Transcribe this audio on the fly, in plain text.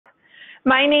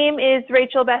My name is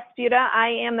Rachel Vesputa. I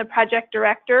am the project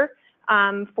director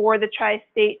for the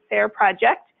Tri-State SARE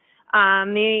project.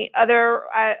 The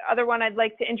other one I'd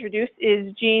like to introduce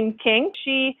is Jean King.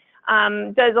 She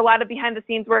does a lot of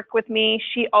behind-the-scenes work with me.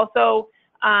 She also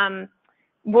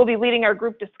will be leading our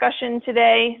group discussion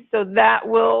today, so that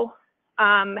will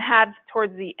have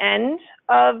towards the end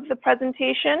of the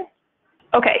presentation.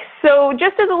 Okay, so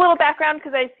just as a little background,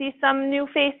 because I see some new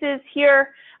faces here,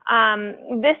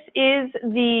 this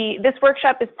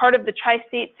workshop is part of the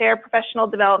Tri-State SARE Professional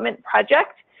Development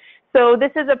Project. So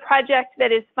this is a project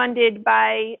that is funded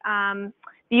by the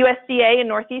USDA and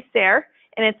Northeast SARE,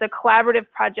 and it's a collaborative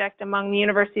project among the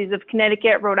universities of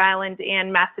Connecticut, Rhode Island,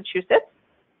 and Massachusetts.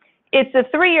 It's a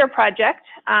 3-year project,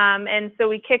 and so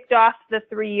we kicked off the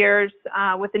 3 years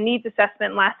with a needs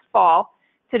assessment last fall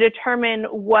to determine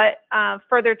what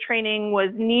further training was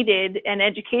needed and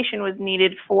education was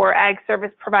needed for ag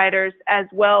service providers as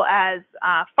well as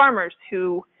farmers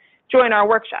who join our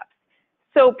workshops.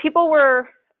 So people were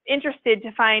interested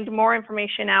to find more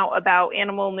information out about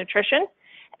animal nutrition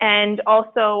and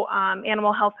also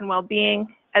animal health and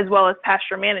well-being as well as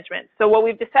pasture management. So what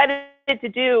we've decided to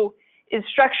do is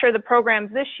structure the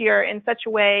programs this year in such a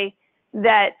way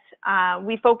that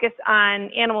we focus on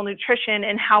animal nutrition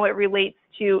and how it relates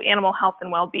to animal health and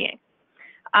well-being.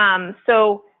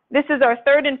 So this is our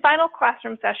 3rd and final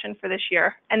classroom session for this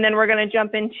year, and then we're going to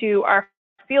jump into our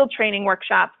field training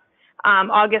workshops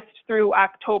August through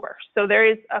October. So there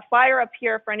is a flyer up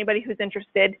here for anybody who's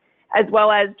interested, as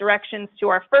well as directions to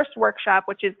our first workshop,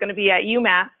 which is going to be at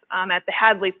UMass at the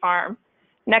Hadley Farm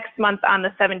next month on the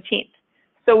 17th.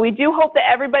 So we do hope that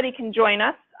everybody can join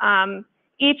us.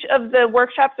 Each of the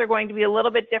workshops are going to be a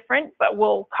little bit different, but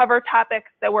we'll cover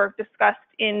topics that were discussed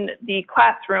in the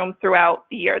classroom throughout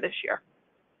the year this year.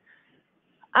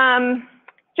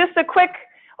 Just a quick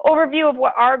overview of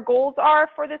what our goals are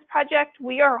for this project.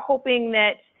 We are hoping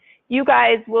that you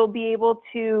guys will be able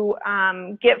to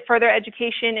get further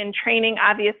education and training,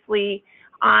 obviously,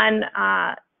 on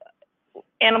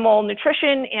animal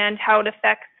nutrition and how it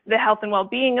affects the health and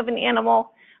well-being of an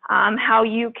animal, how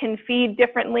you can feed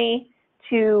differently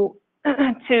to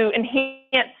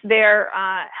enhance their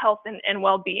health and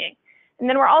well-being. And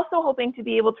then we're also hoping to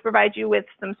be able to provide you with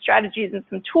some strategies and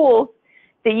some tools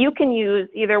that you can use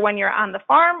either when you're on the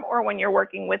farm or when you're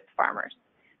working with farmers.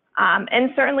 And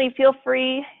certainly feel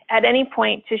free at any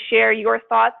point to share your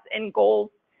thoughts and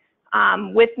goals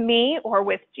with me or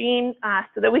with Jean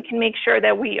so that we can make sure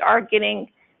that we are getting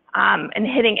and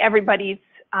hitting everybody's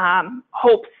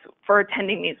hopes for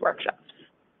attending these workshops.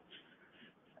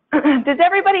 Does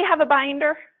everybody have a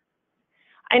binder?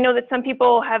 I know that some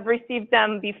people have received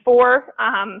them before,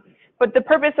 but the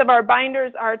purpose of our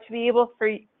binders are to be able for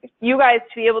you guys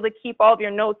to be able to keep all of your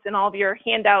notes and all of your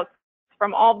handouts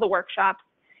from all of the workshops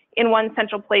in one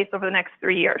central place over the next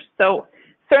 3 years. So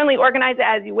certainly organize it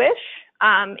as you wish.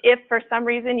 If for some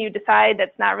reason you decide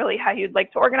that's not really how you'd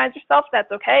like to organize yourself,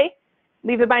 that's okay.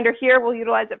 Leave the binder here. We'll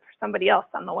utilize it for somebody else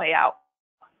on the way out.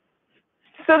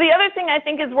 So the other thing I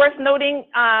think is worth noting,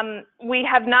 we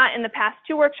have not in the past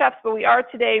 2 workshops, but we are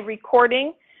today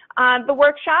recording the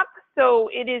workshop. So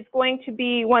it is going to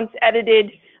be, once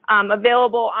edited,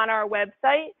 available on our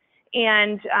website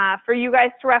and for you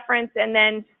guys to reference. And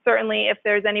then certainly if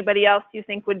there's anybody else you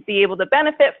think would be able to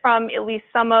benefit from at least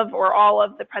some of or all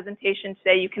of the presentation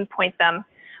today, you can point them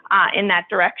in that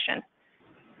direction.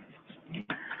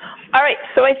 All right,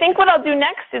 so I think what I'll do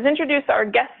next is introduce our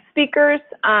guest speakers,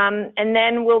 and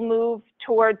then we'll move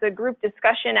towards a group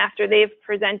discussion after they've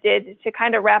presented to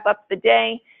kind of wrap up the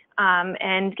day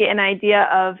and get an idea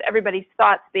of everybody's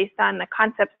thoughts based on the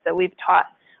concepts that we've taught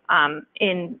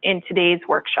in today's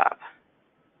workshop.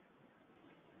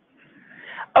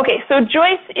 Okay, so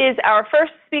Joyce is our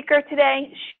first speaker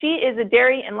today. She is a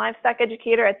dairy and livestock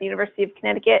educator at the University of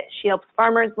Connecticut. She helps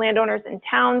farmers, landowners, and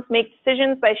towns make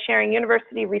decisions by sharing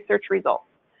university research results.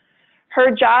 Her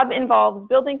job involves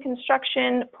building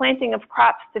construction, planting of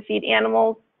crops to feed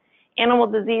animals, animal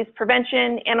disease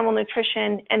prevention, animal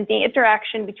nutrition, and the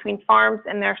interaction between farms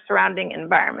and their surrounding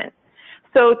environment.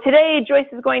 So today, Joyce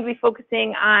is going to be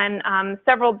focusing on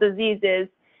several diseases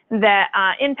that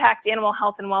impact animal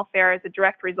health and welfare as a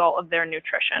direct result of their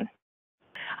nutrition.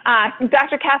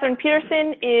 Dr. Catherine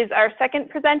Peterson is our second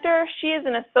presenter. She is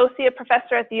an associate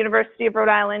professor at the University of Rhode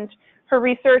Island. Her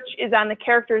research is on the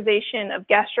characterization of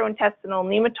gastrointestinal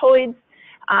nematodes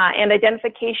and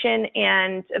identification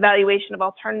and evaluation of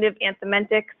alternative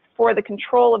anthementics for the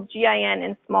control of GIN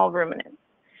in small ruminants.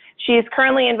 She is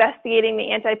currently investigating the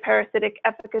antiparasitic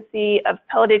efficacy of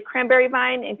pelleted cranberry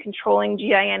vine in controlling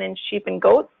GIN in sheep and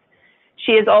goats.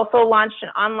 She has also launched an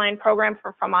online program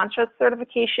for FAMANCHA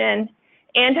certification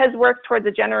and has worked towards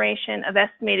a generation of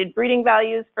estimated breeding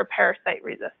values for parasite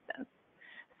resistance.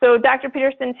 So Dr.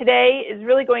 Peterson today is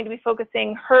really going to be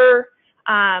focusing her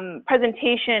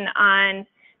presentation on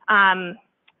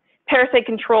parasite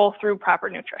control through proper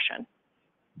nutrition.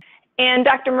 And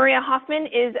Dr. Maria Hoffman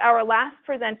is our last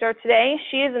presenter today.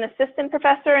 She is an assistant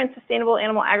professor in sustainable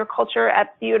animal agriculture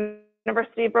at the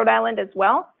University of Rhode Island as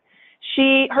well.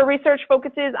 Her research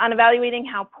focuses on evaluating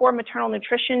how poor maternal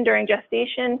nutrition during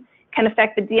gestation can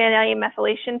affect the DNA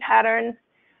methylation patterns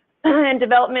and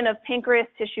development of pancreas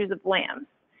tissues of lambs.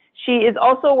 She is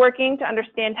also working to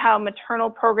understand how maternal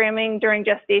programming during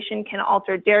gestation can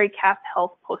alter dairy calf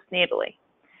health postnatally.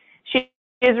 She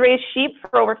has raised sheep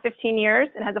for over 15 years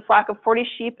and has a flock of 40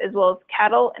 sheep as well as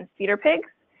cattle and feeder pigs.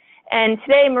 And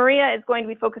today Maria is going to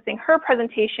be focusing her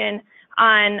presentation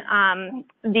on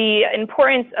the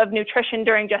importance of nutrition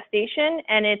during gestation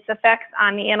and its effects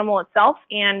on the animal itself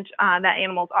and that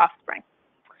animal's offspring.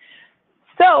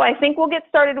 So I think we'll get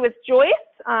started with Joyce.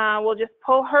 We'll just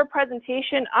pull her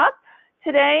presentation up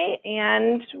today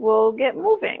and we'll get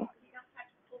moving.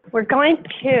 We're going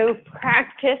to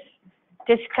practice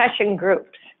discussion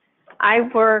groups.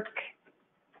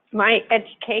 My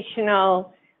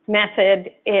educational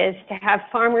method is to have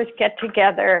farmers get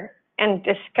together and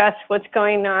discuss what's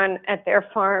going on at their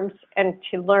farms and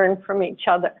to learn from each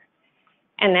other.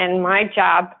 And then my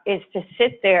job is to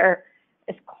sit there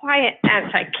as quiet as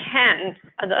I can,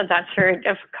 although that's very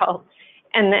difficult,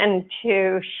 and then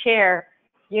to share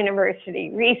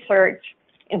university research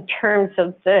in terms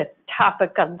of the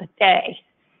topic of the day.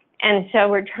 And so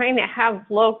we're trying to have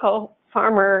local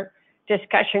farmer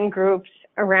discussion groups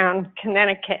around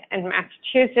Connecticut and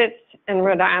Massachusetts and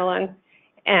Rhode Island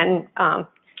and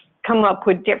come up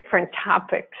with different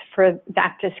topics for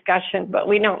that discussion, but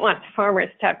we don't want the farmers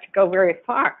to have to go very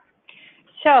far.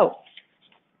 So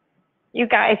you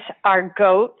guys are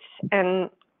goats and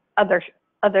other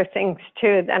things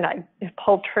too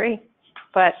poultry,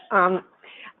 but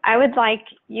I would like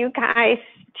you guys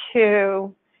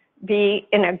to be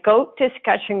in a goat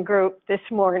discussion group this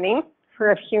morning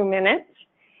for a few minutes,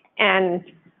 and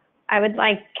I would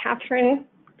like Catherine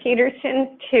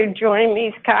Peterson to join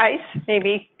these guys.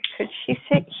 Maybe could she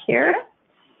sit here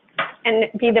and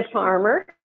be the farmer?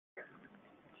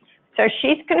 So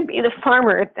she's going to be the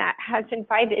farmer that has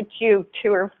invited you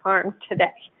to her farm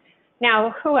today.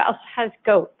 Now, who else has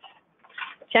goats?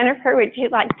 Jennifer, would you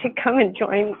like to come and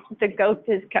join the goat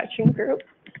discussion group?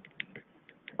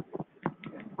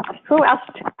 Who else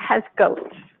has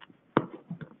goats?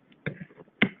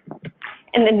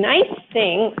 And the nice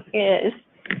thing is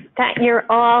that you're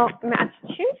all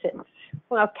Massachusetts.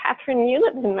 Well, Catherine, you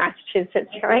live in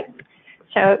Massachusetts, right?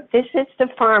 So this is the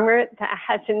farmer that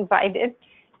has invited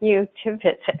you to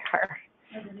visit her.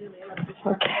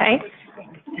 Okay.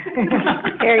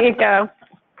 Here you go,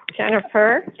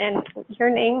 Jennifer. And your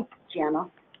name? Jana.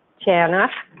 Jana.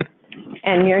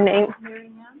 And your name?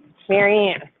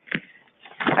 Marianne.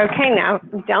 Okay, now,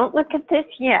 don't look at this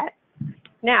yet.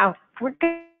 Now, we're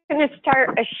going to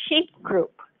start a sheep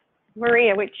group.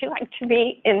 Maria, would you like to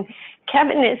be in?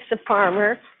 Kevin is the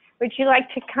farmer. Would you like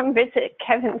to come visit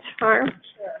Kevin's farm?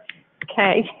 Sure.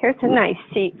 Okay, here's a nice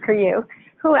seat for you.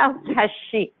 Who else has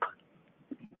sheep?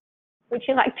 Would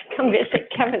you like to come visit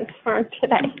Kevin's farm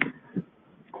today?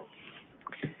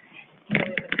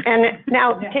 And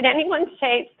now, did anyone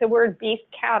say the word beef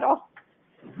cattle?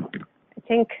 I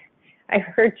think I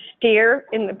heard steer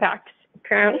in the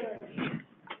background.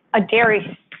 A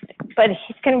dairy, but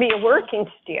he's going to be a working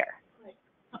steer.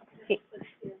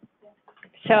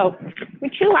 So,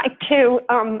 would you like to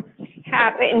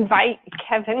invite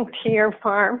Kevin to your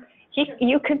farm?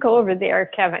 You could go over there,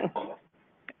 Kevin.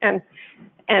 And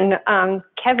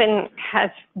Kevin has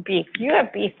beef. You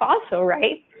have beef also,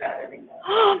 right?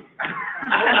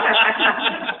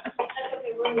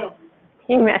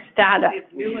 He messed that up.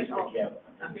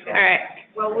 All right.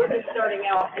 Well, we're just starting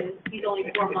out, and he's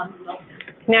only 4 months old.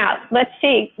 Now, let's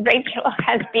see. Rachel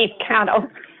has beef cattle.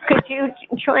 Could you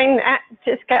join that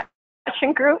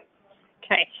discussion group?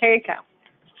 Okay, here you go.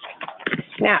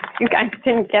 Now, you guys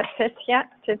didn't get this yet,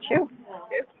 did you?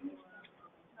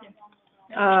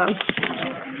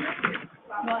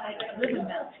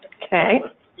 Okay.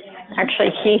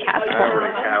 Actually, he has one. I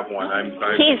already have one.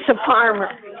 He's a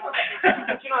farmer. No,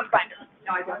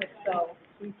 I don't. So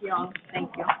he's young. Thank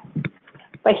you.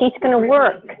 But he's going to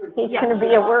work. He's going to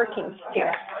be a working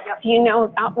steer. Do you know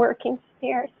about working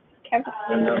steers, Kevin?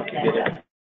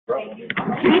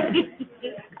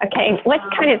 Okay, what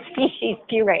kind of species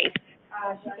do you raise?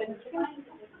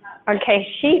 Okay,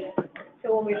 sheep.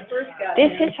 So when we first got.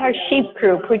 This is our sheep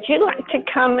group. Would you like to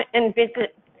come and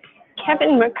visit?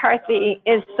 Kevin McCarthy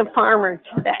is the farmer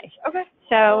today. Okay.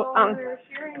 So,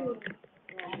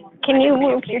 can you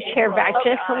move your chair back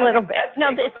just a little bit?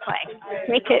 No, this way.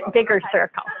 Make it bigger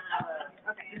circle.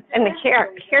 And the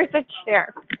chair, here's a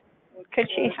chair. Could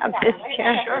she have this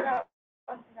chair? Sure.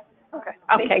 Okay.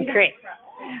 Okay, great.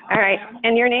 All right,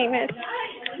 and your name is?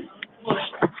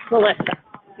 Melissa.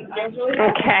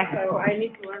 Okay. So I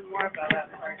need to learn more about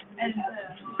that part.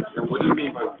 What do you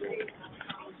mean by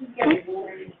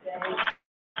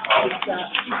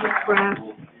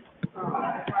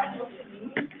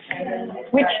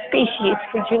Which species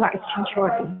would you like to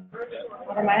join?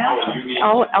 What am I asking?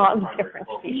 All the different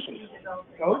species.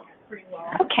 Goat?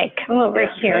 Okay, come over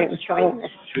here and join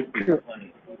this group.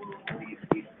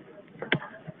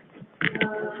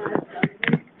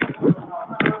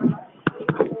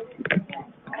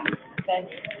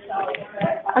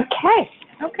 Okay.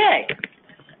 Okay.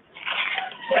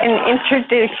 And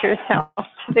introduce yourself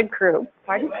to the group.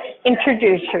 Pardon?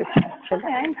 Introduce yourself to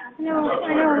them. I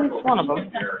know each one of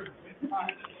them.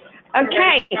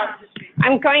 Okay,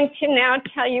 I'm going to now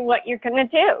tell you what you're going to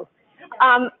do.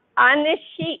 On this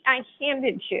sheet I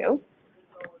handed you,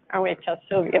 I'll wait till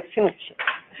Sylvia finishes.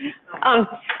 On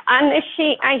this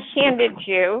sheet I handed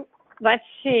you, let's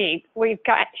see, we've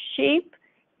got sheep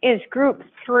is group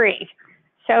 3.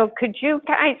 So could you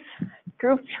guys,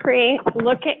 group 3,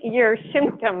 look at your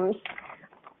symptoms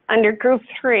under group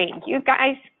 3. You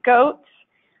guys, goats,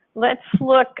 let's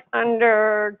look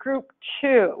under group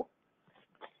 2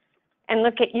 and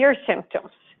look at your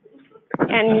symptoms.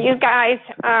 And you guys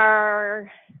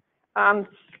are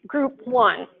group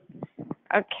 1,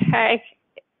 okay?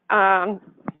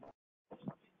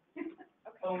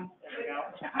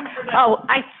 Oh,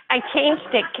 I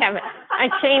changed it, Kevin. I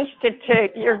changed it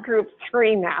to your group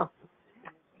 3 now.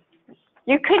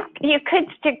 You could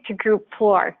stick to group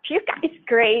 4. Do you guys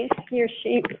graze your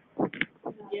sheep?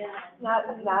 Yeah. Not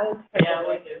as. Yeah,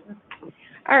 we do.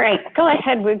 All right, go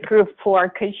ahead with group 4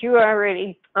 because you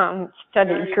already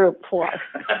studied group 4.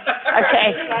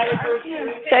 Okay.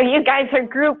 So you guys are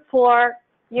group 4,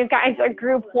 you guys are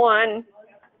group 1,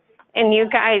 and you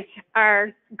guys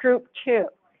are group 2.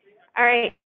 All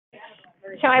right.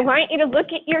 So I want you to look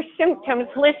at your symptoms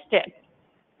listed.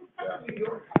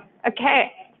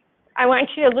 Okay. I want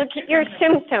you to look at your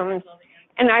symptoms,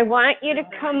 and I want you to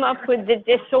come up with the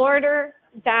disorder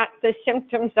that the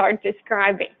symptoms are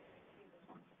describing.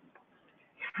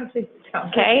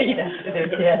 Okay?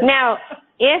 Now,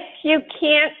 if you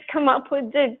can't come up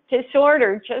with the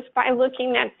disorder just by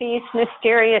looking at these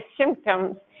mysterious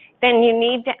symptoms, then you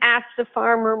need to ask the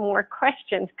farmer more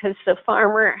questions because the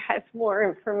farmer has more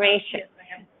information.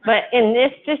 But in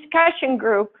this discussion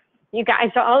group, you guys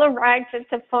all arrived at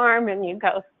the farm and you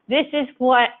go, this is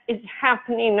what is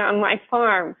happening on my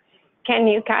farm. Can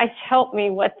you guys help me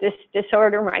what this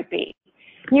disorder might be?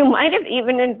 You might have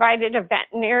even invited a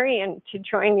veterinarian to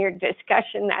join your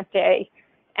discussion that day,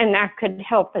 and that could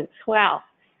help as well.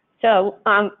 So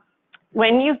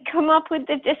when you come up with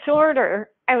the disorder,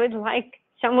 I would like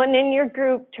someone in your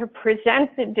group to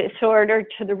present the disorder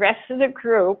to the rest of the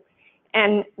group,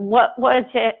 and what was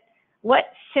it, what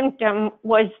symptom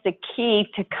was the key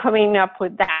to coming up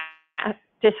with that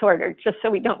disorder, just so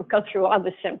we don't go through all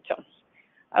the symptoms.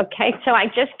 Okay, so I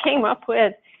just came up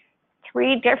with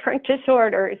 3 different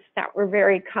disorders that were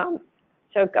very common.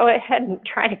 So go ahead and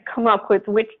try to come up with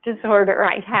which disorder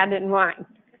I had in mind.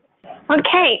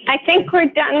 Okay, I think we're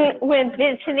done with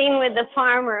visiting with the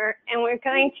farmer, and we're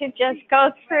going to just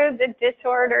go through the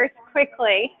disorders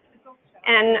quickly.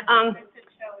 And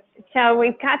so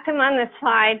we've got them on the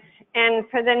slides, and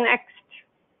for the next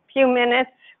few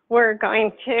minutes, we're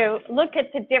going to look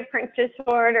at the different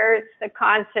disorders, the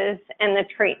causes, and the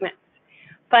treatments.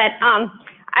 But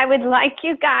I would like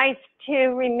you guys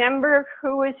to remember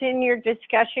who was in your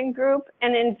discussion group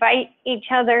and invite each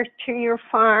other to your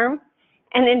farm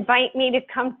and invite me to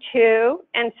come too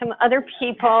and some other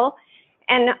people.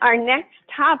 And our next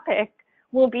topic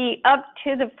will be up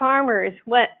to the farmers,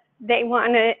 what they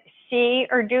want to see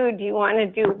or do. Do you want to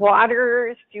do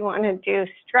waters? Do you want to do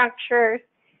structures?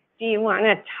 Do you want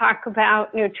to talk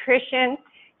about nutrition?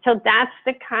 So that's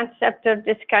the concept of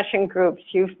discussion groups.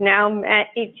 You've now met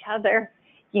each other.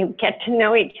 You get to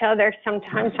know each other.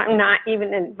 Sometimes I'm not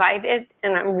even invited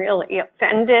and I'm really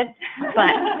offended,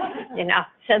 but you know,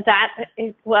 so that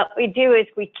is what we do is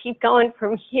we keep going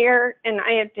from here, and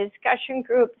I have discussion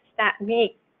groups that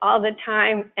meet all the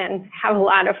time and have a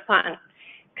lot of fun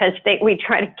because we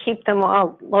try to keep them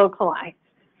all localized.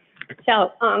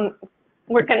 So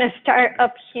we're going to start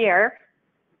up here.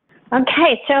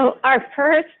 Okay, so our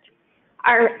first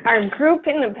Our group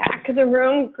in the back of the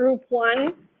room, group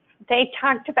 1, they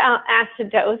talked about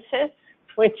acidosis,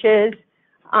 which is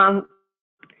a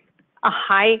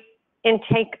high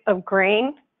intake of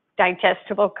grain,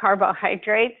 digestible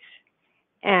carbohydrates,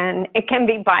 and it can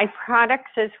be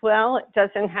byproducts as well. It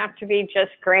doesn't have to be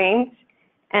just grains,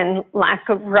 and lack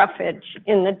of roughage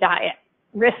in the diet.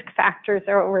 Risk factors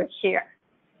are over here.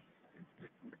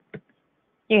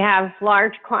 You have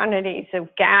large quantities of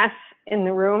gas in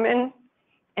the rumen,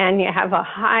 and you have a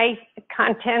high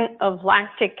content of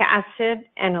lactic acid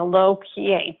and a low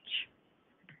pH.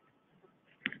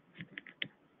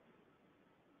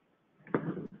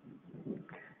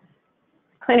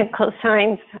 Clinical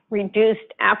signs: reduced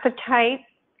appetite,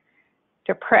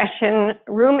 depression,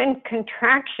 rumen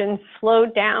contractions slow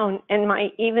down and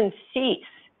might even cease.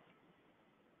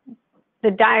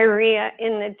 The diarrhea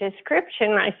in the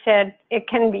description, I said, it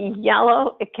can be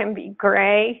yellow, it can be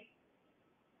gray.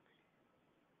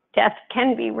 Death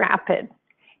can be rapid.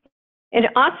 It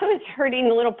also is hurting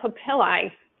the little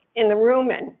papillae in the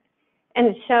rumen.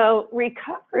 And so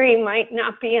recovery might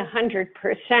not be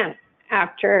 100%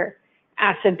 after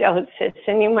acidosis,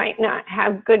 and you might not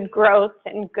have good growth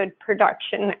and good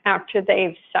production after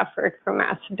they've suffered from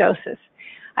acidosis.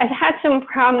 I've had some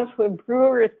problems with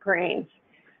brewer's grains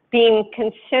being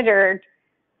considered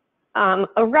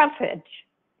a roughage,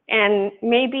 and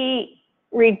maybe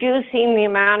reducing the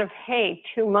amount of hay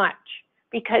too much,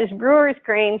 because brewer's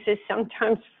grains is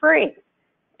sometimes free.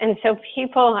 And so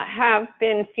people have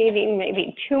been feeding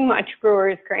maybe too much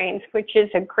brewer's grains, which is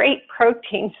a great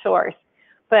protein source,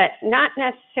 but not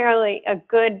necessarily a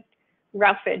good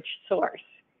roughage source.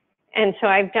 And so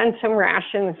I've done some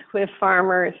rations with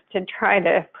farmers to try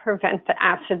to prevent the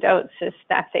acidosis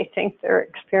that they think they're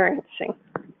experiencing.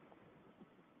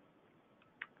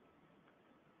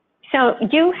 So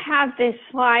you have this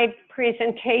slide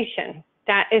presentation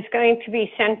that is going to be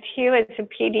sent to you as a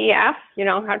PDF. You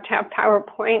don't have to have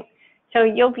PowerPoint. So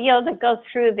you'll be able to go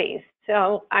through these.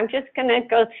 So I'm just going to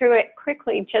go through it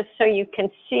quickly just so you can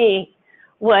see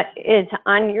what is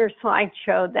on your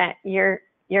slideshow that you're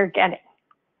getting.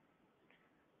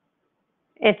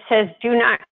 It says, do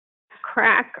not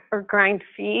crack or grind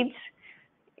feeds.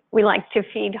 We like to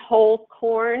feed whole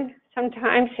corn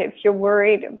sometimes if you're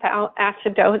worried about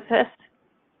acidosis.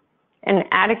 And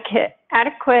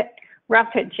adequate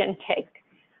roughage intake.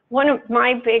 One of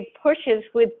my big pushes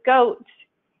with goats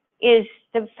is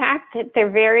the fact that they're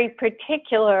very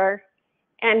particular,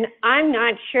 and I'm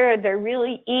not sure they're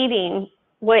really eating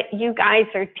what you guys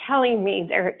are telling me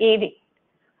they're eating.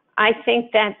 I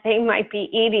think that they might be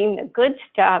eating the good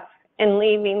stuff and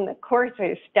leaving the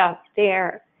coarser stuff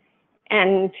there.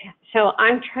 And so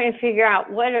I'm trying to figure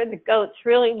out, what are the goats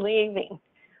really leaving?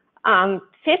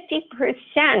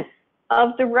 50% of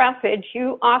the roughage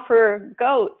you offer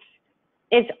goats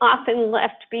is often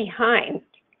left behind.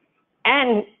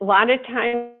 And a lot of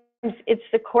times it's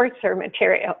the coarser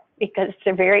material, because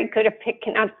they're very good at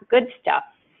picking out the good stuff.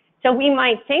 So we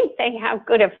might think they have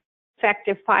good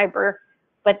effective fiber,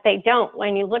 but they don't.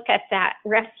 When you look at that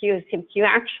refuse, if you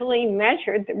actually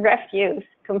measured the refuse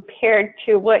compared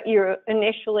to what you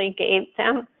initially gave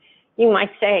them, you might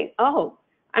say, oh,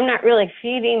 I'm not really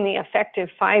feeding the effective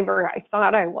fiber I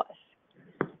thought I was.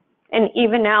 And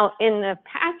even out in the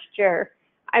pasture,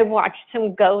 I watched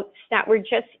some goats that were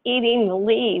just eating the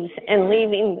leaves and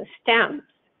leaving the stems.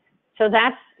 So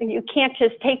that's, you can't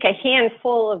just take a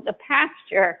handful of the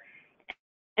pasture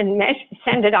and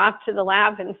send it off to the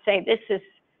lab and say, this is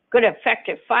good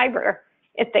effective fiber,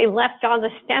 if they left all the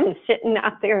stems sitting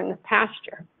out there in the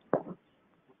pasture.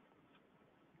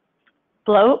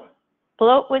 Bloat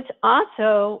was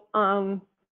also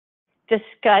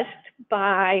discussed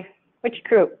by which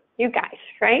group? You guys,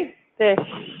 right?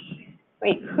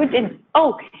 Wait, who did?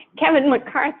 Oh, Kevin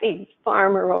McCarthy's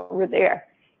farmer over there.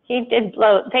 He did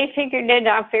bloat. They figured it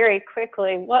out very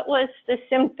quickly. What was the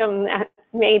symptom that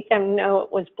made them know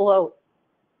it was bloat?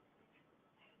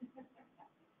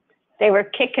 They were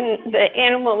kicking, the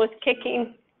animal was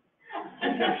kicking.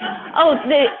 Oh,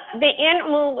 the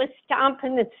animal was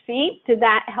stomping its feet. Did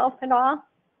that help at all?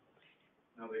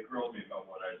 No, they grilled me about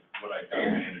what I got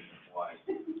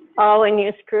management-wise. Oh, and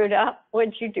you screwed up?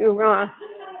 What'd you do wrong?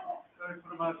 So I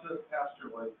put them out to the pasture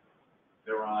like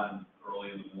they're on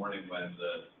early in the morning when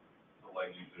the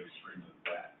legumes are extremely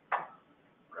wet,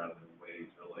 rather than waiting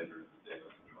till later in the day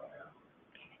to dry out.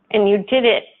 And you did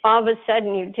it, all of a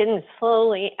sudden you didn't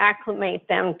slowly acclimate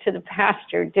them to the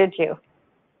pasture, did you?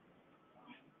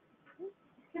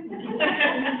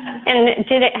 And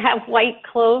did it have white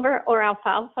clover or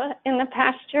alfalfa in the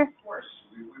pasture? Of course,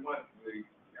 we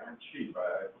aren't cheap.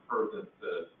 I prefer that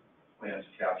the plants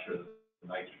capture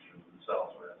nitrogen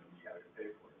themselves, rather than you gotta pay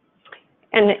for it.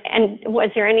 And was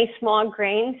there any small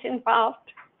grains involved?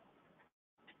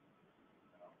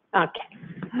 Okay.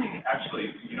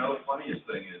 Actually, you know, the funniest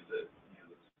thing is that, you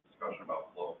know, this discussion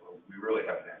about flow, we really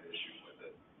haven't had issues with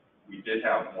it. We did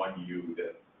have one ewe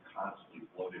that constantly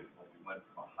bloated when we went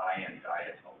from a high-end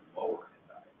diet to a lower-end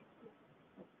diet.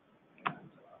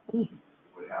 And it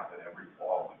would happen every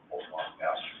fall when full on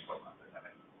pasture equipment.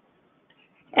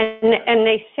 And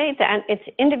they say that it's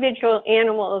individual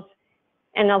animals,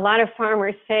 and a lot of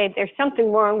farmers say there's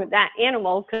something wrong with that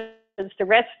animal because the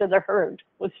rest of the herd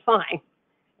was fine.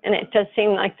 And it does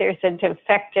seem like there's a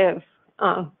defective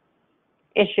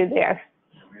issue there.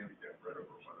 We had to get rid of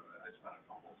her, but I spent a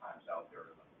couple of times out there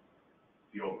in the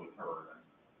field with her and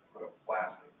put a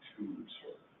plastic tube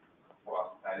sort of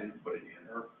across. I didn't put it in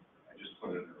her. I just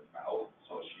put it in her mouth,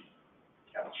 so she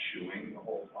kept chewing the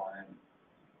whole time.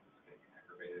 Getting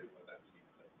aggravated with that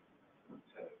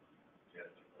to get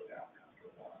it to go down after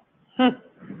a while.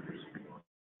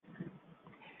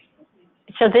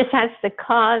 So this has the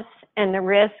cause and the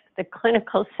risk. The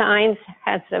clinical signs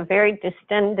has a very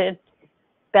distended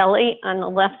belly on the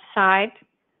left side.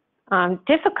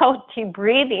 Difficulty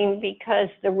breathing because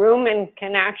the rumen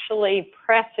can actually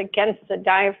press against the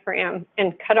diaphragm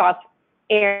and cut off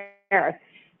air.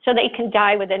 So they can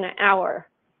die within an hour.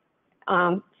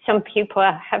 Some people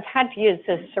have had to use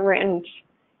a syringe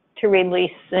to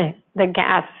release the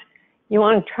gas. You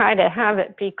want to try to have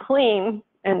it be clean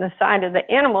and the side of the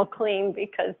animal clean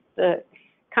because the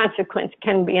consequence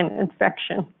can be an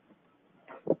infection.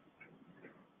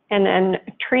 And then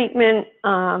treatment,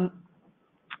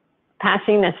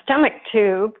 passing the stomach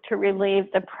tube to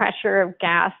relieve the pressure of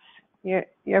gas.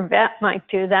 Your vet might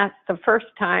do that the first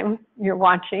time you're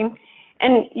watching.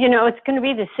 And, you know, it's going to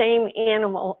be the same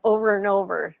animal over and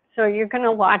over. So you're going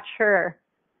to watch her.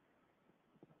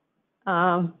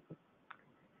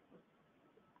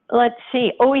 Let's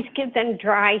see, always give them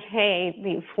dry hay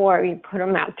before you put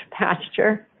them out to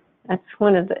pasture. That's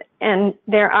one of the, and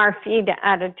there are feed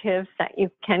additives that you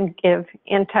can give,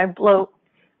 anti-bloat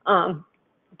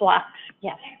blocks.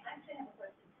 Yes.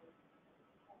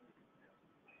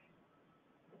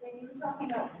 When you were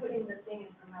talking about putting the thing in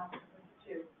her mouth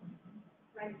too,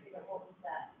 trying to figure out what was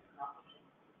that option?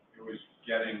 It was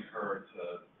getting her to,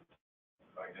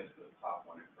 I guess the top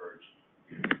one encouraged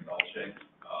belching.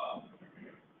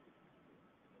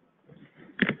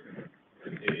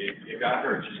 It got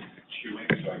her just chewing,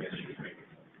 so I guess she was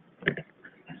making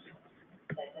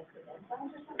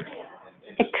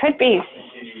It could be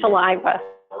saliva.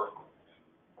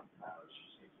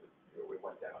 It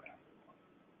went down after.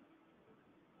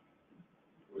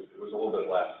 It was a little bit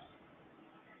less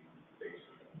basic.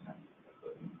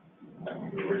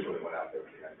 We originally went out there, we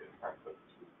had to try to put the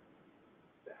tube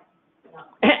down.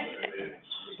 It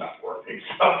was not working,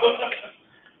 so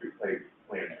we played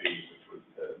Plan B, which was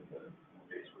the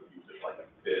basically use it like a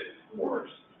bit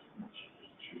horse. She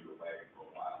just chewed away for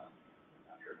a while.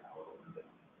 After an hour, it went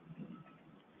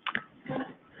down.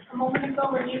 A moment ago,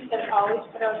 when you said always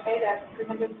put out hay, that's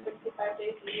 365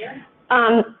 days a year?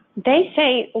 They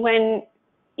say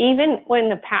even when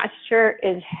the pasture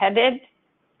is headed,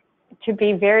 to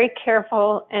be very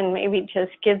careful and maybe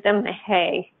just give them the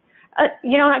hay.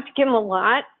 You don't have to give them a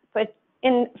lot, but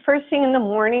first thing in the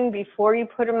morning before you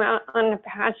put them out on the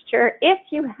pasture, if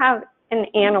you have an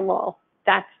animal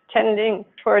that's tending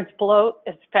towards bloat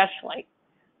especially,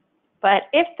 but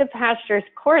if the pasture is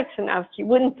coarse enough, you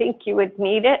wouldn't think you would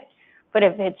need it, but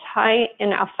if it's high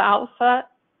in alfalfa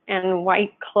and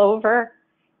white clover,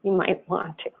 you might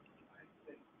want to.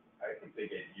 I think they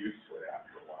get used to it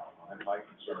after a while. My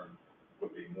concern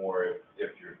would be more if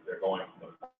they're going from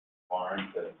the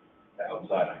barn to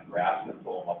outside on grass and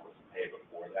pull them up with some hay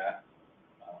before that,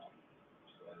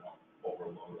 so they don't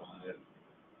overload on it,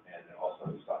 and it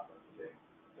also stop them from getting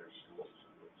their schools.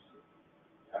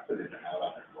 After they've been out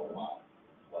on it for a while,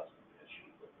 it's less of an issue,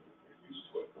 but they're used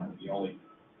to it. The only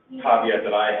caveat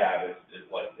that I have is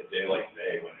like a day like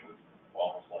today when it was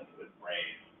almost like it would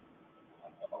rain,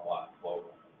 a lot of clover.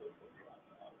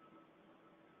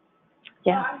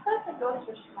 Yeah. Well, I thought the goats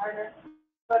were smarter,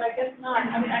 but I guess not.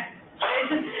 I mean, I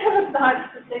just never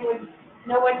thought that they would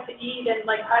know what to eat and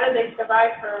like how do they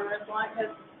survive for as long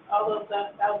as all those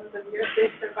thousands of years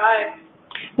they survived.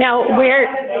 Now, We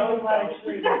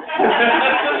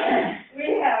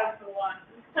have the one.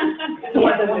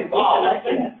 Yeah, the ball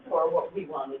for what we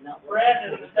wanted, not what.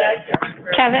 Brad is the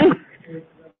backyard. Kevin?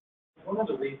 One of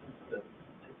the reasons to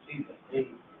see the hay,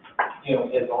 you know,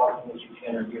 as often as you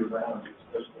can or year round,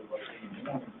 especially like in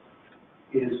the morning,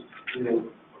 is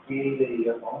to create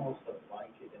almost a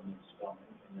blanket in the stomach,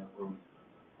 in the room,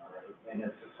 all right? And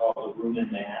called the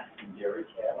rumen mat in dairy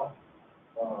cattle,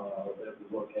 that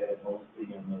we look at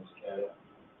mostly in those cattle.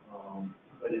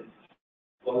 But it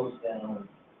slows down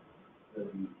the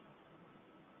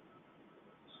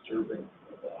disturbing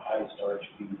of the high starch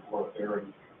feed for a very,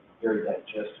 very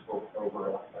digestible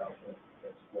over alfalfa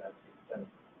that's wet. Then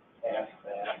past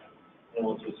that, and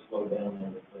we'll just slow down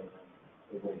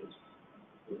the way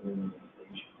the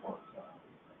rumination works out.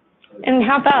 So And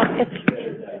how about it's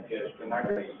better digestion? Not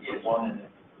going to eat one, and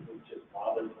it just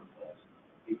bothers them less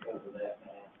because of that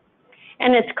mat.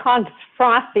 and it's called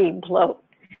frothy bloat.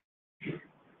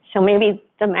 So maybe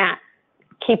the mat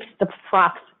keeps the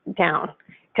froth down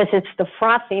because it's the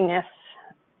frothiness.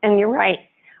 And you're right,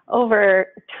 over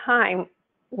time,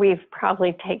 we've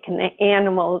probably taken the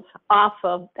animals off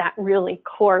of that really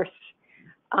coarse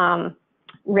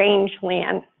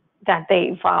rangeland that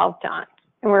they evolved on.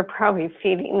 And we're probably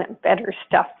feeding them better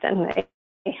stuff than they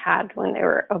had when they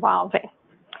were evolving.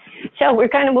 So we're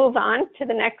going to move on to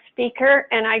the next speaker,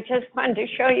 and I just wanted to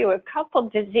show you a couple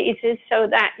diseases so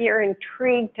that you're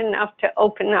intrigued enough to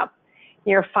open up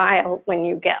your file when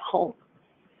you get home.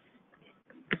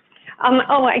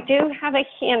 Oh, I do have a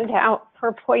handout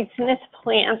for poisonous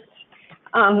plants.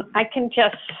 I can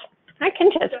just,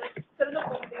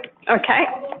 okay.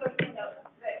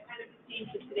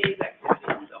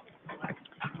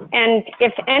 And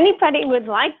if anybody would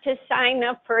like to sign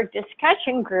up for a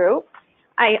discussion group,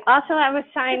 I also have a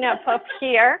sign up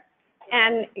here,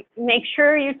 and make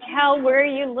sure you tell where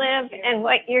you live and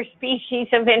what your species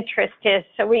of interest is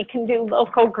so we can do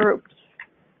local groups.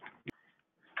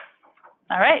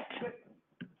 All right.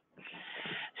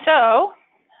 So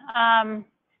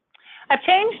I've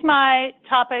changed my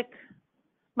topic,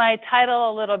 my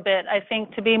title a little bit, I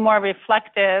think, to be more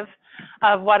reflective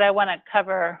of what I want to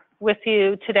cover with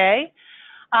you today.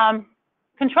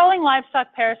 Controlling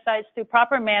livestock parasites through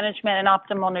proper management and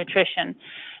optimal nutrition.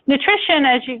 Nutrition,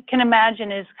 as you can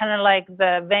imagine, is kind of like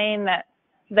the vein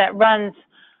that runs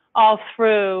all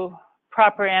through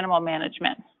proper animal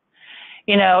management.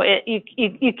 You know,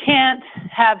 you can't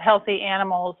have healthy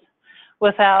animals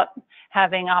without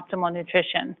having optimal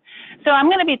nutrition. So I'm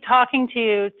going to be talking to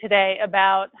you today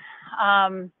about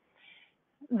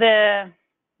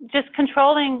just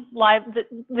controlling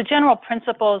the general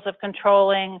principles of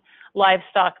controlling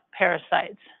livestock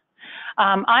parasites.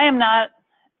 I am not,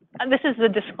 this is the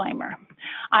disclaimer.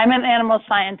 I'm an animal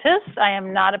scientist. I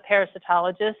am not a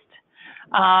parasitologist.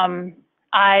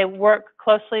 I work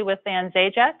closely with Dan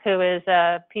Zajac, who is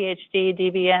a PhD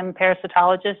DVM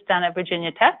parasitologist down at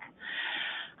Virginia Tech.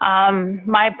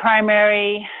 My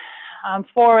primary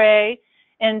foray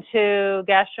into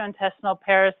gastrointestinal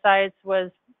parasites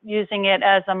was using it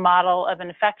as a model of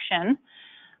infection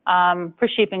for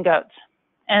sheep and goats.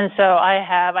 And so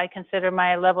I consider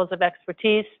my levels of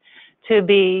expertise to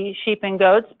be sheep and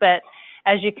goats, but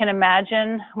as you can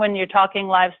imagine, when you're talking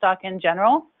livestock in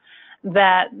general,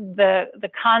 that the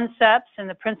concepts and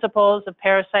the principles of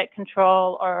parasite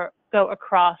control go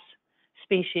across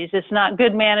species. It's not,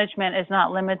 good management is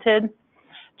not limited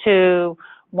to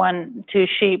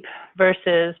sheep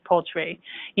versus poultry.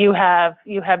 You have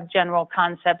general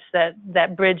concepts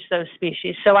that bridge those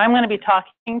species. So I'm going to be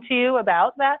talking to you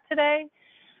about that today,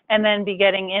 and then be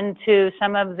getting into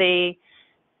some of the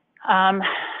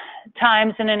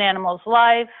times in an animal's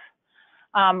life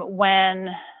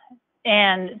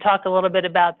and talk a little bit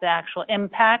about the actual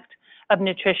impact of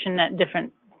nutrition at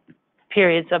different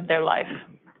periods of their life.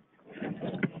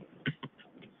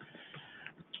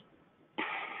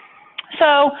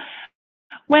 So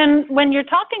when you're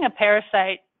talking a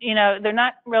parasite, you know, there's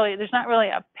not really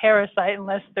a parasite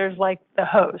unless there's like the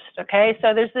host, okay?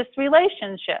 So there's this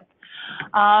relationship.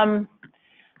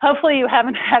 Hopefully you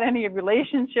haven't had any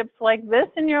relationships like this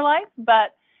in your life,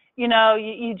 but you know,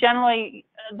 you generally,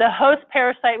 the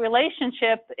host-parasite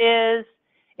relationship is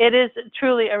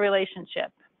truly a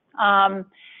relationship. Can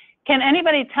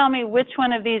anybody tell me which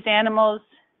one of these animals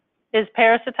is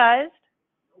parasitized?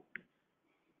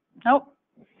 Nope.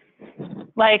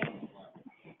 Like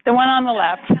the one on the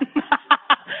left.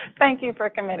 Thank you for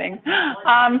committing.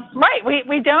 Right,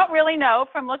 we don't really know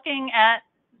from looking at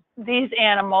these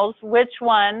animals which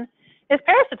one is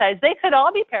parasitized. They could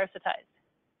all be parasitized.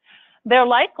 They're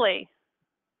likely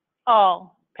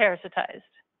all parasitized,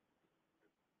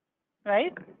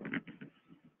 right?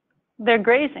 They're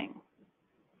grazing.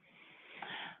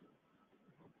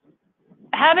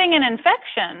 Having an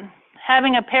infection,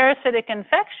 having a parasitic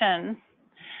infection,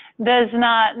 does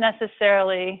not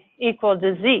necessarily equal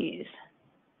disease.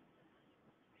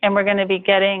 And we're going to be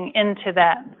getting into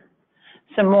that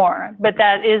some more, but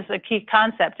that is a key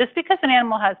concept. Just because an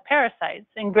animal has parasites,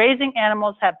 and grazing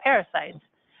animals have parasites,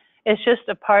 It's just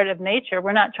a part of nature.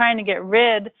 We're not trying to get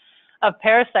rid of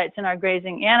parasites in our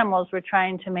grazing animals. We're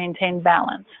trying to maintain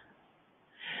balance.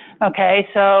 Okay,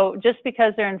 so just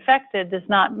because they're infected does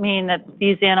not mean that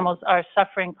these animals are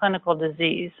suffering clinical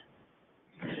disease.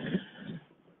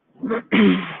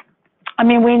 I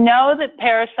mean, we know that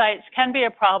parasites can be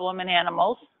a problem in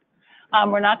animals.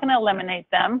 We're not going to eliminate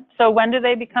them. So when do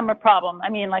they become a problem? I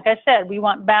mean, like I said, we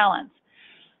want balance.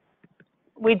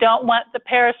 We don't want the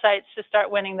parasites to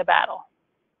start winning the battle.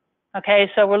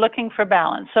 Okay, so we're looking for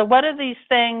balance. So what are these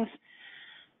things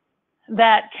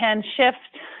that can shift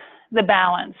the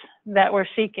balance that we're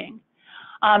seeking?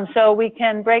 So we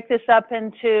can break this up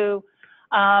into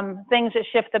things that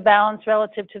shift the balance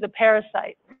relative to the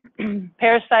parasite.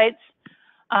 Parasites,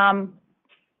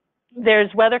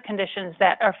 there's weather conditions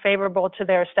that are favorable to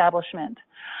their establishment.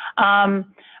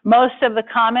 Most of the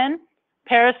common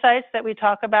parasites that we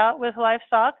talk about with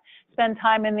livestock spend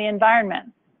time in the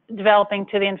environment, developing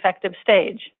to the infective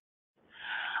stage.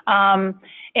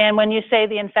 And when you say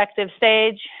the infective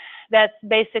stage, that's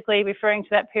basically referring to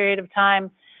that period of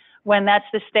time when that's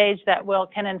the stage that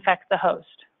can infect the host.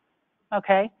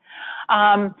 Okay?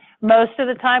 Most of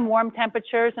the time, warm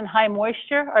temperatures and high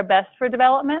moisture are best for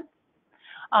development.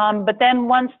 But then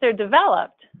once they're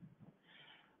developed,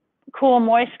 cool,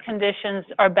 moist conditions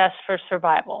are best for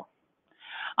survival.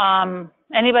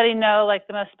 Anybody know like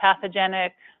the most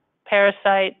pathogenic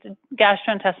parasite,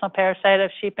 gastrointestinal parasite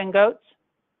of sheep and goats?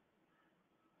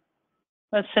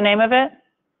 What's the name of it?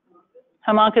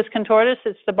 Homunculus contortus.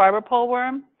 It's the barber pole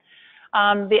worm.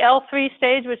 The L3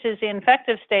 stage, which is the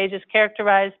infective stage, is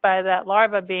characterized by that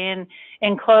larva being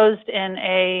enclosed in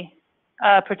a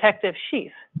protective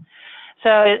sheath.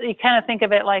 So you kind of think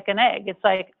of it like an egg. It's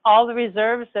like all the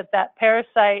reserves that that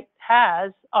parasite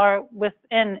has are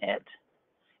within it.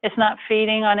 It's not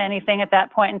feeding on anything at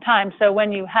that point in time. So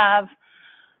when you have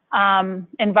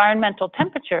environmental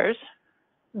temperatures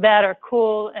that are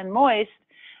cool and moist,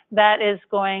 that is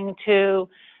going to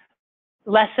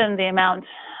lessen the amount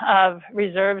of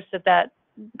reserves that that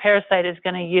parasite is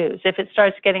going to use. If it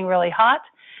starts getting really hot,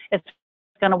 it's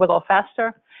going to wiggle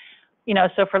faster. You know,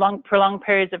 so for prolonged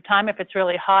periods of time, if it's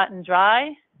really hot and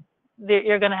dry,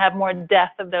 you're going to have more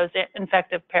death of those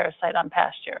infective parasite on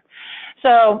pasture.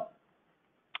 So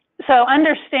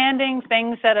understanding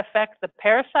things that affect the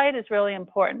parasite is really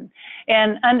important.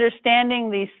 And understanding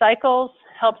these cycles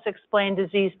helps explain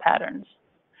disease patterns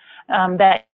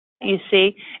that you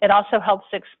see. It also helps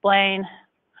explain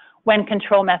when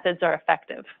control methods are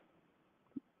effective.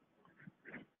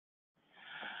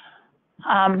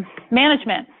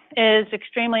 Management is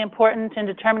extremely important in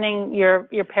determining your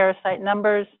parasite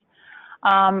numbers.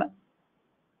 A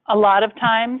lot of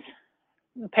times,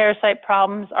 the parasite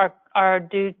problems are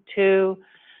due to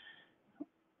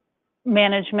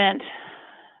management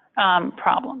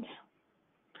problems,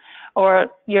 or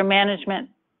your management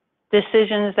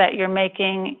decisions that you're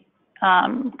making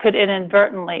could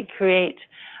inadvertently create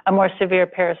a more severe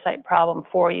parasite problem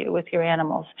for you with your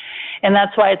animals. And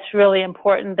that's why it's really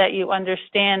important that you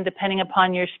understand, depending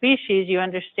upon your species, you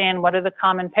understand what are the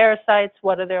common parasites,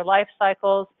 what are their life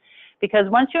cycles, because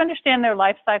once you understand their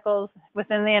life cycles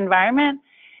within the environment,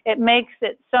 it makes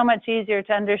it so much easier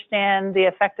to understand the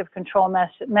effective control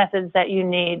methods that you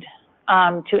need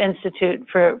to institute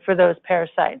for those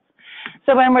parasites.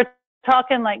 So when we're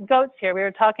talking like goats here, we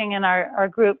were talking in our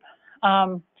group,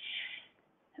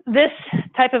 this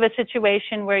type of a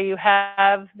situation where you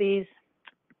have a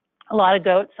lot of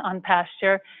goats on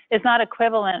pasture is not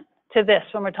equivalent to this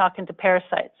when we're talking to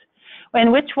parasites.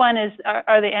 And which one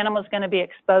are the animals going to be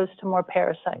exposed to more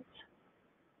parasites?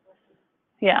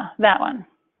 Yeah, that one.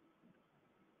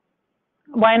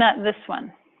 Why not this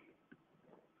one?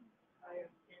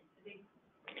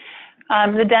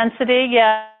 The density,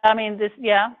 yeah, I mean,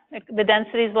 the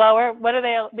density is lower. What are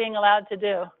they being allowed to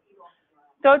do?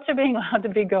 Goats are being allowed to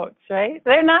be goats, right?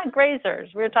 They're not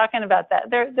grazers. We were talking about that.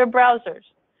 They're browsers.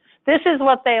 This is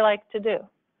what they like to do.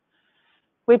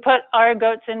 We put our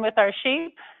goats in with our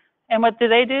sheep, and what do?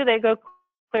 They go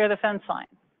clear the fence line.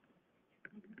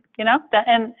 You know,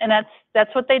 and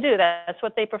that's what they do. That's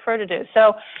what they prefer to do.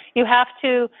 So you have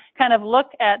to kind of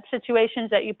look at situations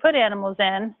that you put animals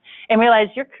in and realize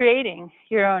you're creating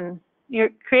your own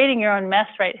mess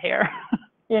right here.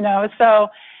 You know,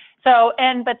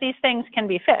 but these things can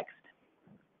be fixed.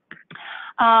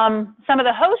 Some of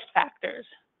the host factors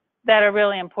that are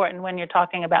really important when you're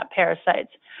talking about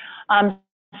parasites.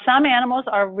 Some animals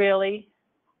are really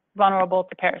vulnerable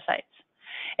to parasites,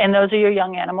 and those are your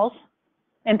young animals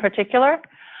in particular.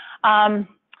 The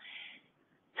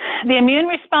immune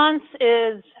response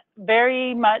is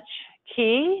very much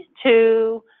key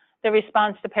to the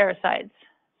response to parasites.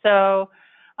 So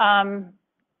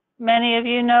many of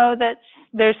you know that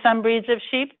there's some breeds of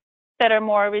sheep that are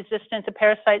more resistant to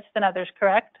parasites than others,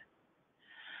 correct?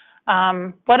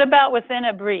 What about within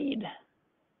a breed?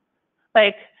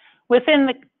 Like within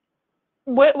the,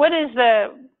 what is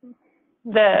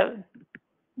the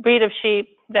breed of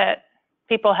sheep that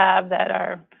people have that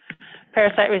are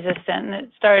parasite resistant? And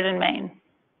it started in Maine.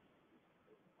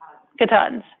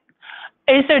 Katahdins.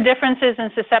 Is there differences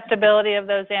in susceptibility of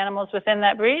those animals within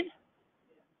that breed?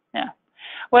 Yeah.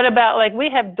 What about, like, we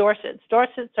have Dorsets.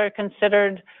 Dorsets are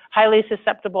considered highly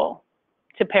susceptible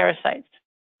to parasites,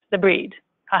 the breed,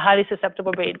 a highly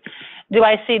susceptible breed. Do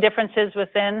I see differences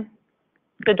within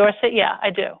the Dorset? Yeah,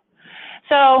 I do.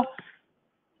 So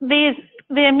the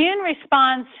immune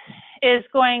response is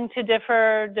going to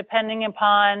differ depending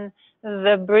upon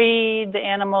the breed, the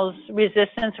animal's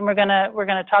resistance, and we're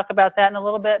gonna talk about that in a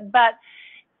little bit. But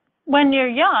when you're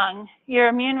young, your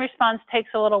immune response takes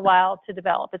a little while to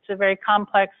develop. It's a very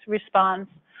complex response.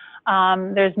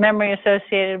 There's memory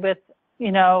associated with,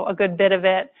 you know, a good bit of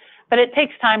it, but it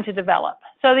takes time to develop.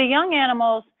 So the young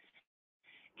animals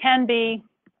can be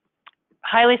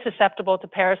highly susceptible to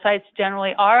parasites,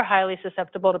 generally are highly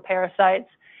susceptible to parasites,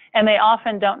 and they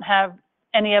often don't have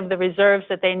any of the reserves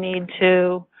that they need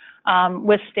to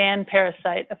withstand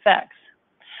parasite effects.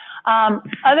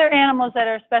 Other animals that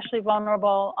are especially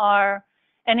vulnerable are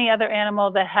any other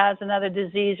animal that has another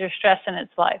disease or stress in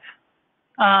its life.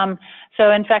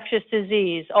 So infectious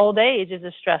disease, old age is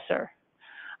a stressor.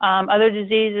 Other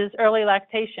diseases, early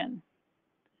lactation.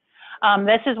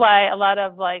 This is why a lot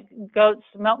of like goats,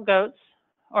 milk goats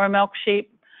or milk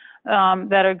sheep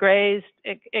that are grazed,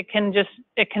 it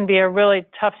can be a really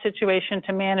tough situation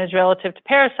to manage relative to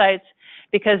parasites,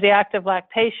 because the act of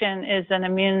lactation is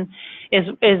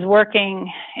is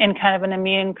working in kind of an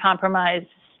immune compromised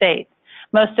state.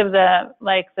 Most of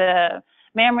the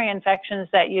mammary infections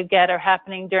that you get are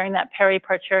happening during that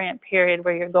periparturient period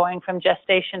where you're going from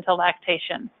gestation to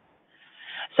lactation.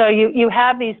 So you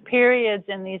have these periods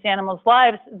in these animals'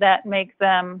 lives that make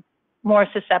them more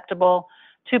susceptible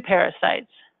to parasites.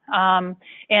 And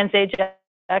Zajac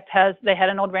they had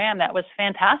an old ram that was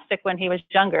fantastic when he was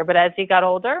younger, but as he got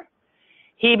older,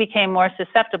 he became more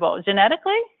susceptible.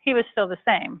 Genetically, he was still the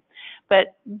same,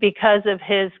 but because of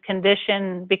his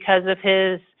condition, because of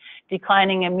his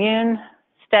declining immune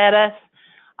status,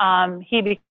 he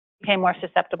became more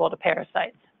susceptible to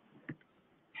parasites.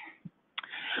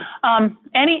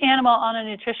 Any animal on a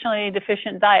nutritionally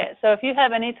deficient diet. So if you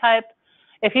have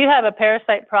a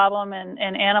parasite problem in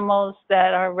animals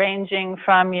that are ranging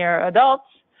from your adults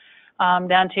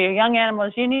down to your young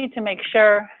animals, you need to make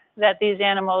sure that these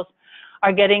animals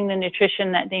are getting the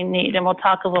nutrition that they need. And we'll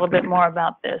talk a little bit more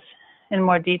about this in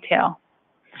more detail.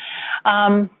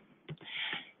 Animals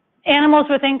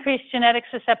with increased genetic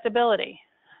susceptibility.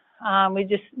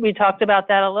 We talked about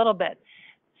that a little bit.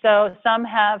 So some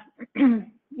have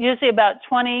usually about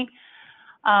 20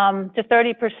 to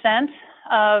 30%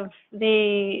 of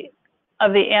the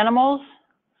animals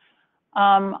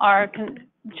are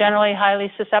generally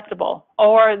highly susceptible,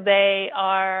 or they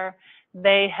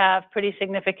have pretty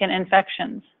significant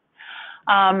infections.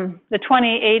 The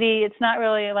 20-80, it's not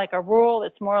really like a rule.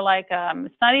 It's more like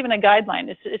it's not even a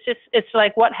guideline. It's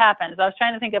like what happens. I was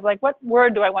trying to think of like what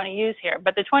word do I want to use here.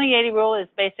 But the 20-80 rule is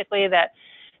basically that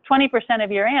 20%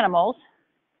 of your animals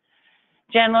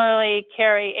generally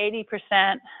carry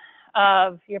 80%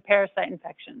 of your parasite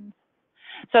infections.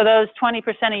 So those 20%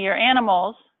 of your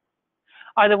animals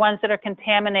are the ones that are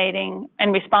contaminating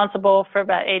and responsible for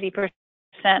about 80%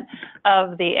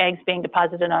 of the eggs being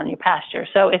deposited on your pasture.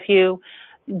 So if you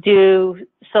do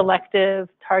selective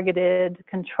targeted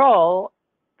control,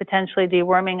 potentially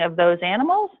deworming of those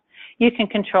animals, you can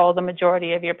control the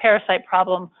majority of your parasite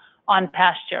problem on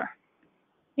pasture.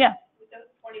 Yeah? With those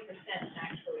 20%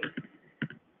 actually,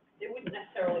 they wouldn't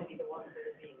necessarily be the ones that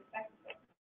are being affected.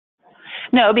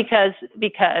 No, because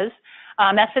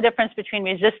that's the difference between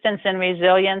resistance and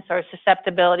resilience, or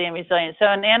susceptibility and resilience. So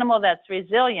an animal that's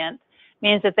resilient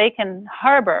means that they can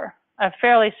harbor a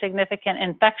fairly significant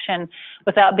infection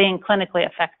without being clinically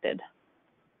affected.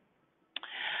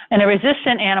 And a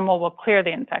resistant animal will clear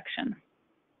the infection.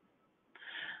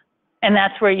 And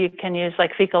that's where you can use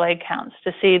like fecal egg counts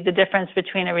to see the difference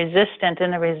between a resistant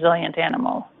and a resilient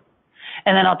animal.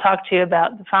 And then I'll talk to you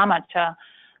about the FAMACHA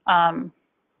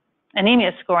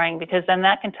anemia scoring, because then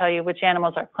that can tell you which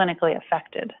animals are clinically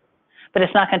affected. But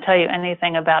it's not going to tell you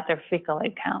anything about their fecal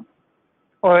egg count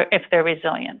or if they're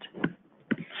resilient.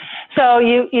 So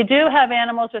you do have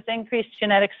animals with increased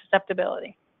genetic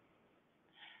susceptibility.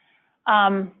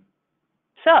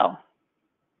 So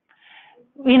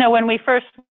you know, when we first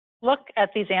look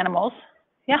at these animals,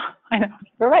 yeah, I know,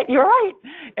 you're right.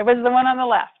 It was the one on the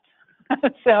left.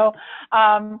 So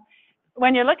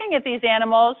when you're looking at these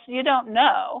animals, you don't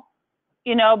know,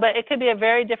 you know, but it could be a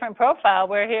very different profile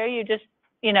where here you just,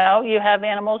 you know, you have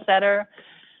animals that are,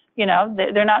 you know,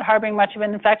 they're not harboring much of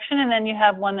an infection, and then you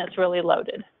have one that's really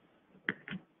loaded.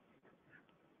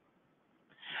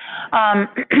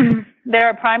 There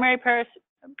are primary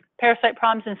parasite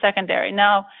problems and secondary.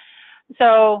 Now,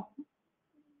 so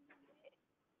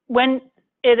when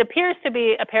it appears to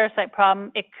be a parasite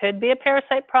problem, it could be a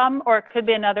parasite problem, or it could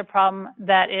be another problem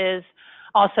that is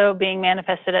also being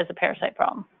manifested as a parasite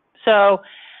problem. So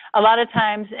a lot of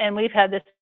times, and we've had this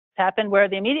happen, where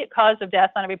the immediate cause of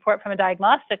death on a report from a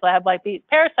diagnostic lab, like the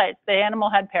parasites, the animal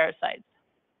had parasites,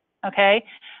 okay?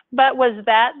 But was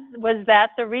that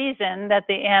the reason that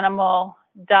the animal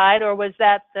died, or was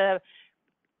that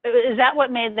is that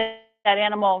what made that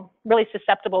animal really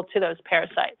susceptible to those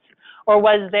parasites? Or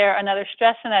was there another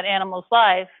stress in that animal's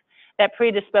life that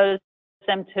predisposed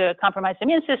them to a compromised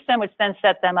immune system, which then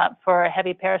set them up for a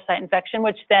heavy parasite infection,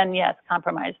 which then, yes,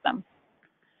 compromised them?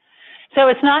 So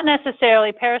it's not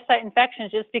necessarily parasite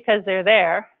infections just because they're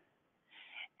there,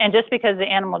 and just because the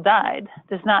animal died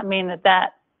does not mean that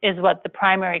that is what the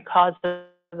primary cause of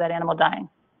that animal dying.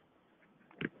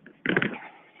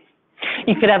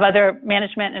 You could have other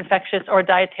management, infectious, or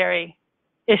dietary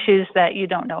issues that you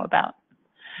don't know about.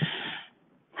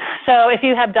 So if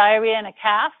you have diarrhea in a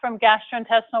calf from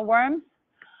gastrointestinal worms,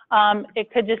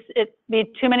 it could just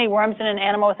be too many worms in an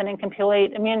animal with an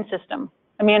incomplete immune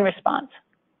response.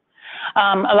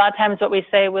 A lot of times what we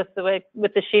say with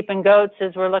the sheep and goats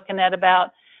is we're looking at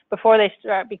about, before they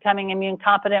start becoming immune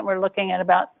competent, we're looking at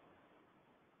about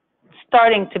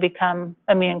starting to become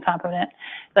immune competent.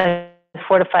 Like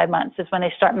 4 to 5 months is when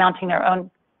they start mounting their own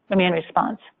immune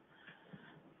response.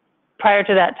 Prior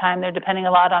to that time, they're depending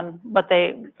a lot on what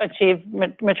they achieve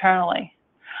maternally.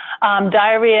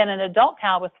 Diarrhea in an adult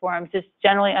cow with worms is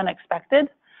generally unexpected,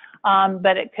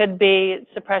 but it could be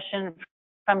suppression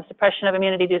of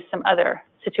immunity due to some other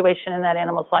situation in that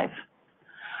animal's life.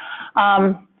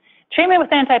 Treatment with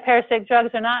antiparasitic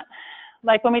drugs are not,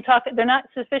 like when we talk, they're not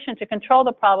sufficient to control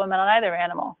the problem on either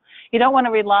animal. You don't want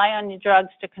to rely on your drugs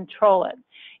to control it.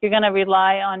 You're going to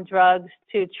rely on drugs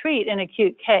to treat an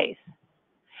acute case.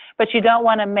 But you don't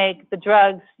want to make the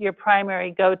drugs your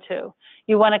primary go-to.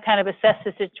 You want to kind of assess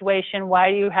the situation. Why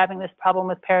are you having this problem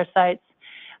with parasites?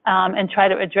 And try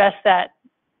to address that.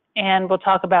 And we'll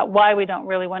talk about why we don't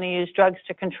really want to use drugs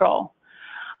to control.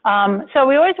 So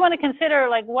we always want to consider,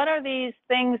 like, what are these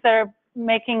things that are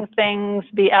making things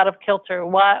be out of kilter?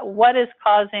 What is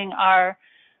causing our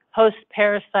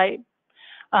host-parasite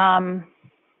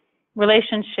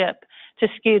relationship to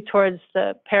skew towards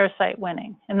the parasite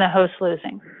winning and the host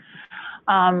losing?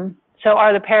 So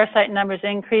are the parasite numbers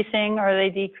increasing, or are they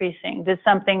decreasing? Did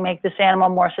something make this animal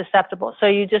more susceptible? So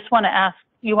you just want to ask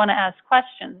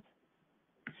questions.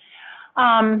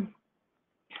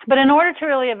 But in order to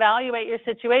really evaluate your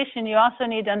situation, you also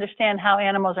need to understand how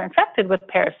animals are infected with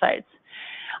parasites.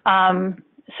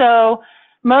 So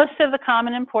most of the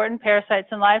common important parasites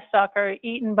in livestock are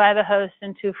eaten by the host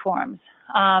in 2 forms.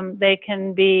 They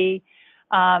can be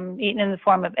eaten in the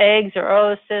form of eggs or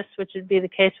oocysts, which would be the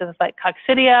case with like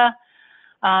coccidia.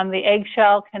 The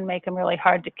eggshell can make them really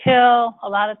hard to kill. A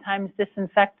lot of times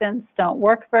disinfectants don't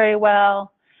work very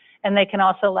well, and they can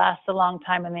also last a long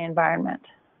time in the environment.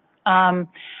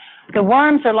 The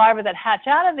worms or larvae that hatch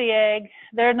out of the egg,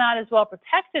 they're not as well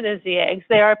protected as the eggs.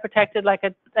 They are protected, like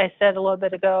I said a little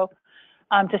bit ago,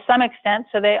 to some extent,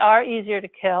 so they are easier to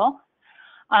kill,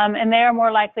 and they are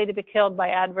more likely to be killed by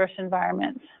adverse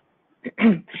environments.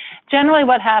 Generally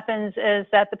what happens is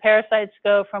that the parasites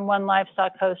go from one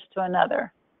livestock host to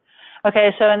another.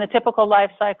 Okay, so in the typical life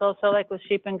cycle, so like with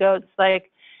sheep and goats, like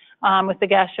with the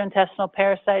gastrointestinal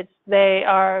parasites, they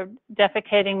are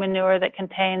defecating manure that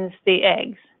contains the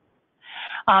eggs.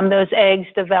 Those eggs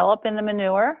develop in the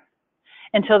manure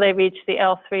until they reach the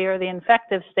L3 or the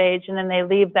infective stage, and then they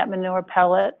leave that manure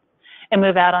pellet and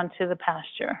move out onto the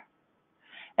pasture.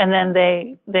 And then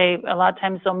they a lot of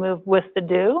times they'll move with the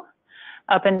dew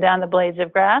up and down the blades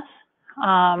of grass.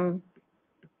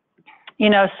 You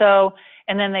know, so,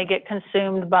 and then they get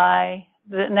consumed by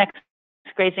the next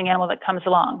grazing animal that comes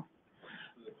along.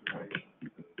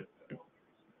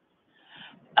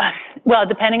 Well,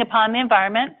 depending upon the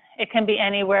environment, it can be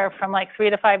anywhere from like 3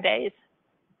 to 5 days.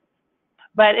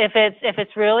 But if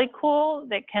it's really cool,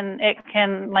 it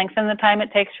can lengthen the time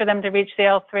it takes for them to reach the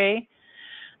L3.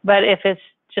 But if it's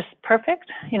just perfect,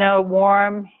 you know,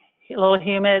 warm, a little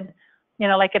humid, you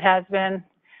know, like it has been,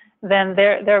 then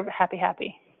they're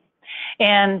happy.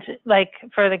 And like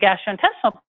for the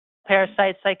gastrointestinal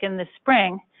parasites, like in the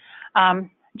spring,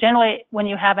 generally when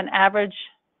you have an average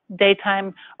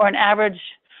daytime or an average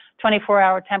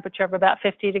 24-hour temperature of about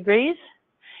 50 degrees,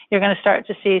 you're going to start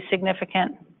to see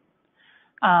significant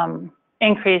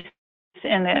increase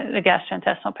in the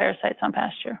gastrointestinal parasites on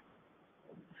pasture.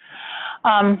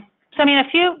 So I mean,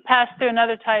 if you pass through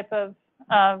another type of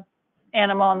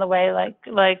animal on the way,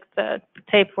 like the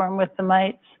tapeworm with the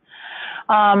mites.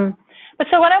 But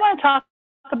so what I want to talk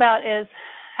about is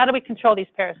how do we control these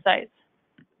parasites?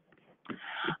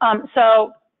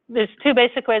 So there's two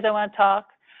basic ways I want to talk.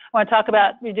 I want to talk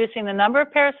about reducing the number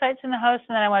of parasites in the host,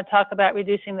 and then I want to talk about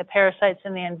reducing the parasites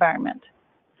in the environment.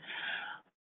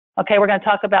 Okay, we're going to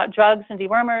talk about drugs and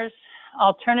dewormers,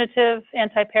 alternative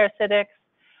antiparasitics,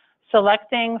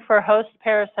 selecting for host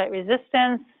parasite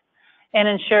resistance, and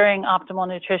ensuring optimal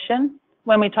nutrition.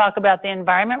 When we talk about the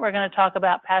environment, we're going to talk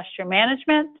about pasture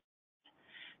management,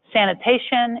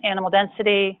 sanitation, animal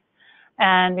density,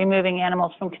 and removing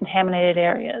animals from contaminated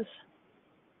areas.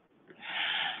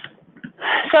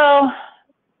 So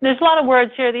there's a lot of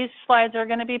words here. These slides are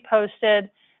going to be posted.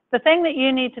 The thing that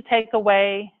you need to take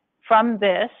away from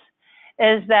this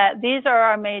is that these are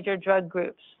our major drug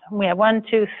groups. We have 1,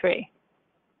 2, 3.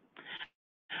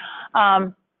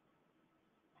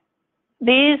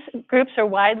 These groups are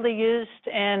widely used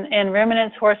in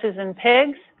ruminants, horses, and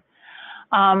pigs.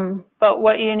 But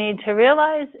what you need to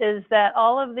realize is that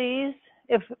all of these,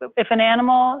 if an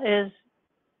animal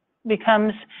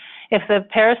if the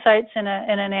parasites in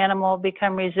an animal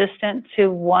become resistant to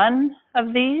one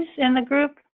of these in the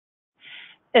group,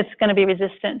 it's going to be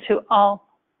resistant to all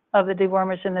of the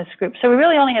dewormers in this group. So we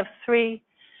really only have 3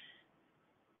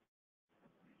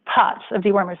 pots of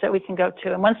dewormers that we can go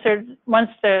to. And once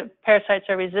the parasites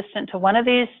are resistant to one of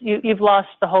these, you've lost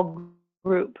the whole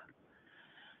group.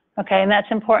 Okay, and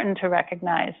that's important to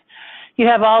recognize. You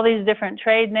have all these different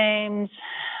trade names,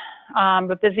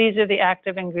 but these are the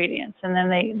active ingredients, and then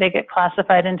they get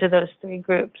classified into those 3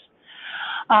 groups.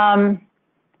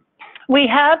 We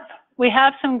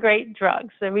have some great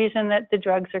drugs. The reason that the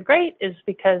drugs are great is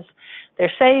because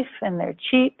they're safe and they're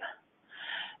cheap,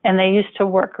 and they used to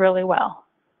work really well,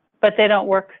 but they don't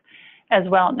work as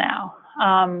well now.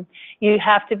 You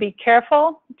have to be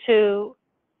careful because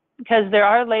there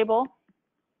are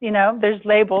there's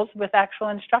labels with actual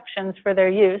instructions for their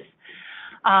use.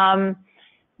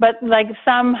 But like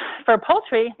for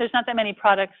poultry, there's not that many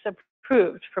products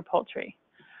approved for poultry.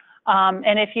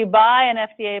 And if you buy an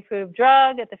FDA-approved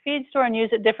drug at the feed store and use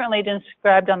it differently than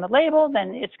described on the label,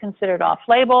 then it's considered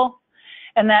off-label,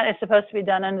 and that is supposed to be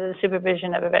done under the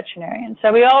supervision of a veterinarian.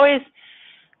 So we always,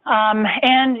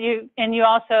 you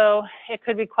also, it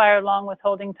could require long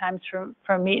withholding times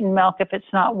for meat and milk if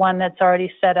it's not one that's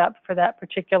already set up for that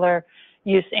particular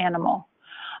use animal.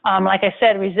 Like I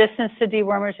said, resistance to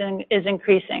dewormers is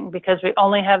increasing because we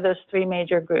only have those 3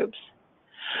 major groups.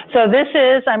 So this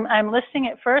is, I'm listing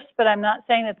it first, but I'm not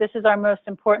saying that this is our most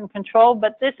important control,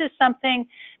 but this is something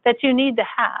that you need to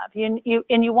have.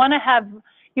 You want to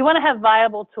have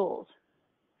viable tools.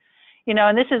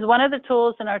 And this is one of the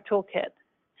tools in our toolkit.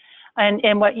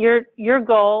 And what your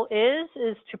goal is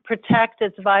to protect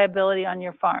its viability on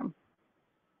your farm.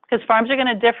 Because farms are going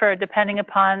to differ depending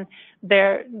upon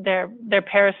their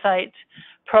parasite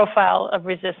profile of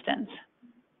resistance.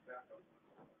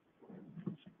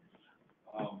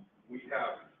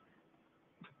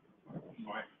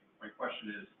 My question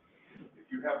is, if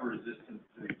you have a resistance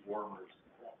to these wormers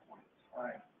at that point in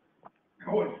time,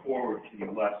 going forward, can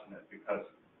you lessen it? Because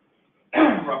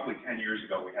roughly 10 years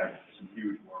ago, we had some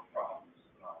huge worm problems,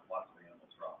 lots of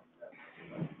animals dropping dead.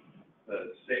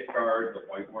 The safeguard, the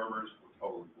white wormers were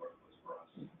totally worthless for us.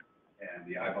 And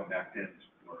the ivermectins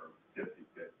were 50-50.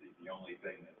 The only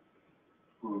thing that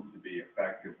proved to be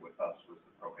effective with us was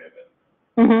the prohibit.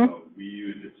 Mm-hmm. So we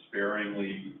use it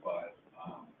sparingly, but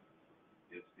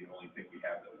it's the only thing we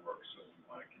have that works, so we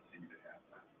want to continue to have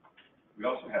that. We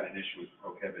also had an issue with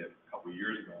prohibit a couple of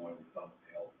years ago when it was on the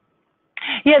tail.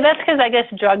 Yeah, that's because I guess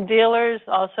drug dealers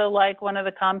also like one of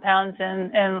the compounds,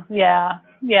 and yeah,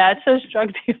 it's those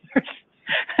drug dealers.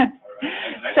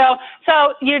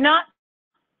 So you're not,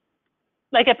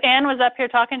 like if Ann was up here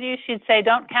talking to you, she'd say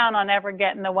don't count on ever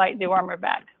getting the white dewormer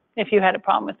back if you had a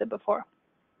problem with it before.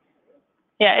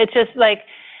 Yeah, it's just like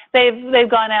they've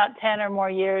gone out 10 or more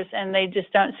years and they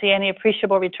just don't see any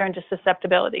appreciable return to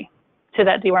susceptibility to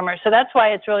that dewormer. So that's why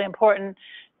it's really important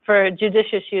for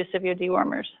judicious use of your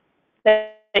dewormers.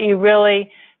 That you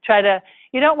really try to,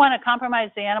 you don't want to compromise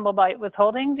the animal by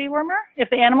withholding dewormer. If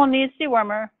the animal needs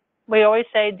dewormer, we always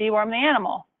say deworm the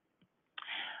animal.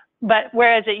 But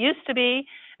whereas it used to be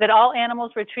that all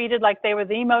animals were treated like they were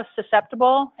the most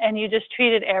susceptible, and you just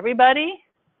treated everybody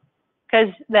because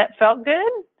that felt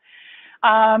good.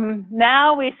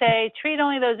 Now we say treat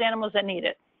only those animals that need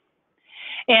it.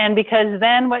 And because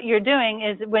then what you're doing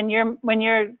is when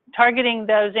you're targeting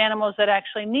those animals that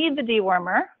actually need the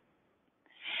dewormer,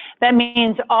 that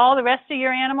means all the rest of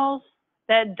your animals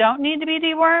that don't need to be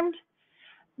dewormed,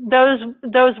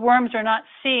 those worms are not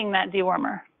seeing that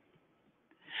dewormer.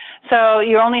 So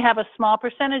you only have a small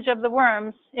percentage of the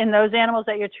worms in those animals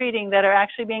that you're treating that are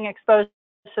actually being exposed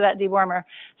to that dewormer.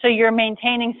 So you're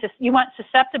maintaining, you want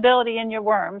susceptibility in your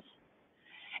worms,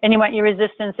 and you want your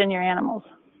resistance in your animals.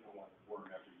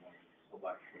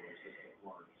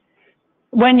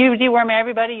 When you deworm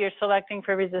everybody, you're selecting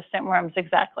for resistant worms,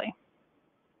 exactly.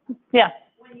 Yeah?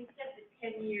 When you said the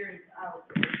 10 years out,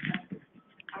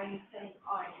 are you saying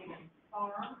on a given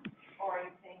farm, or are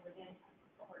you saying within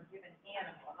a given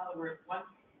animal? In other words, once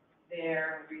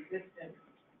they're resistant,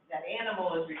 that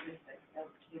animal is resistant,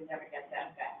 you never get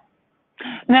that back.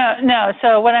 No.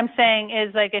 So what I'm saying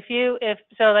is, like, if you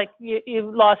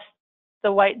lost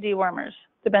the white dewormers,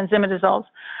 the benzimidazoles,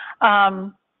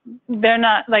 they're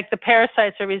not, like, the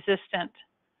parasites are resistant.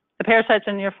 The parasites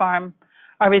in your farm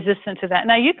are resistant to that.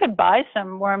 Now, you could buy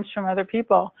some worms from other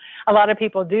people. A lot of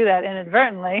people do that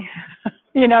inadvertently.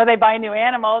 You know, they buy new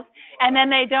animals and then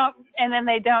they don't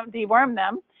deworm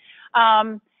them.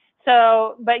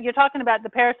 But you're talking about the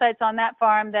parasites on that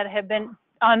farm that have been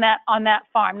on that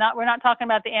farm. We're not talking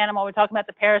about the animal. We're talking about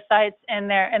the parasites and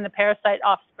the parasite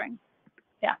offspring.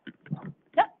 Yeah.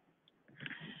 Yeah.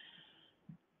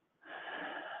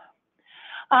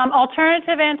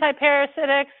 Alternative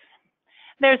antiparasitics.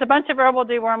 There's a bunch of herbal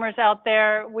dewormers out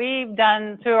there. We've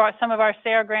done, through some of our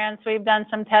SARE grants, we've done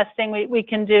some testing. We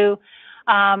can do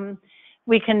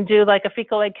like a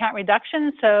fecal egg count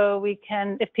reduction. So we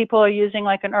can, if people are using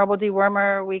like an herbal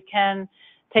dewormer, we can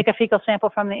take a fecal sample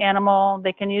from the animal.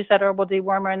 They can use that herbal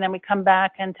dewormer, and then we come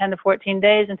back in 10 to 14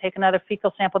 days and take another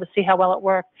fecal sample to see how well it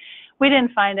worked. We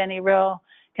didn't find any real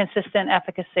consistent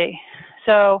efficacy.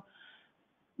 So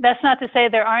that's not to say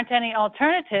there aren't any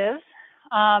alternatives,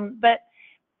 but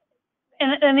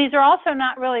and these are also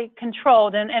not really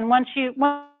controlled. And once you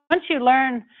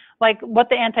learn like what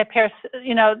the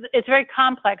it's very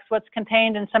complex what's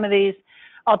contained in some of these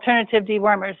alternative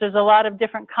dewormers. There's a lot of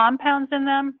different compounds in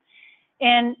them,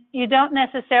 and you don't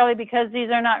necessarily, because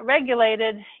these are not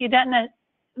regulated, you don't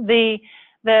the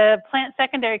plant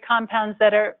secondary compounds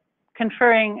that are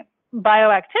conferring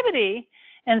bioactivity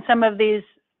in some of these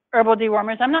herbal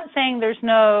dewormers. I'm not saying there's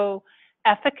no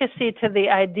efficacy to the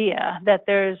idea that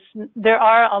there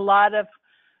are a lot of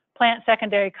plant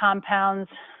secondary compounds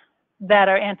that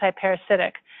are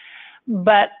antiparasitic,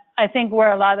 but I think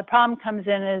where a lot of the problem comes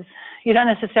in is you don't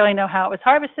necessarily know how it was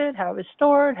harvested, how it was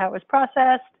stored, how it was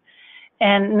processed,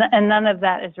 and none of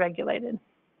that is regulated.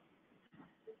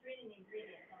 Just reading the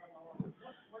ingredients on the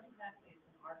label, what exactly is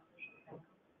an artificial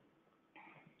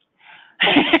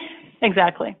chemical?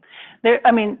 Exactly.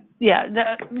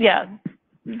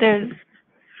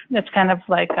 It's kind of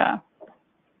like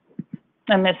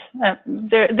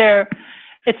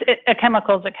a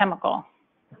chemical is a chemical.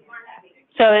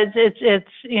 So it's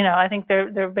I think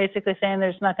they're basically saying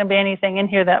there's not going to be anything in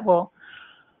here that will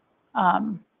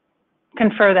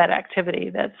confer that activity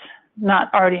that's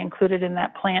not already included in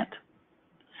that plant.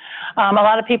 A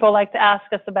lot of people like to ask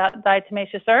us about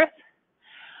diatomaceous earth.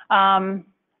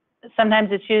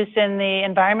 Sometimes it's used in the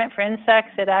environment for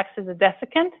insects. It acts as a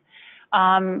desiccant,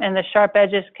 and the sharp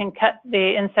edges can cut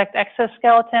the insect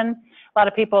exoskeleton. A lot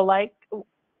of people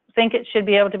think it should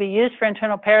be able to be used for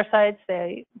internal parasites.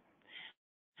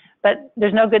 But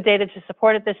there's no good data to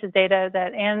support it. This is data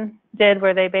that Ann did,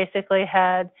 where they basically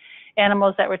had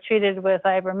animals that were treated with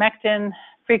ivermectin,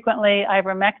 frequently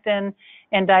ivermectin,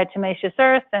 and diatomaceous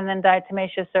earth, and then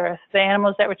diatomaceous earth. The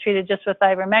animals that were treated just with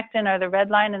ivermectin are the red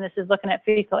line, and this is looking at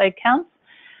fecal egg counts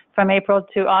from April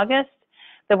to August.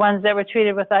 The ones that were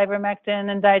treated with ivermectin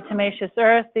and diatomaceous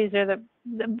earth,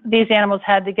 these animals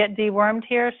had to get dewormed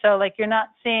here. So like you're not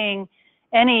seeing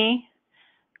any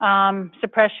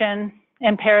suppression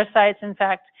in parasites. In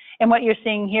fact, and what you're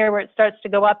seeing here where it starts to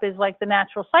go up is like the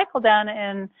natural cycle down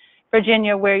in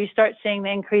Virginia, where you start seeing the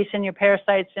increase in your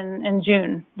parasites in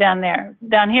June down there.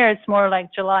 Down here, it's more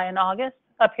like July and August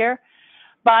up here.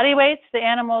 Body weights, the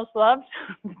animals loved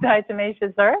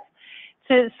diatomaceous earth,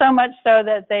 so much so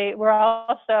that they were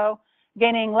also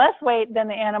gaining less weight than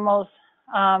the animals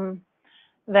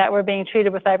that were being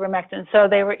treated with ivermectin. So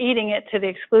they were eating it to the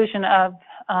exclusion of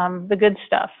the good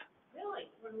stuff. Really?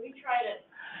 When we tried it,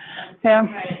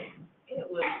 it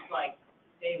was like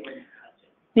they wouldn't touch it.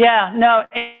 Yeah, no,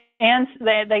 and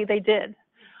they did.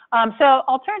 So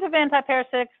alternative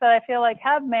antiparasitics that I feel like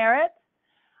have merit,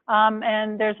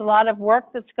 and there's a lot of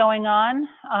work that's going on,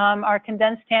 are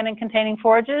condensed tannin containing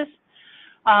forages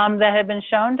that have been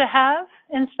shown to have,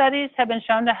 in studies, have been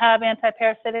shown to have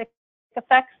antiparasitic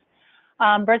effects.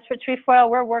 Bird's foot trefoil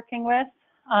we're working with.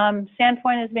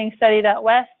 Sandpoint is being studied out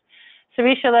west.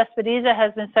 Serratia lespedeza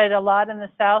has been studied a lot in the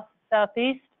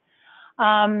southeast.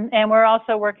 And we're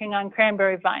also working on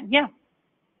cranberry vine. Yeah.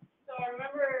 So I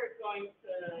remember going to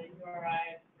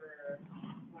URI for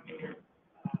one of your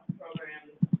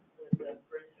programs with the bird's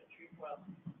foot trefoil.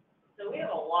 So we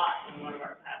have a lot in one of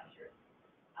our pastures.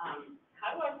 How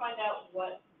do I find out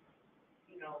what,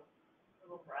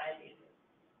 little variety it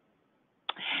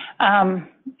is?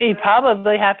 You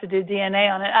probably have to do DNA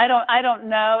on it. I don't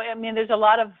know. I mean, there's a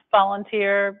lot of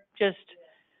volunteer just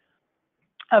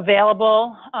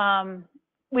available.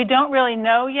 We don't really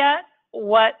know yet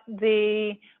what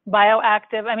the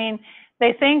bioactive, I mean,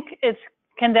 they think it's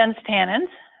condensed tannins,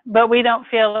 but we don't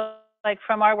feel like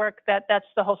from our work that that's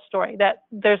the whole story, that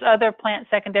there's other plant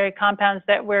secondary compounds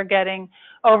that we're getting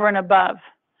over and above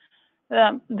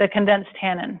the condensed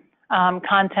tannin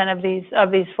content of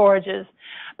these forages.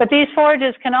 But these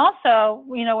forages can also,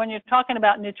 when you're talking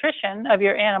about nutrition of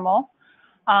your animal,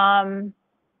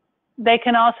 they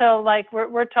can also, like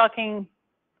we're talking,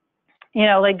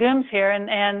 legumes here,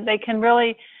 and they can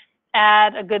really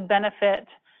add a good benefit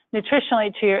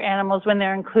nutritionally to your animals when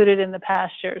they're included in the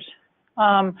pastures.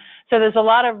 So there's a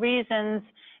lot of reasons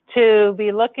to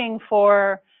be looking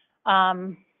for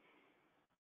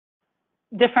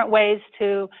different ways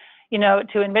to,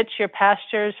 to enrich your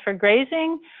pastures for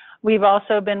grazing. We've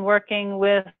also been working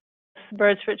with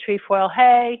bird's foot trefoil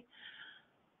hay.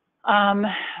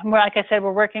 Like I said,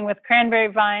 we're working with cranberry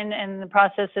vine in the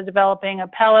process of developing a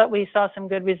pellet. We saw some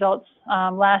good results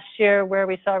last year where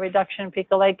we saw a reduction in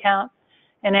fecal egg count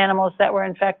in animals that were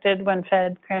infected when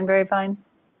fed cranberry vine.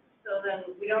 So then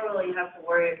we don't really have to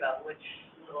worry about which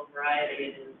little variety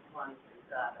it is once it's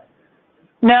got it.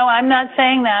 No, I'm not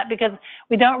saying that because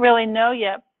we don't really know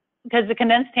yet, because the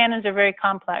condensed tannins are very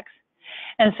complex.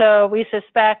 And so we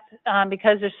suspect,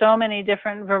 because there's so many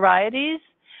different varieties,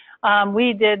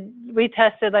 we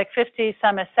tested like 50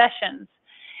 some accessions,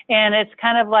 and it's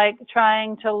kind of like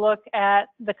trying to look at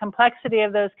the complexity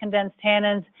of those condensed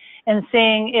tannins and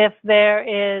seeing if there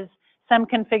is some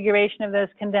configuration of those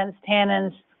condensed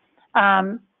tannins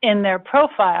in their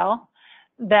profile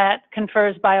that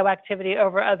confers bioactivity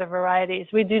over other varieties.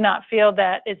 We do not feel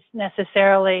that it's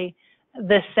necessarily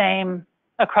the same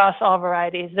across all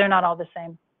varieties. They're not all the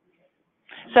same.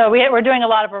 So we're doing a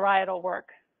lot of varietal work.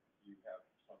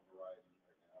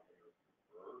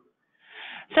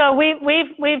 So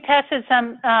we've tested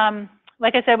some,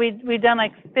 like I said, we've done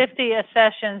like 50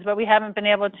 accessions, but we haven't been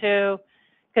able to,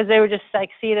 because they were just like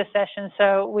seed accessions,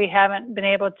 so we haven't been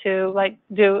able to like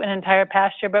do an entire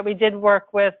pasture, but we did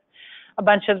work with a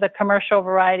bunch of the commercial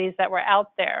varieties that were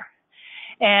out there.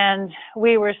 And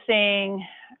we were seeing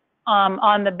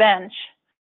on the bench,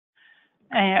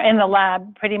 in the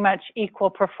lab, pretty much equal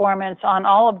performance on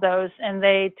all of those, and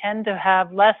they tend to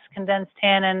have less condensed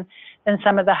tannin than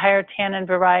some of the higher tannin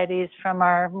varieties from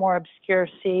our more obscure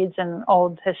seeds and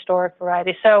old historic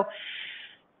varieties. So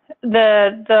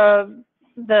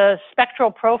the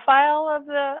spectral profile of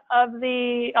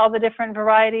all the different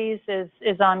varieties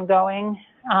is ongoing.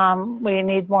 We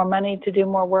need more money to do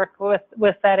more work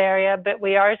with that area, but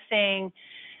we are seeing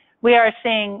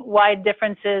wide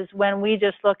differences when we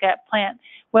just look at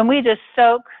when we just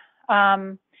soak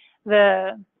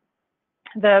the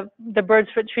bird's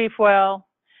foot trefoil,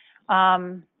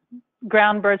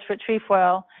 ground bird's foot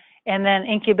trefoil, and then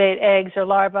incubate eggs or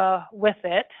larvae with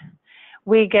it,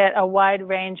 we get a wide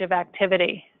range of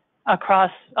activity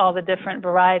across all the different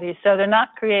varieties. So they're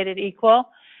not created equal,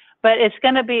 but it's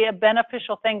going to be a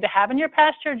beneficial thing to have in your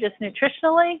pasture just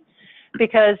nutritionally,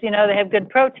 because, they have good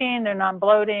protein, they're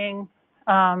non-bloating,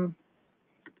 et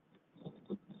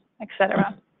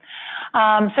cetera.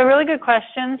 So really good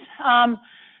questions.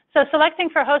 So selecting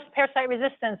for host parasite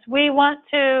resistance,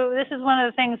 this is one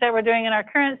of the things that we're doing in our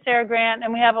current SARE grant,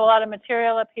 and we have a lot of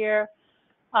material up here,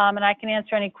 and I can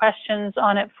answer any questions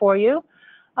on it for you.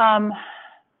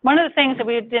 One of the things that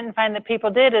we didn't find that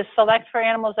people did is select for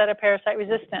animals that are parasite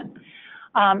resistant.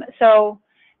 So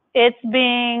it's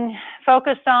being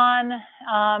focused on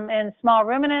in small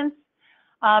ruminants,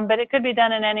 but it could be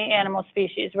done in any animal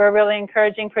species. We're really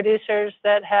encouraging producers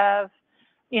that have,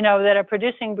 that are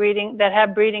producing that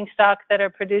have breeding stock, that are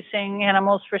producing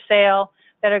animals for sale,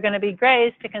 that are going to be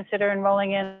grazed, to consider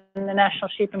enrolling in the National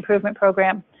Sheep Improvement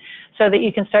Program, so that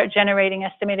you can start generating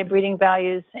estimated breeding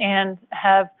values and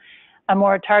have a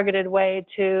more targeted way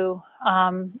to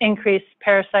increase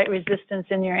parasite resistance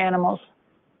in your animals.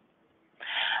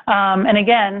 And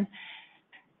again,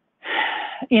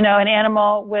 you know, an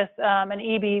animal with an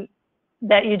EB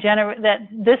that you generate, that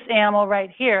this animal right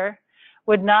here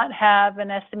would not have an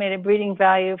estimated breeding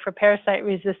value for parasite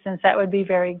resistance that would be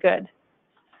very good,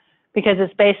 because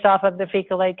it's based off of the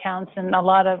fecal egg counts and a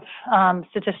lot of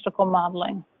statistical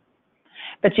modeling.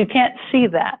 But you can't see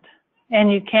that,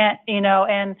 and you can't, you know,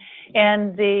 and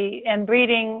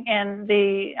breeding and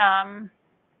the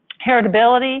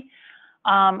heritability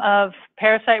of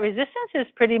parasite resistance is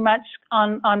pretty much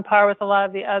on par with a lot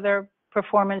of the other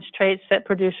performance traits that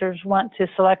producers want to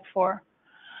select for.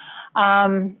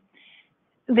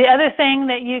 The other thing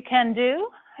that you can do,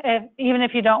 even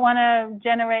if you don't want to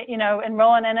generate, you know,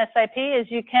 enroll in NSIP, is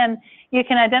you can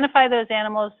identify those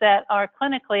animals that are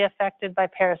clinically affected by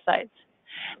parasites.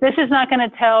 This is not going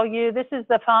to tell you, this is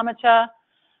the FAMICHA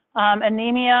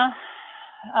anemia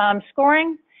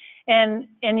scoring, and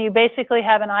you basically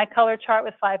have an eye color chart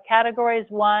with 5 categories.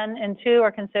 1 and 2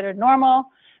 are considered normal.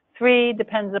 3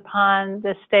 depends upon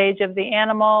the stage of the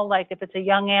animal, like if it's a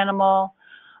young animal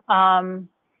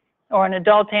or an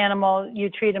adult animal, you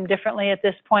treat them differently at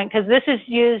this point, because this is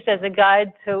used as a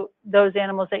guide to those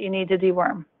animals that you need to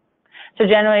deworm. So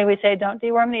generally we say don't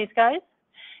deworm these guys.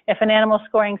 If an animal's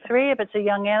scoring 3, if it's a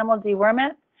young animal, deworm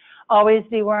it. Always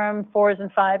deworm 4s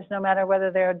and 5s, no matter whether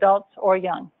they're adults or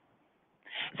young.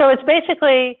 So it's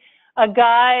basically a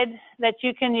guide that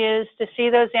you can use to see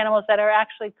those animals that are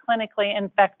actually clinically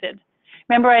infected.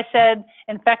 Remember I said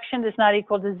infection does not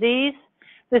equal disease.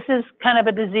 This is kind of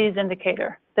a disease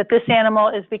indicator that this animal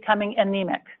is becoming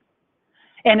anemic,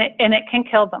 and it can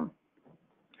kill them.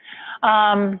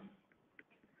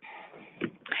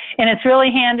 And it's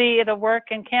really handy. It'll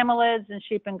work in camelids and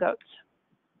sheep and goats.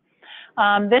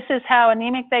 This is how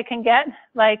anemic they can get.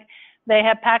 Like, they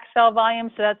have packed cell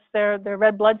volume, so that's their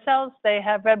red blood cells. They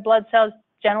have red blood cells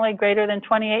generally greater than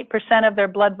 28% of their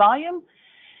blood volume.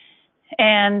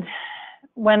 And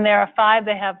when they're a 5,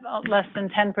 they have less than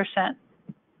 10%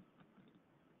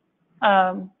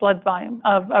 blood volume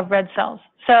of red cells.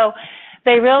 So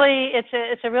they really,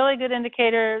 it's a really good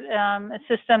indicator, a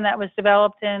system that was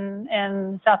developed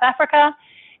in South Africa.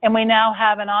 And we now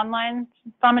have an online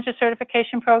FAMICHA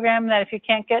certification program that if you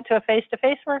can't get to a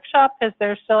face-to-face workshop, because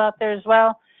they're still out there as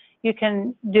well, you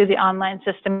can do the online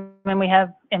system, and we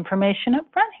have information up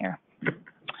front here.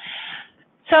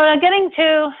 So getting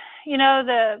to, you know,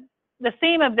 the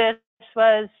theme of this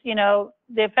was, you know,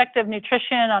 the effect of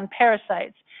nutrition on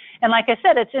parasites. And like I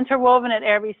said, it's interwoven at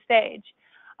every stage.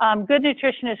 Good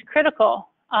nutrition is critical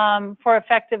for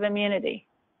effective immunity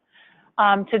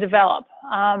to develop.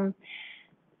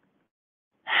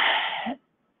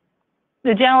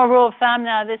 The general rule of thumb,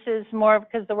 now this is more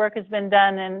because the work has been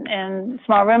done in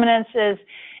small ruminants, is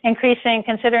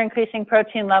consider increasing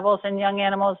protein levels in young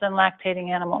animals and lactating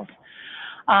animals.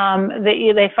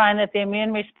 They find that the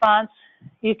immune response,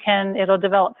 it'll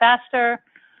develop faster.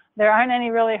 There aren't any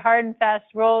really hard and fast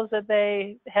rules that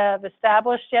they have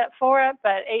established yet for it,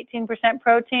 but 18%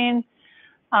 protein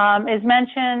is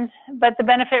mentioned, but the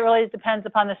benefit really depends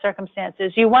upon the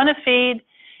circumstances. You want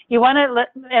to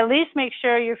at least make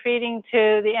sure you're feeding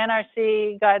to the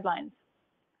NRC guidelines,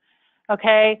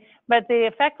 okay? But the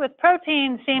effect with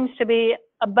protein seems to be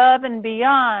above and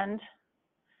beyond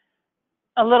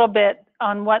a little bit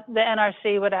on what the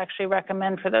NRC would actually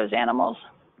recommend for those animals.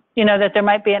 You know, that there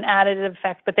might be an additive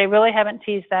effect, but they really haven't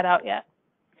teased that out yet.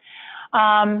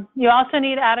 You also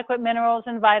need adequate minerals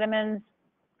and vitamins.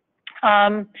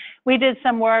 We did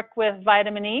some work with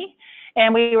vitamin E,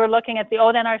 and we were looking at the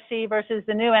old NRC versus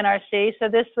the new NRC. So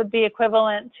this would be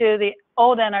equivalent to the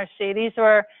old NRC.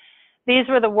 These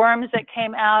were the worms that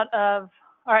came out of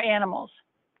our animals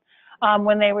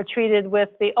when they were treated with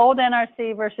the old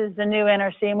NRC versus the new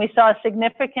NRC. And we saw a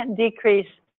significant decrease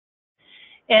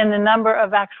in the number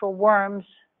of actual worms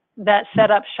that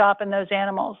set up shop in those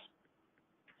animals.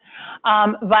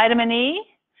 Vitamin E,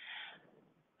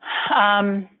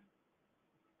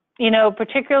 you know,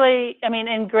 particularly, I mean,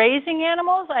 in grazing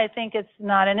animals, I think it's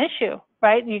not an issue,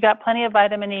 right? You got plenty of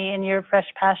vitamin E in your fresh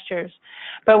pastures.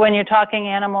 But when you're talking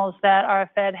animals that are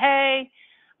fed hay,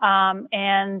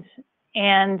 and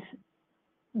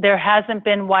there hasn't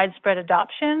been widespread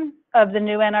adoption of the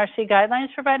new NRC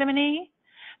guidelines for vitamin E,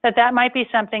 that might be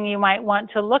something you might want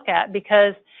to look at,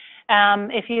 because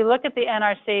if you look at the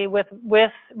NRC with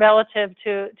relative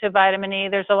to vitamin E,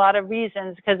 there's a lot of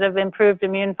reasons because of improved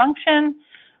immune function.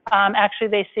 Actually,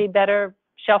 they see better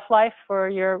shelf life for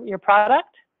your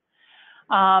product.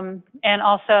 And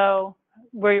also,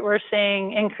 we're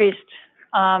seeing increased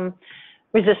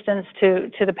resistance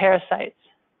to the parasites.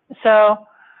 So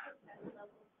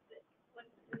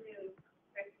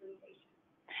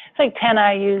it's like 10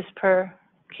 IUs per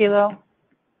kilo.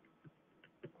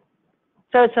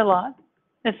 So it's a lot.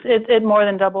 It more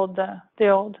than doubled the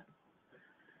old.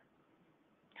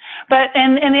 But,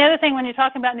 and the other thing when you're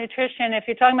talking about nutrition, if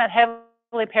you're talking about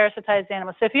heavily parasitized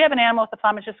animals, so if you have an animal with a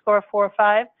pharmacist score of 4 or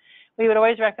 5, we would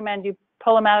always recommend you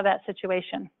pull them out of that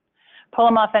situation. Pull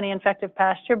them off any infective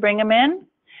pasture, bring them in,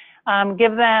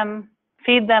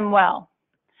 feed them well.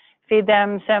 Feed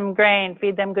them some grain,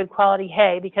 feed them good quality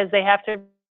hay, because they have to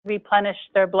replenish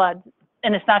their blood.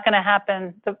 And it's not going to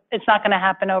happen. It's not going to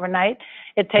happen overnight.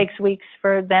 It takes weeks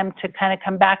for them to kind of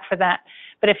come back for that.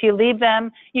 But if you leave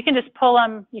them, you can just pull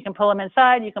them. You can pull them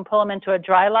inside. You can pull them into a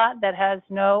dry lot that has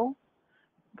no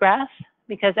grass,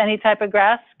 because any type of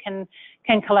grass can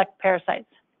collect parasites.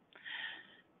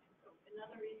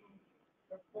 Another reason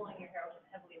for pulling your hair with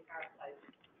heavily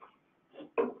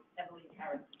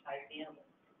parasitized animals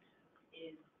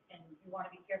is, and you want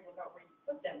to be careful about where you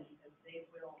put them, because they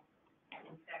will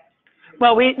infect.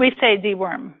 Well, we say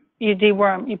deworm. You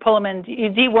deworm. You pull them in. You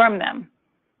deworm them.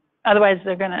 Otherwise,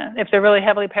 they're gonna. If they're really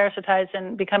heavily parasitized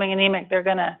and becoming anemic,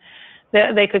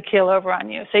 they could keel over on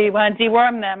you. So you want to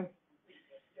deworm them.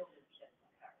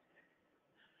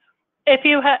 If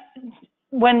you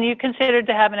when you consider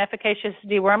to have an efficacious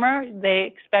dewormer, they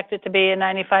expect it to be a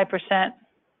 95%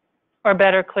 or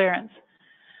better clearance.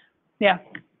 Yeah.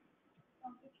 If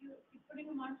you're putting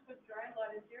them onto a dry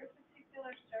lot, is there a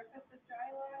particular surface of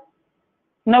dry lot?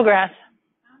 No grass.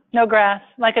 No grass.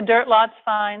 Like a dirt lot's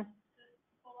fine. Just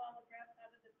pull all the grass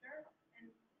out of the dirt, and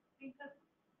because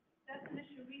that's an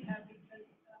issue we have, because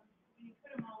when you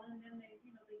put them all in, then they do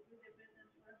their business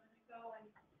wherever they go, and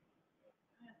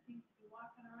kind of seems to be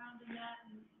walking around in that,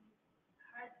 and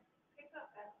hard to pick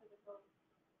up after the goat.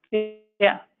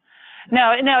 Yeah.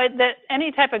 No.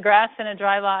 Any type of grass in a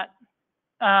dry lot.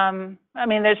 I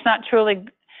mean, there's not truly,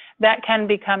 that can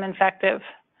become infective.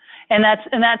 And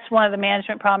that's one of the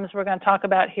management problems we're going to talk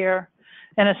about here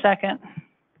in a second.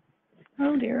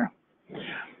 Oh dear.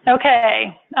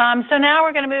 Okay, so now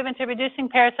we're going to move into reducing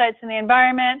parasites in the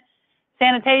environment,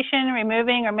 sanitation,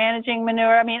 removing or managing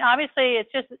manure. I mean, obviously,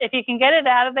 it's just, if you can get it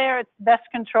out of there, it's best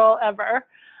control ever.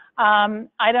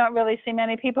 I don't really see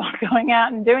many people going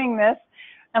out and doing this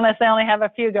unless they only have a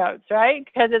few goats, right?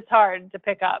 Because it's hard to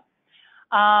pick up.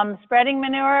 Spreading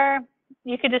manure,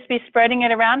 you could just be spreading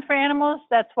it around for animals.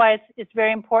 That's why it's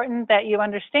very important that you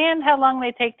understand how long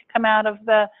they take to come out of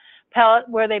the pellet,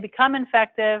 where they become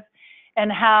infective,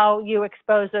 and how you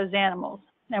expose those animals.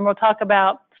 And we'll talk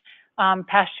about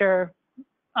pasture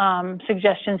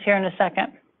suggestions here in a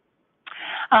second.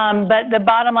 But the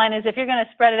bottom line is, if you're going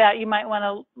to spread it out, you might want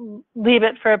to leave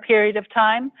it for a period of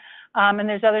time. And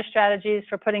there's other strategies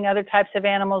for putting other types of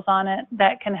animals on it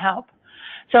that can help.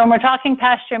 So when we're talking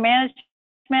pasture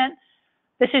management,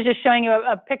 this is just showing you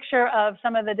a picture of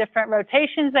some of the different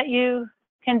rotations that you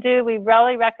can do. We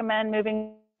really recommend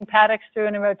moving paddocks through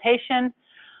in a rotation.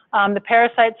 The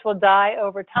parasites will die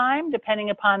over time depending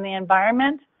upon the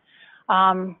environment.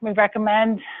 We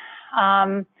recommend,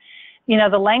 the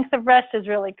length of rest is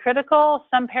really critical.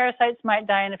 Some parasites might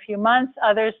die in a few months,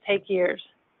 others take years.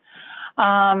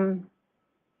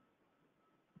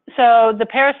 So the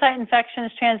parasite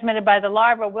infections transmitted by the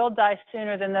larva will die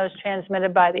sooner than those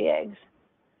transmitted by the eggs,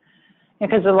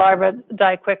 because the larvae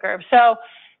die quicker. So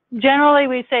generally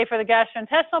we say for the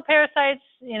gastrointestinal parasites,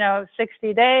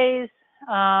 60 days.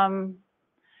 But I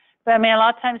mean, a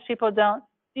lot of times people don't,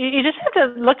 you just have to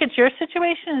look at your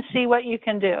situation and see what you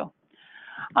can do.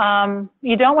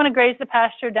 You don't want to graze the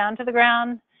pasture down to the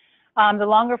ground. The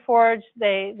longer forage,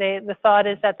 the thought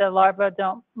is that the larvae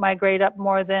don't migrate up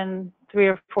more than 3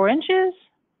 or 4 inches,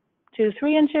 2 to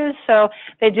 3 inches. So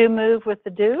they do move with the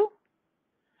dew.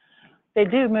 They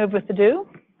do move with the dew.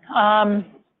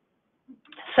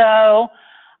 So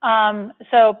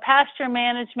pasture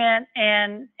management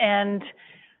can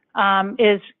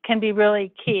be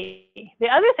really key. The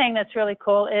other thing that's really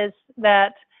cool is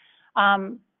that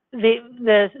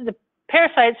the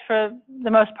parasites, for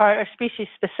the most part, are species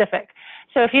specific.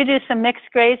 So if you do some mixed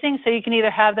grazing, so you can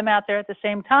either have them out there at the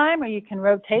same time, or you can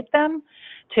rotate them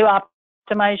to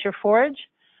optimize your forage.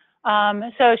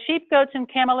 So sheep, goats, and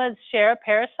camelids share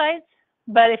parasites,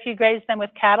 but if you graze them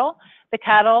with cattle, the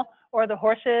cattle or the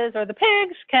horses or the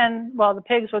pigs the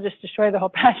pigs will just destroy the whole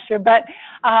pasture, but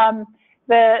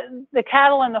the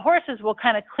cattle and the horses will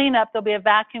kind of clean up. There'll be a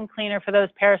vacuum cleaner for those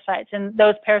parasites, and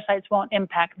those parasites won't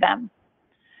impact them.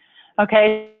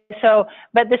 Okay, so,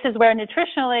 but this is where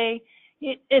nutritionally,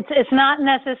 it's not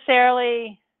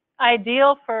necessarily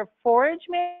ideal for forage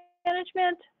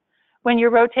management when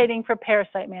you're rotating for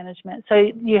parasite management.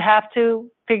 So you have to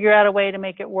figure out a way to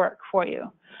make it work for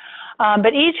you.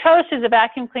 But each host is a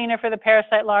vacuum cleaner for the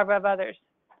parasite larvae of others.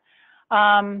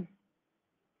 But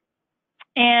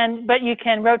you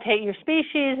can rotate your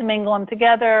species, mingle them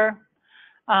together,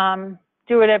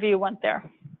 do whatever you want there.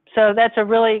 So that's a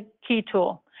really key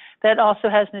tool that also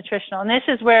has nutritional. And this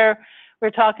is where we're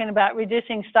talking about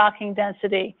reducing stocking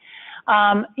density.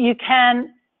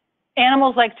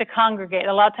 Animals like to congregate.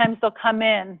 A lot of times they'll come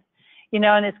in, you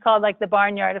know, and it's called like the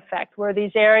barnyard effect, where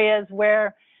these areas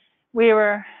where we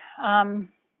were, Ann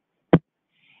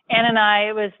and I,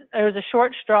 it was a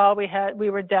short straw we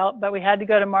were dealt, but we had to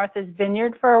go to Martha's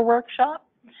Vineyard for a workshop.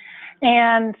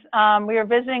 And we were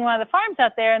visiting one of the farms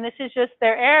out there, and this is just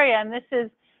their area, and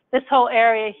this whole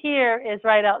area here is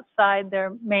right outside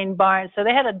their main barn. So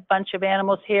they had a bunch of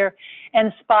animals here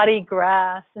and spotty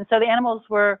grass. And so the animals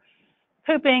were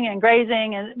pooping and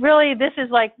grazing. And really, this is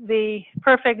like the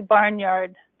perfect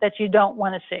barnyard that you don't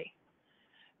want to see,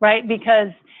 right? Because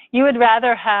you would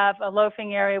rather have a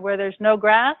loafing area where there's no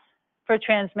grass for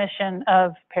transmission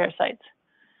of parasites.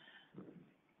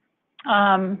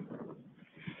 So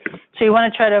you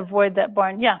want to try to avoid that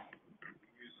barn. Yeah.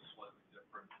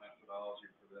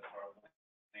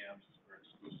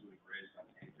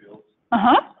 We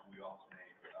also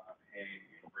make hay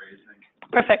and grazing.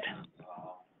 Perfect. It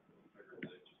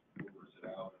just movers it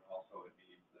out, and also it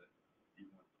means that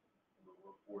even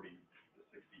we're 40 to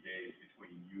 60 days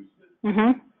between uses,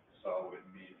 so it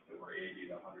means that we're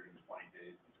 80 to 120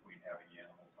 days between having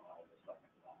animals on all the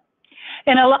second time.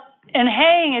 And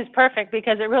haying is perfect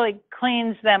because it really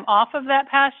cleans them off of that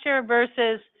pasture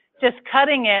versus just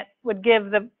cutting it would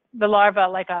give the larva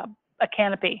like a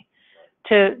canopy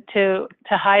to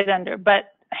hide under.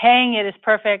 But haying it is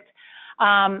perfect.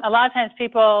 A lot of times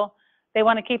people, they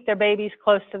want to keep their babies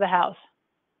close to the house.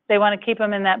 They want to keep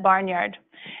them in that barnyard.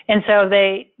 And so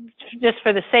they, just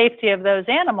for the safety of those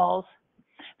animals,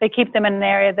 they keep them in an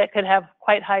area that could have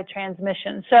quite high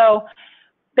transmission. So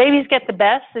babies get the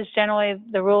best is generally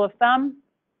the rule of thumb,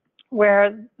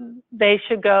 where they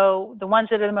should go, the ones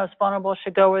that are the most vulnerable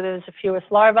should go where there's the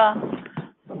fewest larvae.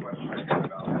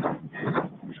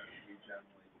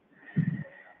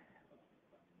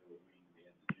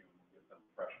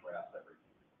 Every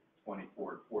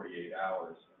 24 to 48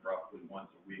 hours, and roughly once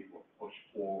a week we'll push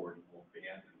forward and we'll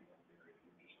abandon the old area.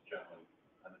 We're just generally,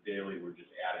 on the daily, we're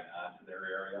just adding on to their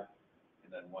area,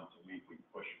 and then once a week we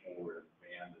push forward and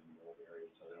abandon the old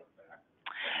area so they don't back.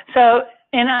 So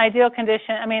in an ideal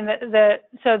condition, I mean,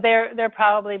 so they're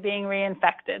probably being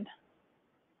reinfected.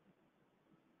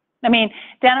 I mean,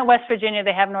 down at West Virginia,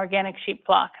 they have an organic sheep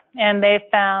flock, and they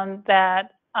found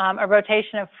that a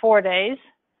rotation of 4 days,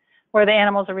 where the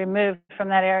animals are removed from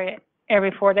that area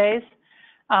every 4 days,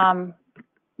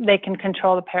 they can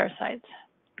control the parasites.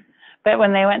 But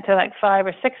when they went to like 5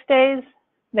 or 6 days,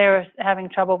 they were having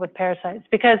trouble with parasites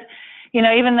because, you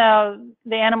know, even though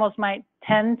the animals might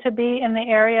tend to be in the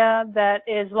area that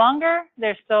is longer,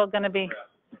 they're still going to be,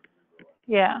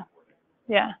 yeah.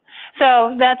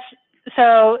 So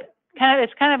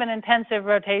it's kind of an intensive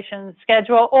rotation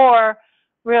schedule, or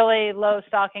really low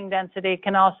stocking density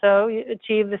can also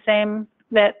achieve the same,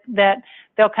 that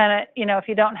they'll kind of, you know, if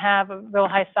you don't have a real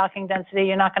high stocking density,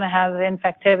 you're not going to have the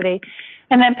infectivity.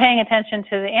 And then paying attention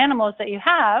to the animals that you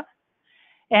have,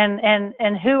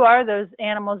 and who are those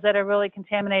animals that are really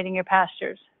contaminating your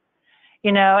pastures,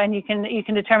 you know, and you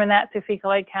can determine that through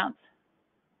fecal egg counts,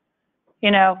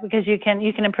 you know, because you can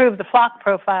improve the flock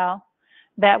profile.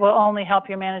 That will only help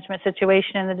your management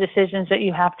situation and the decisions that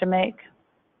you have to make.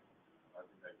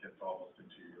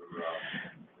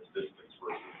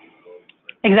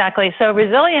 Exactly. So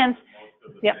resilience.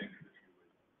 Yep. Do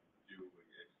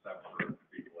except for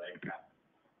fecal egg count.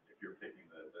 If you're picking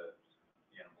the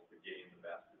animals that gain the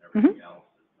best and everything else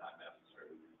is not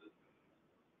necessarily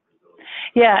resilient.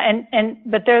 Yeah,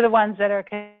 but they're the ones that are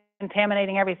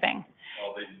contaminating everything.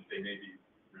 Well, they may be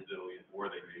resilient or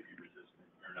they may be resistant.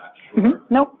 They're not sure.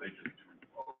 Nope. They just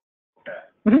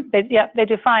do okay. They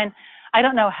do fine. I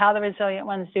don't know how the resilient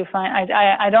ones do fine.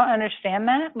 I don't understand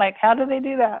that. Like, how do they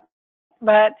do that?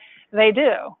 But they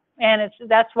do, and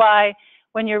that's why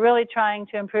when you're really trying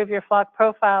to improve your flock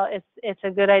profile, it's a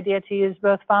good idea to use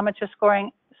both phometra scoring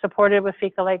supported with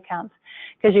fecal egg counts,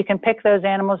 because you can pick those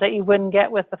animals that you wouldn't get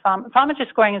with the phometra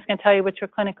scoring is going to tell you which are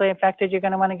clinically affected. You're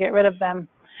going to want to get rid of them.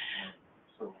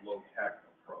 So low tech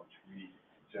approach, we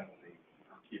generally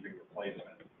are keeping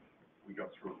replacement. We go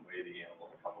through and weigh the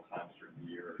animals a couple times during the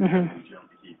year.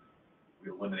 We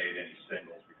eliminate any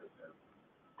singles because they're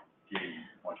getting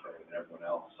much better than everyone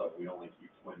else, so we only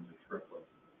keep twins and triplets,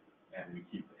 and we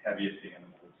keep the heaviest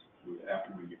animals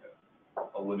after we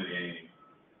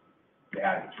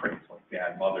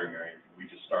mothering or anything. We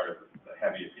just started with the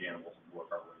heaviest animals and work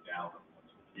our way down to the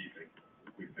ones we're keeping.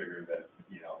 We figured that,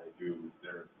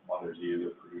 their mothers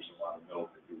either produce a lot of milk,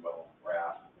 they do well on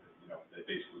grass, they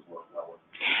basically work well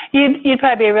with. You'd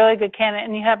probably be a really good candidate,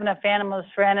 and you have enough animals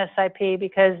for NSIP,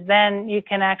 because then you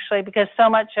can actually, because so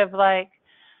much of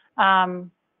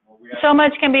so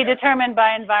much can be determined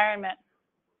by environment.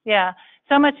 Yeah,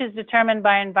 so much is determined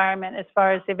by environment as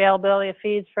far as the availability of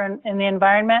feeds in the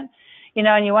environment,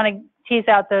 and you want to tease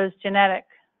out those genetic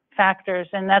factors,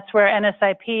 and that's where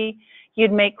NSIP,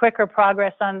 you'd make quicker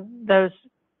progress on those.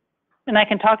 And I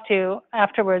can talk to you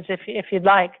afterwards if you'd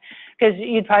like, because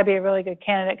you'd probably be a really good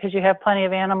candidate because you have plenty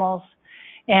of animals,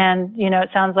 and it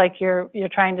sounds like you're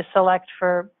trying to select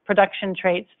for production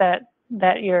traits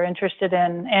that you're interested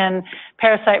in, and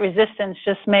parasite resistance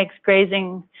just makes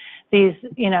grazing these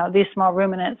small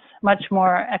ruminants much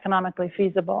more economically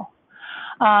feasible.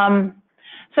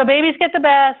 So babies get the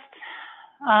best,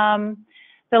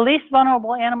 the least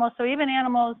vulnerable animals. So even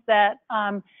animals that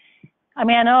I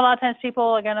know a lot of times people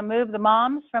are going to move the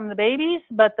moms from the babies,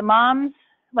 but the moms,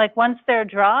 like once they're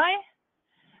dry,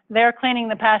 they're cleaning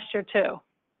the pasture too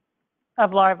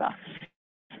of larvae.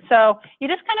 So you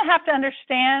just kind of have to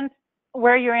understand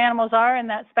where your animals are in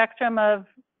that spectrum of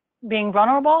being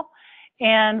vulnerable,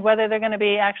 and whether they're going to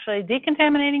be actually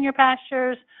decontaminating your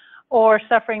pastures or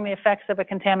suffering the effects of a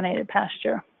contaminated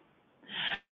pasture.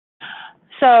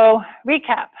 So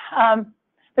recap,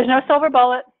 there's no silver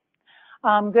bullet.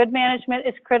 Good management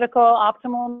is critical.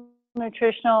 Optimal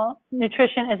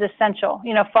nutrition is essential.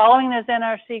 Following those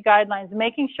NRC guidelines,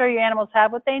 making sure your animals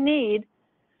have what they need,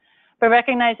 but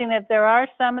recognizing that there are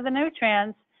some of the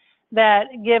nutrients that,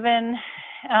 given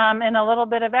in a little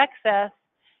bit of excess,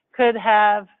 could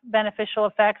have beneficial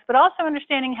effects, but also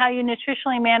understanding how you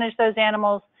nutritionally manage those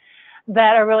animals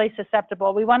that are really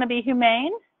susceptible. We want to be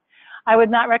humane. I would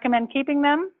not recommend keeping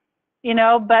them,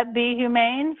 but be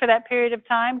humane for that period of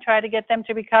time. Try to get them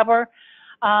to recover,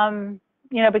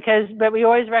 but we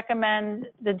always recommend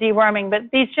the deworming. But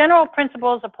these general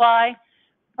principles apply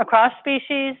across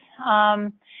species,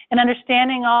 and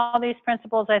understanding all these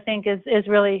principles, I think, is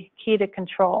really key to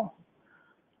control.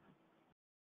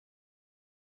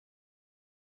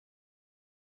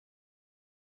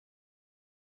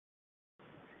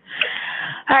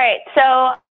 All right,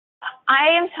 so I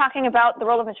am talking about the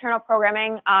role of maternal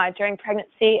programming during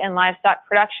pregnancy and livestock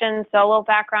production. So a little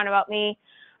background about me.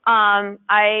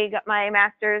 I got my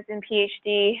master's and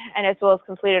PhD, and as well as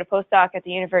completed a postdoc at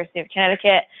the University of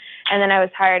Connecticut, and then I was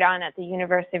hired on at the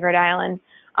University of Rhode Island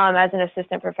as an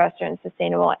assistant professor in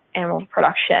sustainable animal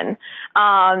production.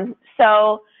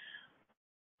 So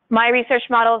my research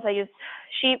models, I used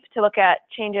sheep to look at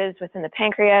changes within the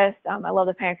pancreas. I love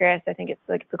the pancreas. I think it's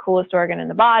like the coolest organ in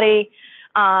the body.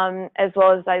 As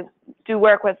well as I do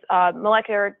work with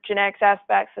molecular genetics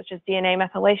aspects such as DNA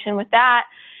methylation with that.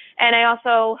 And I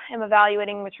also am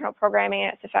evaluating maternal programming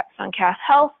and its effects on calf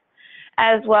health,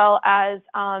 as well as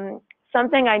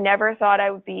something I never thought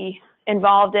I would be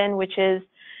involved in, which is,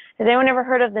 has anyone ever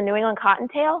heard of the New England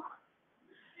cottontail?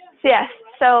 Yes.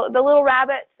 So the little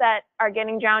rabbits that are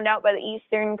getting drowned out by the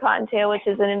eastern cottontail, which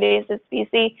is an invasive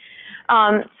species.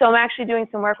 So I'm actually doing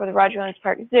some work with Roger Williams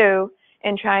Park Zoo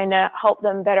and trying to help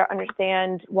them better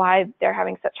understand why they're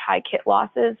having such high kit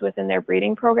losses within their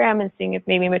breeding program, and seeing if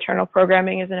maybe maternal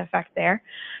programming is in effect there.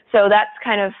 So that's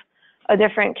kind of a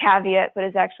different caveat, but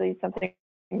is actually something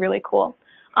really cool.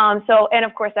 And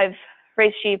of course, I've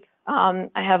raised sheep. I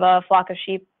have a flock of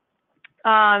sheep,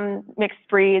 mixed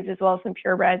breeds, as well as some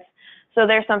purebreds. So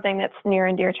there's something that's near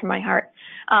and dear to my heart.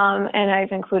 And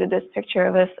I've included this picture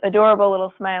of this adorable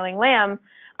little smiling lamb.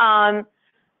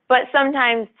 But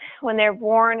sometimes when they're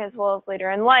born, as well as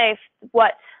later in life,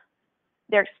 what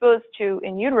they're exposed to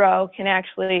in utero can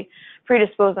actually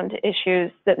predispose them to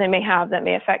issues that they may have that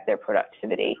may affect their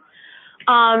productivity.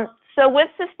 So with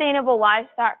sustainable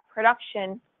livestock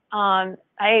production,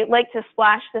 I like to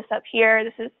splash this up here.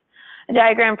 This is a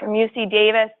diagram from UC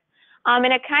Davis,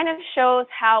 and it kind of shows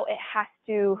how it has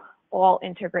to all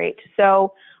integrate.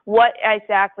 So what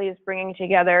exactly is bringing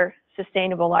together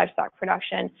sustainable livestock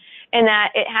production, and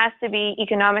that it has to be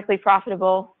economically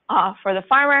profitable for the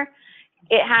farmer.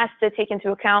 It has to take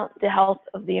into account the health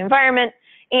of the environment,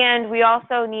 and we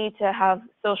also need to have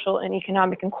social and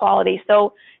economic equality.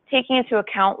 So taking into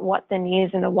account what the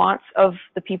needs and the wants of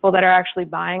the people that are actually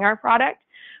buying our product,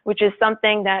 which is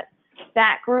something that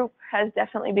group has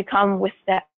definitely become, with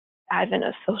the advent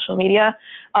of social media,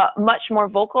 much more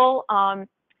vocal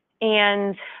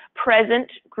and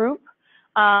present group.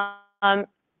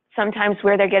 Sometimes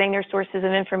where they're getting their sources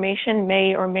of information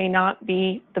may or may not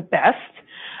be the best.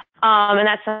 And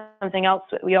that's something else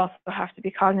that we also have to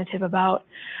be cognitive about.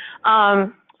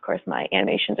 Of course, my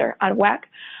animations are out of whack.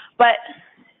 But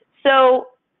so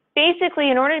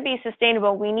basically, in order to be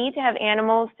sustainable, we need to have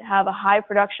animals to have a high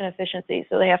production efficiency.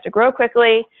 So they have to grow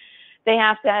quickly, they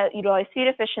have to utilize feed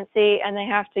efficiency, and they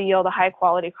have to yield a high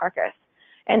quality carcass.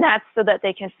 And that's so that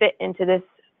they can fit into this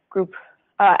group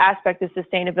aspect of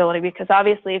sustainability, because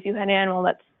obviously if you have an animal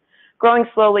that's growing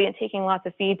slowly and taking lots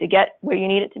of feed to get where you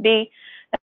need it to be,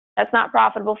 that's not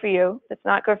profitable for you. That's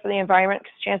not good for the environment,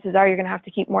 because chances are you're going to have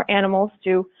to keep more animals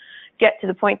to get to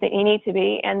the point that you need to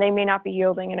be, and they may not be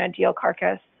yielding an ideal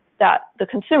carcass that the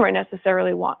consumer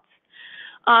necessarily wants.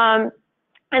 And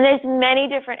there's many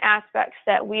different aspects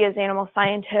that we as animal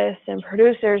scientists and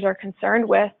producers are concerned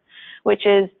with, which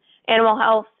is animal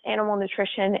health, animal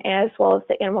nutrition, as well as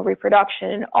the animal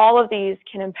reproduction. And all of these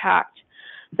can impact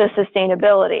the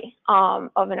sustainability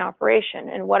of an operation.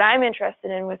 And what I'm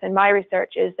interested in within my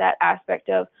research is that aspect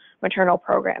of maternal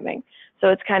programming. So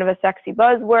it's kind of a sexy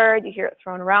buzzword. You hear it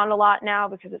thrown around a lot now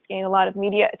because it's getting a lot of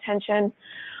media attention.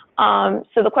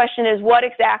 So the question is, what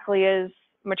exactly is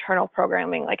maternal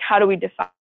programming? Like, how do we define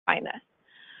this?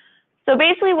 So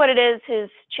basically what it is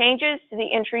changes to the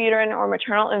intrauterine or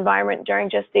maternal environment during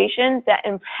gestation that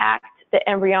impact the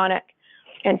embryonic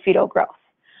and fetal growth.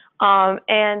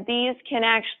 And these can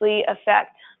actually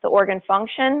affect the organ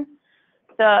function,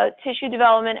 the tissue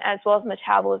development, as well as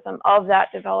metabolism of that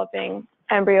developing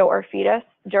embryo or fetus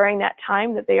during that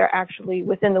time that they are actually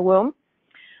within the womb.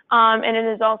 And it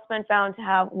has also been found to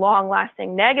have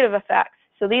long-lasting negative effects.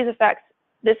 So these effects,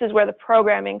 this is where the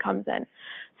programming comes in.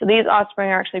 So these offspring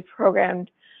are actually programmed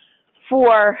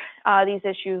for these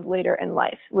issues later in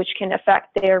life, which can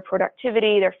affect their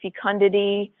productivity, their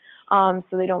fecundity, so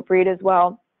they don't breed as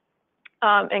well,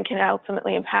 and can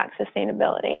ultimately impact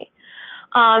sustainability.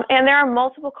 And there are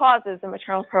multiple causes of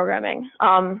maternal programming.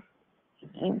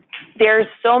 There's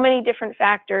so many different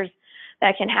factors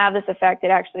that can have this effect. It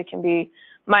actually can be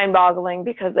mind-boggling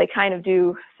because they kind of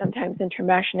do sometimes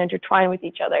intermesh and intertwine with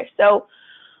each other. So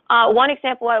one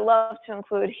example I love to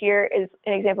include here is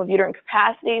an example of uterine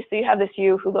capacity. So you have this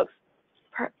ewe who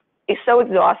is so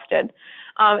exhausted.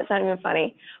 It's not even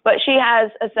funny, but she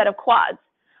has a set of quads.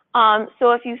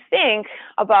 So if you think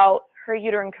about her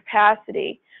uterine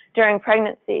capacity during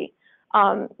pregnancy,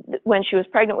 when she was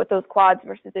pregnant with those quads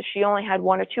versus if she only had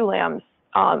 1 or 2 lambs,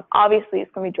 obviously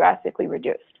it's going to be drastically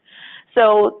reduced.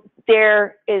 So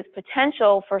there is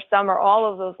potential for some or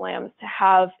all of those lambs to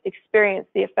have experienced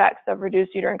the effects of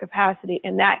reduced uterine capacity,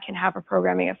 and that can have a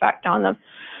programming effect on them,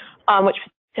 which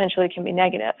potentially can be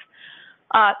negative.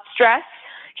 Stress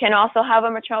can also have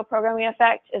a maternal programming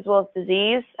effect, as well as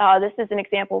disease. This is an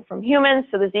example from humans,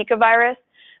 so the Zika virus.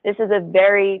 This is a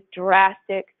very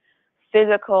drastic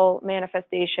physical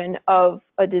manifestation of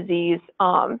a disease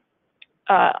on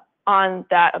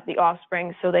that of the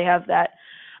offspring. So they have that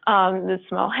the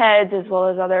small heads, as well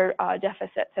as other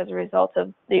deficits as a result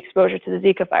of the exposure to the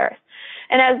Zika virus.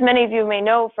 And as many of you may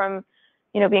know from,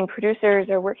 being producers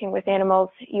or working with animals,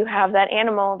 you have that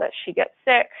animal that she gets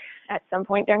sick at some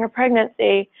point during her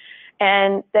pregnancy,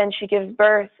 and then she gives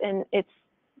birth, and it's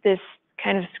this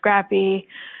kind of scrappy,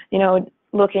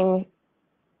 looking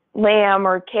lamb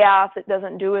or calf that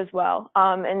doesn't do as well.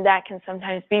 And that can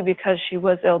sometimes be because she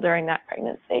was ill during that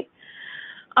pregnancy.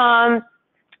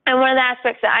 And one of the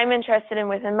aspects that I'm interested in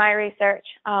within my research,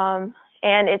 and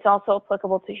it's also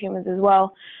applicable to humans as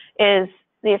well, is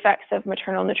the effects of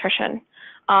maternal nutrition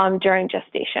during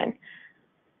gestation.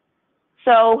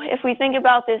 So if we think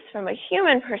about this from a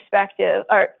human perspective,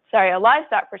 a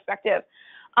livestock perspective,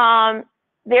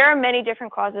 there are many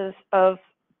different causes of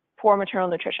poor maternal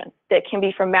nutrition that can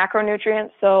be from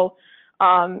macronutrients, so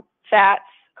fats,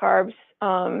 carbs,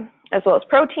 as well as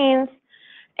proteins.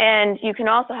 And you can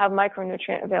also have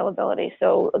micronutrient availability,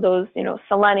 so those,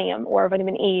 selenium or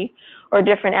vitamin E or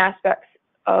different aspects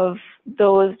of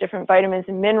those different vitamins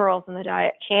and minerals in the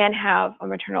diet can have a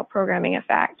maternal programming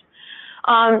effect.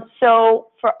 So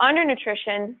for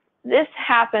undernutrition, this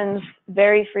happens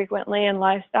very frequently in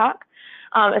livestock,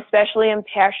 especially in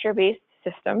pasture-based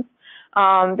systems.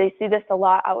 They see this a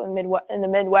lot out in the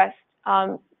Midwest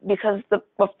because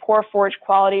of poor forage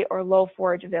quality or low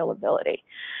forage availability.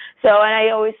 So, and I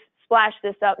always splash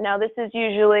this up. Now, this is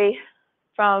usually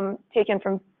taken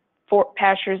from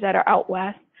pastures that are out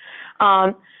west.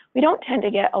 We don't tend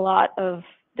to get a lot of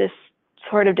this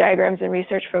sort of diagrams and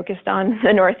research focused on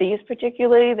the Northeast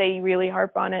particularly. They really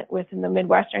harp on it within the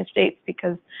Midwestern states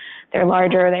because they're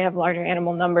larger, they have larger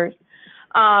animal numbers.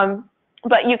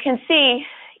 But you can see,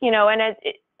 and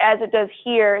as it does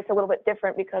here, it's a little bit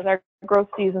different because our growth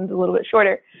season's a little bit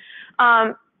shorter.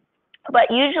 But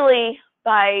usually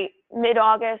by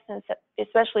mid-August and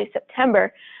especially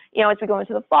September, you know, as we go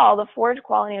into the fall, the forage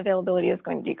quality and availability is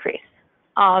going to decrease.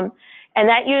 And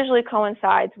that usually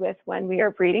coincides with when we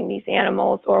are breeding these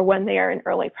animals or when they are in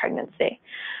early pregnancy.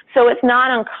 So it's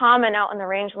not uncommon out in the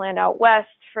rangeland out west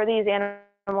for these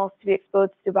animals to be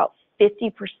exposed to about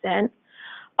 50%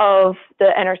 of the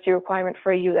NRC requirement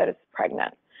for a ewe that is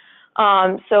pregnant.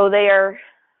 So they are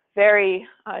very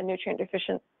nutrient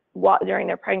deficient during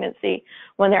their pregnancy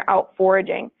when they're out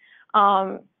foraging.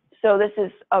 So this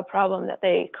is a problem that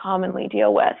they commonly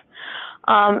deal with.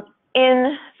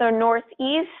 In the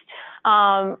Northeast,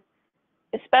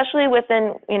 especially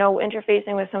within, you know,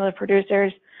 interfacing with some of the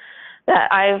producers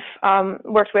that I've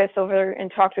worked with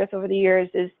and talked with over the years,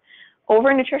 is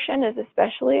overnutrition is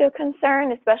especially a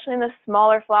concern, especially in the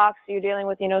smaller flocks. So you're dealing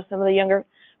with, you know, some of the younger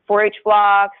 4-H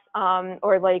flocks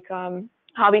or like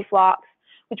hobby flocks,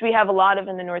 which we have a lot of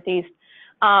in the Northeast.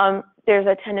 There's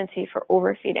a tendency for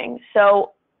overfeeding.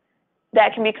 So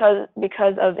that can be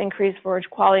because of increased forage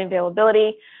quality and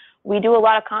availability. We do a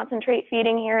lot of concentrate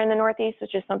feeding here in the Northeast,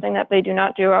 which is something that they do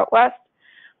not do out west.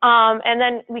 And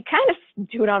then we kind of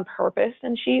do it on purpose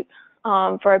in sheep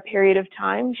for a period of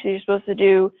time. So you're supposed to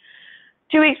do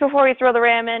 2 weeks before you throw the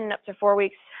ram in and up to 4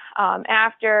 weeks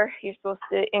after. You're supposed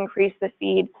to increase the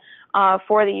feed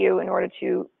for the ewe in order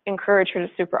to encourage her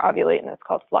to superovulate, and that's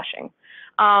called flushing.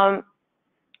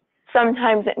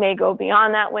 Sometimes it may go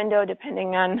beyond that window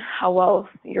depending on how well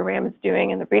your ram is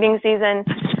doing in the breeding season.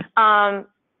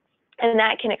 And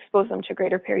that can expose them to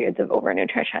greater periods of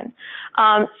overnutrition.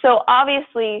 So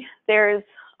obviously there's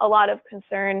a lot of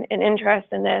concern and interest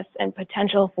in this and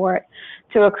potential for it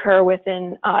to occur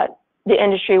within the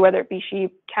industry, whether it be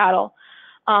sheep, cattle,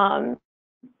 as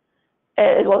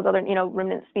well as other, you know,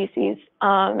 ruminant species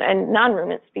and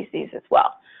non-ruminant species as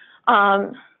well.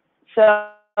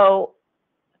 So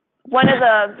one of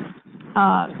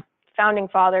the founding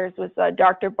fathers was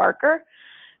Dr. Barker,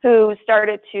 who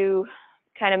started to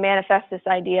kind of manifest this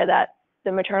idea that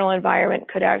the maternal environment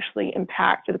could actually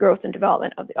impact the growth and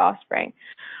development of the offspring.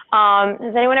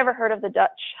 Has anyone ever heard of the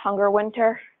Dutch hunger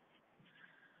winter?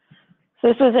 So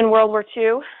this was in World War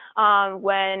II,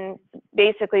 when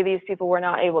basically these people were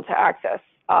not able to access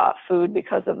food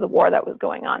because of the war that was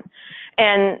going on.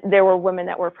 And there were women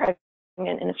that were pregnant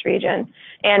in this region.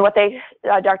 And what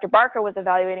Dr. Barker was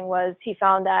evaluating was, he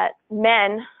found that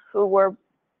men who were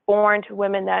born to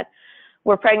women that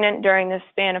were pregnant during this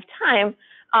span of time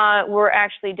were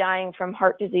actually dying from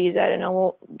heart disease at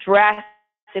a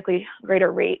drastically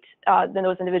greater rate than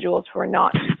those individuals who were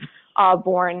not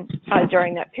born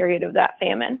during that period of that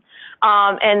famine.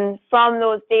 And from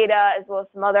those data, as well as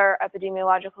some other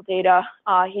epidemiological data,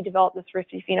 he developed this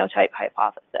thrifty phenotype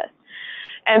hypothesis.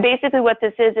 And basically what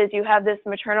this is you have this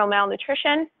maternal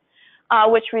malnutrition,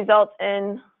 which results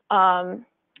in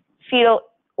fetal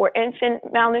or infant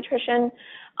malnutrition,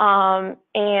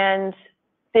 and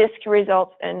this can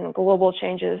result in global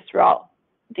changes throughout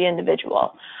the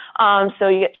individual. So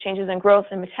you get changes in growth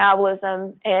and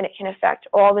metabolism, and it can affect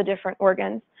all the different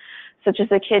organs, such as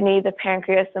the kidney, the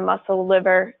pancreas, the muscle,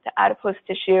 liver, the adipose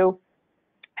tissue.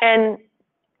 And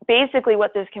basically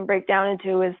what this can break down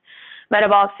into is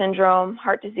metabolic syndrome,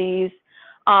 heart disease.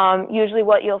 Usually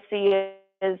what you'll see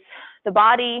is the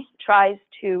body tries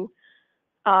to,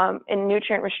 in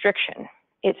nutrient restriction,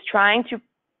 it's trying to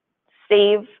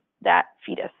save that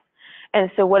fetus. And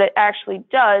so what it actually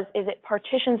does is it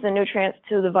partitions the nutrients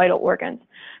to the vital organs.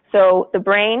 So the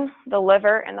brain, the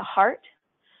liver, and the heart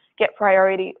get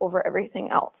priority over everything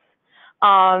else.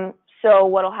 So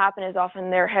what will happen is often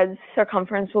their head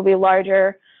circumference will be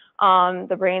larger,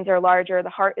 the brains are larger, the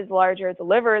heart is larger, the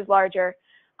liver is larger,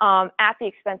 at the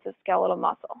expense of skeletal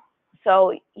muscle.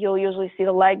 So you'll usually see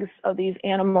the legs of these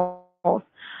animals,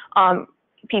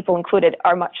 people included,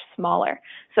 are much smaller.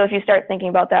 So if you start thinking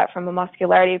about that from a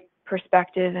muscularity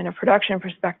perspective and a production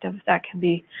perspective, that can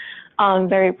be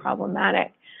very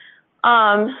problematic.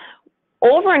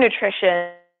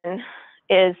 Overnutrition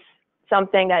is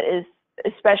something that is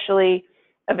especially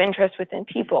of interest within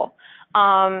people.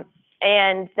 And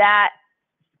that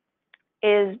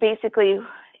is basically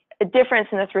a difference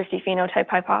in the thrifty phenotype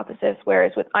hypothesis,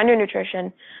 whereas with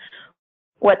undernutrition,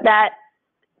 what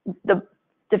the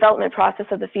development process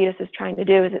of the fetus is trying to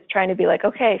do is it's trying to be like,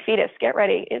 okay, fetus, get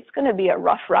ready. It's going to be a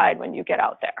rough ride when you get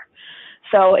out there.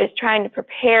 So it's trying to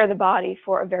prepare the body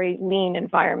for a very lean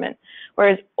environment.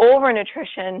 Whereas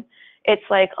overnutrition, it's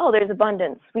like, oh, there's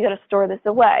abundance. We got to store this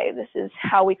away. This is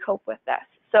how we cope with this.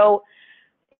 So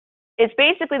it's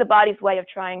basically the body's way of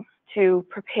trying to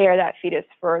prepare that fetus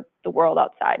for the world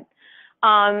outside.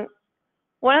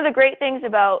 One of the great things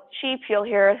about sheep, you'll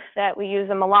hear that we use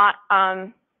them a lot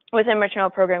within maternal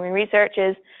programming research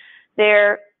is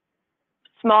they're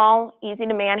small, easy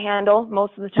to manhandle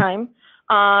most of the time,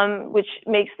 which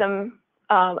makes them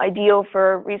ideal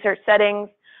for research settings.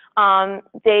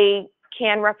 They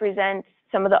can represent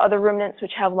some of the other ruminants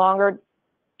which have longer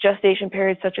gestation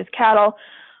periods, such as cattle.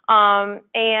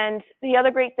 And the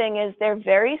other great thing is they're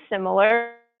very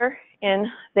similar in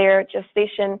their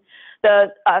gestation,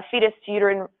 the fetus to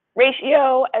uterine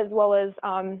ratio, as well as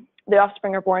the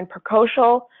offspring are born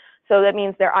precocial. So that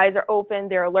means their eyes are open,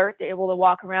 they're alert, they're able to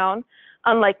walk around.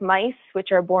 Unlike mice,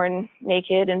 which are born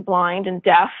naked and blind and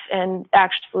deaf, and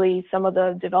actually some of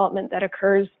the development that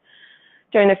occurs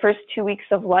during the first 2 weeks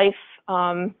of life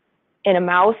in a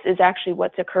mouse is actually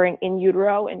what's occurring in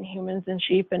utero in humans and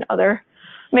sheep and other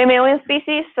mammalian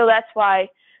species. So that's why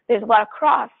there's a lot of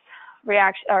cross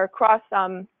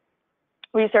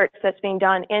research that's being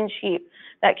done in sheep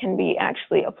that can be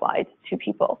actually applied to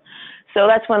people. So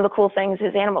that's one of the cool things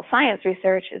is animal science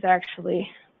research is actually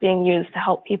being used to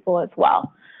help people as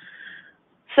well.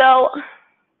 So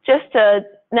just to,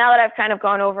 now that I've kind of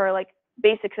gone over like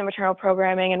basics in maternal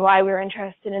programming and why we were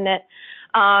interested in it,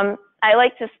 I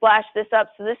like to splash this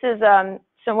up. So this is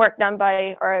some work done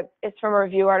by, or it's from a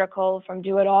review article from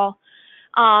Do It All.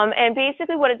 And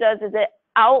basically what it does is it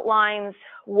outlines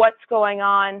what's going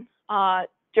on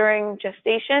during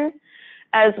gestation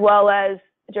as well as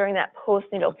during that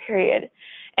postnatal period.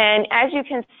 And as you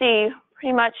can see,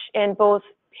 pretty much in both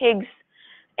pigs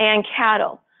and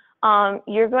cattle,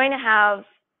 you're going to have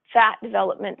fat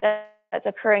development that's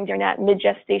occurring during that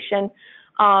mid-gestation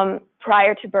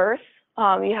prior to birth.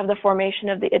 You have the formation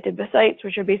of the adipocytes,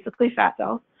 which are basically fat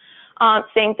cells.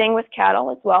 Same thing with cattle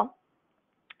as well.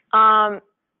 And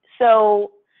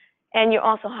you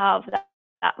also have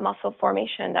that muscle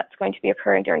formation that's going to be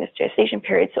occurring during this gestation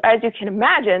period. So as you can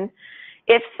imagine,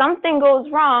 if something goes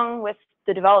wrong with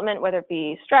the development, whether it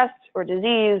be stress or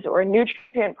disease or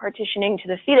nutrient partitioning to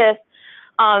the fetus,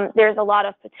 there's a lot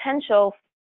of potential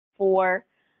for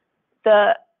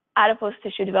the adipose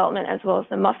tissue development as well as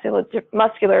the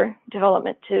muscular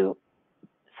development to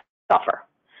suffer,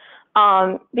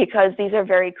 because these are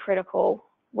very critical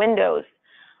windows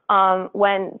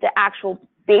when the actual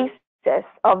basis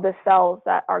of the cells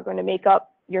that are going to make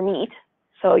up your meat,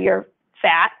 so your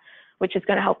fat, which is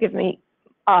going to help give meat,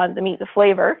 the meat the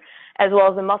flavor, as well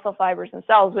as the muscle fibers and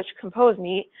cells which compose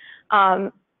meat,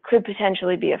 could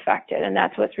potentially be affected, and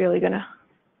that's what's really going to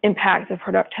impact the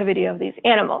productivity of these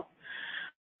animals.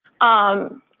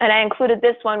 And I included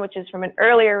this one, which is from an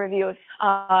earlier review of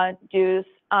DEWS,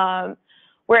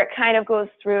 where it kind of goes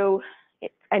through,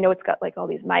 I know it's got like all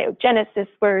these myogenesis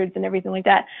words and everything like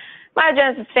that.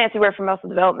 Myogenesis is a fancy word for muscle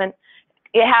development.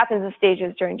 It happens in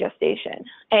stages during gestation.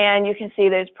 And you can see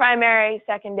there's primary,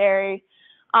 secondary,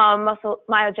 muscle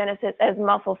myogenesis as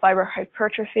muscle fiber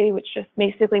hypertrophy, which just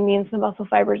basically means the muscle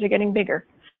fibers are getting bigger.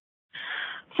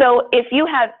 So if you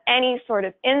have any sort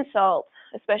of insult,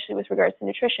 especially with regards to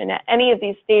nutrition, at any of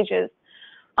these stages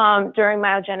during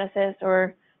myogenesis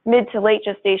or mid to late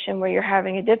gestation where you're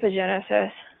having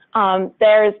adipogenesis,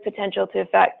 there is potential to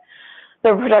affect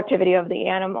the productivity of the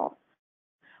animal.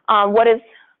 What is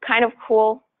kind of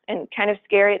cool and kind of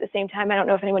scary at the same time, I don't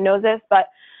know if anyone knows this, but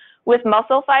with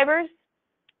muscle fibers,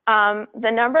 the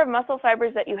number of muscle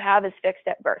fibers that you have is fixed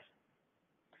at birth.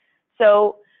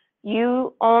 So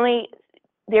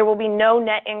there will be no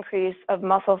net increase of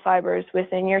muscle fibers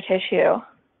within your tissue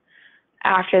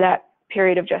after that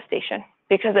period of gestation,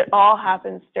 because it all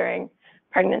happens during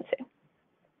pregnancy.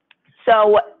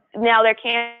 So now there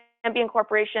can be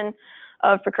incorporation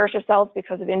of precursor cells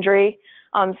because of injury.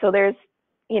 So there's,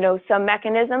 some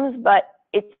mechanisms, but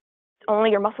it's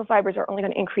only your muscle fibers are only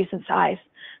going to increase in size.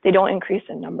 They don't increase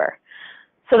in number.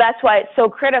 So that's why it's so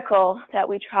critical that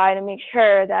we try to make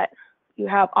sure that you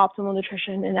have optimal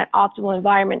nutrition in that optimal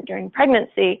environment during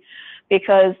pregnancy,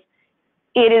 because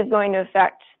it is going to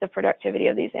affect the productivity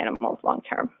of these animals long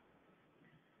term.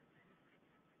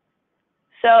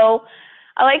 So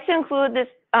I like to include this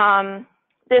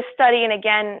this study, and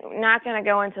again, not going to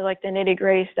go into like the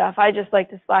nitty-gritty stuff. I just like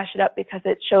to splash it up because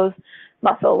it shows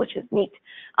muscle, which is neat.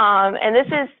 And this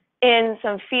is in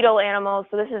some fetal animals.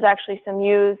 So this is actually some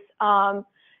ewes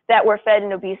that were fed an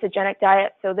obesogenic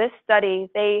diet. So this study,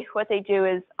 what they do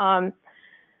is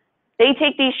they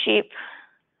take these sheep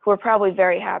who are probably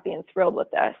very happy and thrilled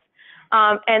with this,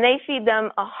 and they feed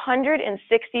them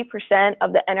 160%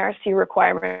 of the NRC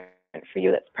requirement for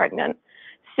you that's pregnant,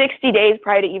 60 days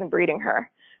prior to even breeding her.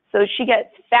 So she gets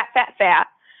fat, fat, fat,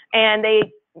 and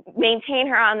they maintain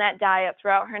her on that diet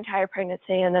throughout her entire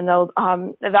pregnancy, and then they'll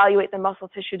evaluate the muscle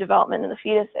tissue development in the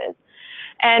fetuses.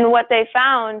 And what they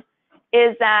found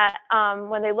is that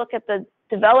when they look at the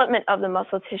development of the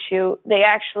muscle tissue, they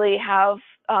actually have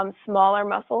smaller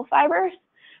muscle fibers,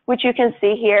 which you can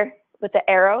see here with the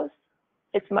arrows.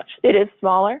 It is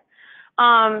smaller.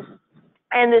 And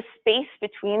the space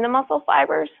between the muscle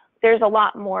fibers, there's a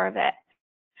lot more of it.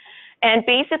 And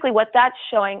basically what that's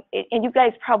showing, and you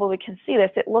guys probably can see this,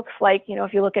 it looks like, you know,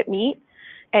 if you look at meat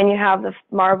and you have the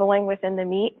marbling within the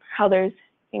meat, how there's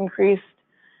increased,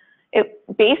 it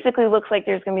basically looks like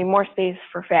there's going to be more space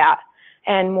for fat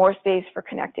and more space for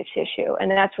connective tissue. And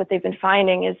that's what they've been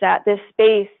finding, is that this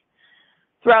space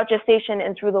throughout gestation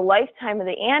and through the lifetime of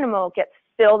the animal gets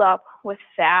filled up with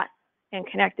fat and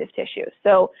connective tissue.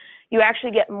 So you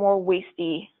actually get more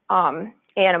wasty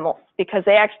animals, because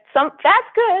they actually, fat's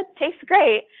good, tastes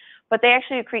great, but they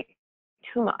actually accrete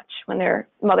too much when their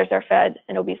mothers are fed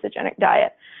an obesogenic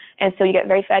diet. And so you get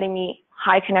very fatty meat,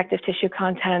 high connective tissue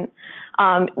content.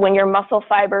 When your muscle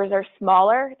fibers are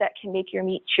smaller, that can make your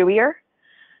meat chewier.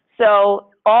 So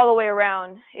all the way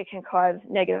around, it can cause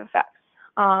negative effects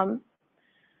on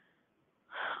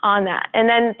that. And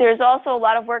then there's also a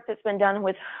lot of work that's been done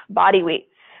with body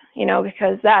weights, you know,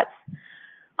 because that's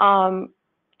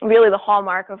really the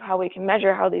hallmark of how we can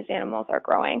measure how these animals are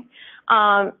growing.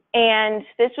 And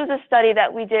this was a study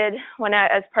that we did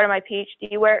as part of my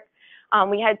PhD work.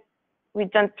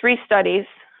 We'd done 3 studies.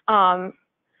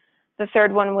 The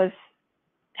third one was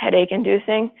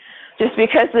headache-inducing, just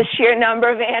because the sheer number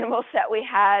of animals that we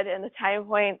had and the time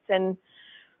points. And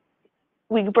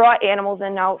we brought animals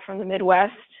in out from the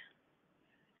Midwest,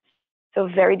 so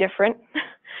very different.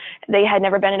 They had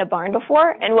never been in a barn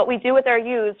before. And what we do with our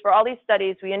ewes for all these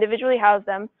studies, we individually house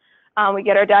them. We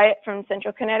get our diet from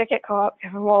Central Connecticut Co-op.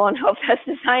 Kevin Wolin helped us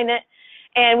design it.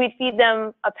 And we feed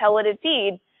them a pelleted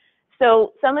feed.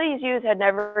 So some of these ewes had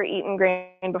never eaten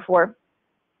grain before.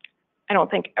 I don't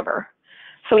think ever.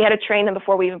 So we had to train them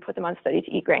before we even put them on study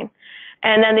to eat grain.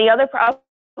 And then the other problem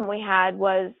we had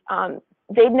was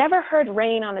they'd never heard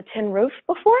rain on a tin roof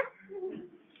before.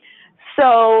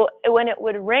 So when it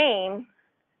would rain,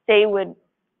 they would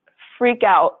freak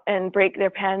out and break their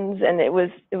pens, and it was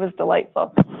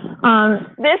delightful.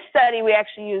 This study, we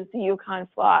actually used the UConn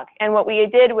flock, and what we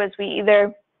did was we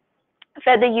either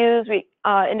fed the ewes, we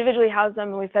individually housed them,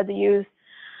 and we fed the ewes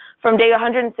from day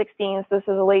 116, so this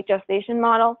is a late gestation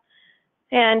model,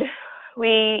 and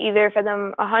we either fed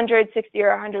them 160 or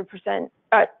 100%,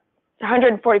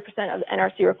 140% of the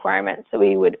NRC requirements. So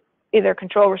we would either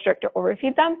control, restrict, or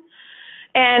overfeed them.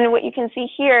 And what you can see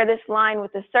here, this line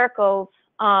with the circles,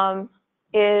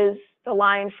 is the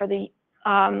line for the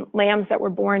lambs that were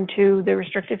born to the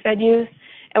restricted fed ewes,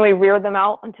 and we reared them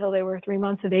out until they were 3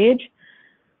 months of age.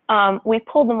 We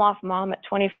pulled them off mom at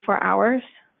 24 hours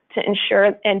to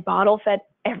ensure, and bottle fed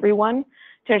everyone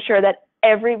to ensure that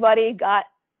everybody got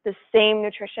the same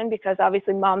nutrition, because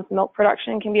obviously mom's milk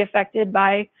production can be affected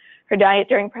by her diet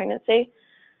during pregnancy.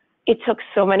 It took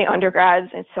so many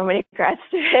undergrads and so many grad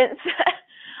students.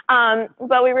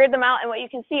 But we reared them out, and what you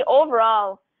can see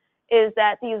overall is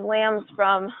that these lambs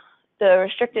from the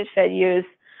restricted fed ewes,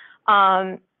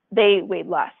 they weighed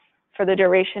less for the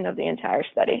duration of the entire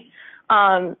study.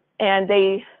 And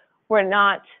they were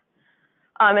not,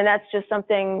 and that's just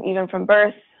something even from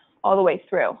birth all the way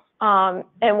through. And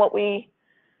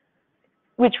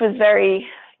which was very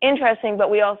interesting,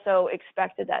 but we also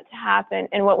expected that to happen.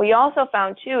 And what we also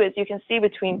found too is you can see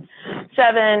between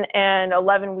 7 and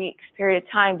 11 weeks period of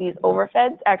time, these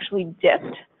overfeds actually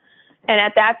dipped. And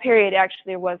at that period,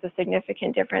 actually, there was a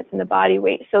significant difference in the body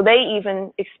weight. So they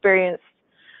even experienced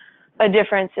a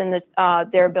difference in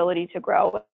their ability to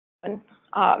grow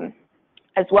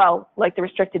as well, like the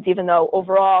restricted, even though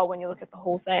overall, when you look at the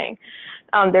whole thing,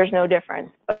 there's no difference,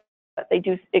 but they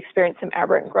do experience some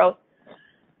aberrant growth.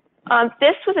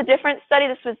 This was a different study.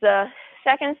 This was the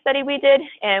second study we did,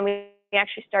 and we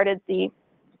actually started the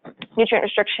nutrient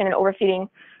restriction and overfeeding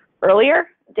earlier,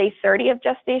 day 30 of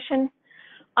gestation.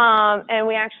 And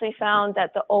we actually found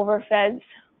that the overfeds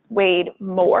weighed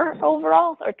more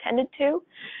overall, or tended to.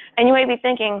 And you might be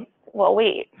thinking, well,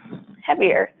 wait,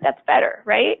 heavier, that's better,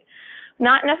 right?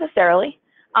 Not necessarily.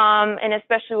 And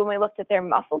especially when we looked at their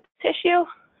muscle tissue,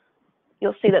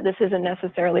 you'll see that this isn't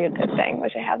necessarily a good thing,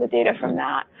 which I have the data from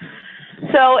that.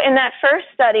 So in that first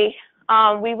study,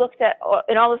 we looked at,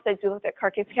 in all the studies, we looked at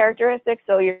carcass characteristics,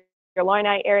 so your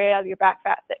loinite area, your back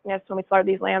fat thickness when we slaughtered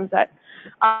these lambs at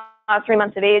 3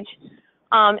 months of age.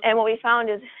 And what we found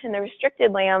is in the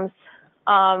restricted lambs,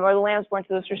 or the lambs born to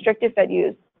those restricted fed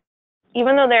ewes,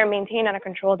 even though they're maintained on a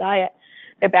controlled diet,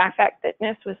 their back fat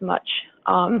thickness was much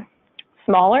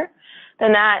smaller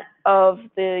than that of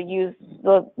the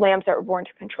lambs that were born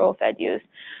to control-fed ewes.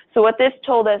 So what this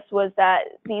told us was that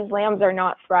these lambs are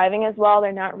not thriving as well.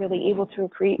 They're not really able to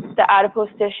accrete the adipose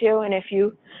tissue. And if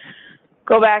you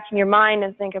go back in your mind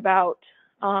and think about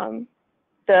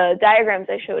the diagrams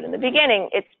I showed in the beginning,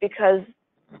 it's because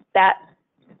that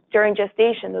during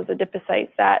gestation, those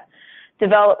adipocytes, that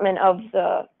development of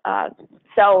the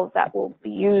cells that will be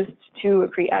used to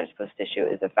accrete adipose tissue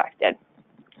is affected.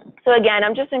 So again,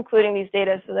 I'm just including these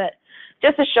data so that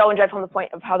just to show and drive home the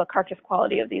point of how the carcass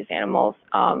quality of these animals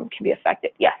can be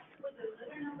affected. Yes.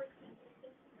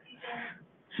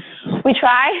 We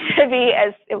try to be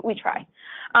we try.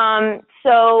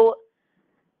 So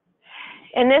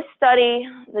in this study,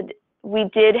 we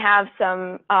did have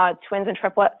some twins and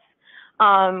triplets.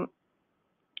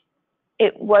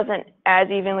 It wasn't as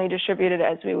evenly distributed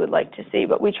as we would like to see,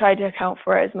 but we tried to account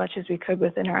for as much as we could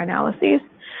within our analyses.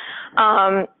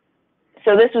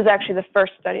 So this was actually the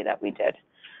first study that we did.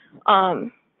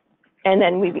 And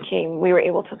then we were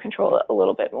able to control it a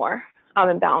little bit more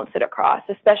and balance it across,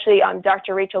 especially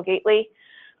Dr. Rachel Gately.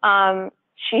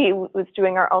 She was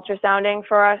doing our ultrasounding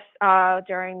for us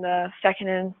during the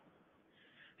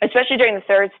especially during the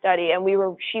third study, and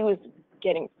she was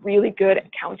getting really good at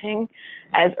counting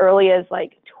as early as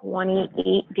like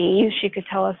 28 days. She could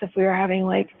tell us if we were having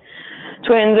like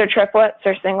twins or triplets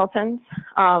or singletons,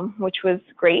 which was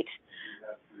great.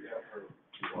 We have her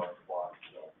do our blocks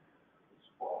this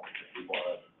fall. We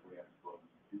bought a grant from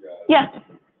you guys. Yeah.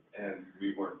 And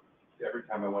we weren't, every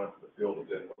time I went up to the field, it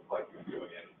didn't look like we were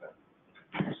doing anything.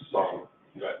 So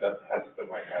that hasn't been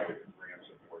my habit in grants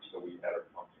before, so we had her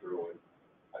come through, and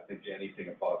I think anything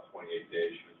above 28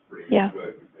 days she was pretty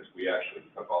good, because we actually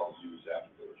took all the ewes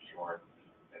after they were shorn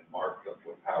and marked them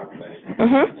with how many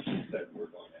she said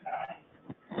we're going to have.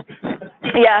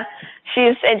 Yeah,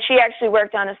 she actually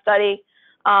worked on a study,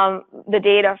 the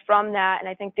data from that, and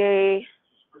I think She's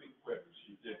pretty quick.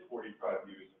 She did 45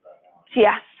 ewes about now.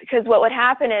 Yes, because what would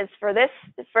happen is for the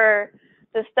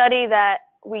study that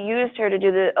we used her to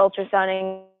do the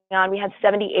ultrasounding on, we had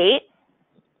 78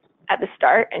 at the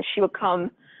start, and she would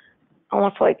come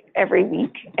almost like every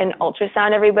week and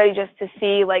ultrasound everybody just to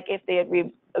see like if they had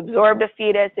reabsorbed a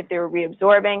fetus, if they were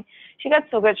reabsorbing. She got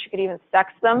so good she could even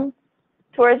sex them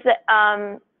towards the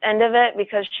end of it,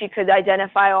 because she could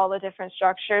identify all the different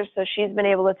structures. So she's been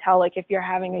able to tell like if you're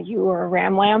having a ewe or a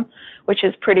ram lamb, which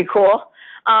is pretty cool.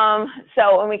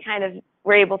 And we kind of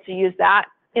were able to use that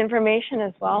information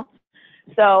as well.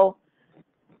 So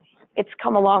it's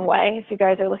come a long way. If you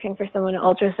guys are looking for someone to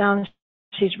ultrasound,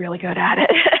 she's really good at it.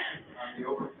 The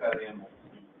overfed animals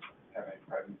have any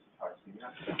pregnancy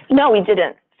toxemia? No, we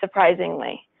didn't,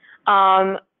 surprisingly.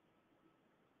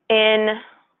 In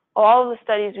all of the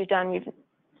studies we've done,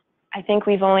 I think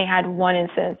we've only had one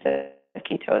instance of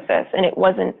ketosis, and it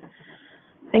wasn't,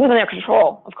 I think it was under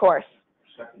control, of course.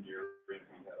 Second year, we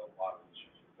had a lot of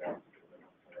issues with that, because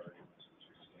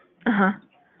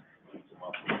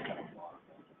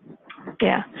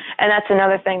yeah, and that's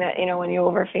another thing that, when you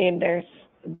overfeed, there's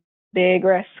a big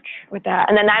risk with that.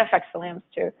 And then that affects the lambs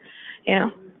too,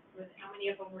 How many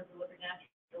of them were delivered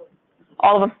naturally?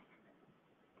 All of them.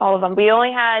 All of them. We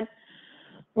only had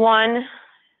one,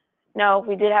 no,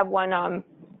 we did have one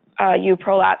ewe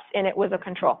prolapse, and it was a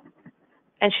control.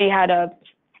 And she had a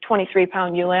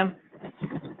 23-pound ewe lamb.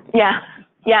 Yeah,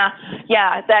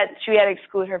 that we had to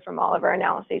exclude her from all of our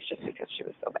analyses just because she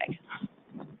was so big.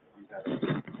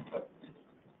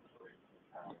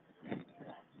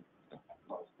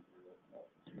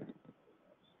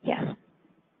 Yeah,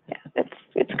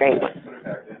 it's great.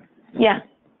 Yeah.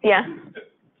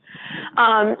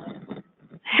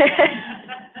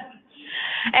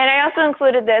 And I also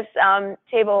included this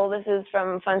table. This is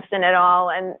from Funston et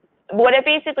al. And what it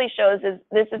basically shows is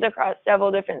this is across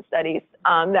several different studies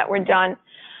that were done,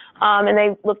 and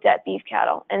they looked at beef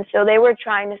cattle. And so they were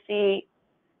trying to see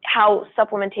how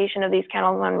supplementation of these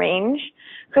cattle on range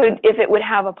if it would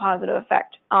have a positive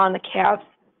effect on the calves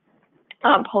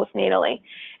postnatally.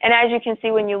 And as you can see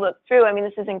when you look through,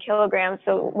 this is in kilograms,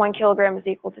 so 1 kilogram is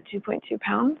equal to 2.2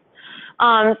 pounds.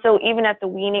 So even at the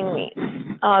weaning weight,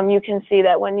 you can see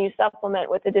that when you supplement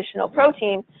with additional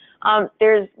protein,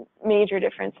 there's major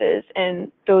differences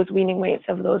in those weaning weights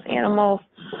of those animals,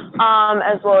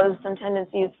 as well as some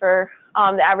tendencies for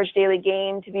the average daily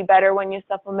gain to be better when you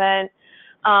supplement,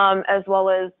 as well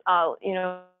as,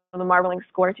 the marbling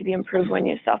score to be improved when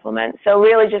you supplement. So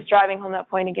really just driving home that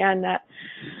point again, that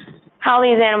how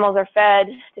these animals are fed,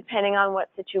 depending on what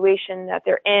situation that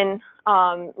they're in,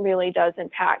 really does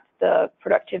impact the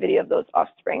productivity of those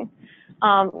offspring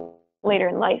later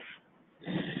in life.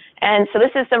 And so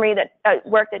this is some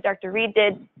work that Dr. Reed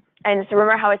did And so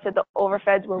remember how I said the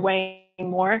overfeds were weighing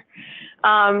more?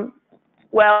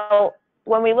 Well,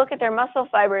 when we look at their muscle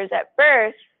fibers at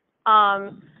birth,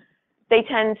 they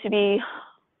tend to be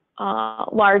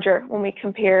larger when we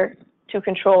compare to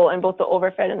control in both the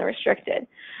overfed and the restricted.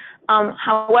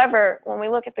 However, when we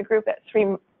look at the group at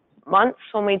 3 months,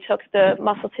 when we took the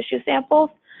muscle tissue samples,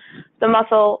 the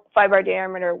muscle fiber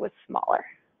diameter was smaller.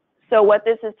 So what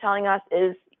this is telling us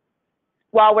is,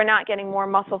 while we're not getting more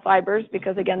muscle fibers,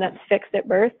 because again, that's fixed at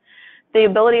birth, the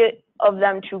ability of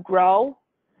them to grow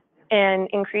and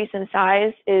increase in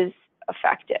size is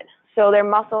affected. So their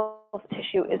muscle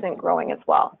tissue isn't growing as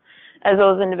well as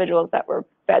those individuals that were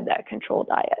fed that control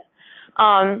diet.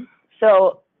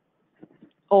 So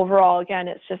overall, again,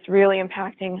 it's just really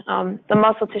impacting the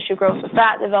muscle tissue growth, the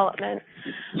fat development.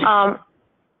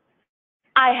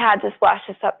 I had to splash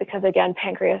this up because, again,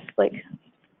 pancreas, like,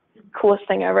 coolest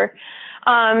thing ever.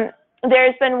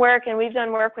 There's been work, and we've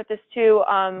done work with this too,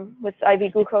 with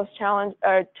IV glucose tolerance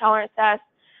tests,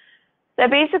 that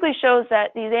basically shows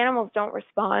that these animals don't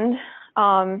respond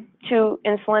to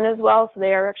insulin as well, so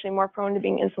they are actually more prone to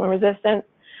being insulin resistant.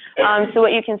 So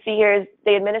what you can see here is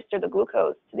they administer the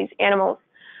glucose to these animals,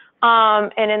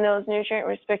 and in those nutrient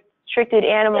restricted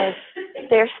animals,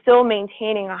 they're still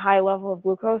maintaining a high level of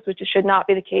glucose, which should not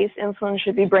be the case. Insulin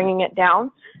should be bringing it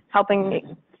down, helping it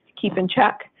keep in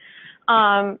check.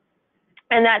 And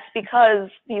that's because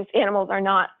these animals are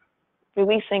not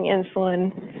releasing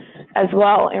insulin as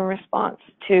well in response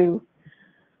to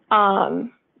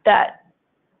that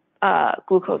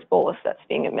glucose bolus that's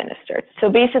being administered. So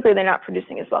basically, they're not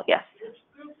producing as well. Yes.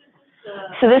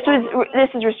 So this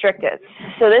is restricted.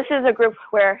 So this is a group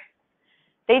where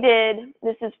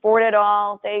this is Ford et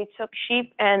al. They took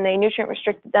sheep and they nutrient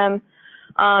restricted them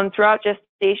throughout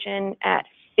gestation at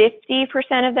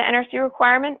 50% of the NRC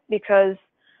requirement, because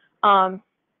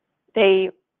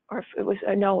it was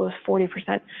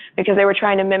 40%, because they were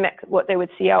trying to mimic what they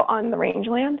would see out on the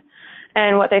rangeland.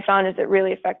 And what they found is it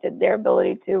really affected their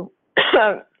ability to,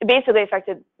 basically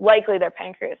affected likely their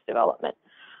pancreas development,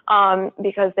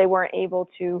 because they weren't able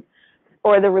to,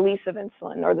 or the release of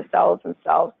insulin or the cells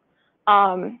themselves,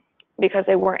 because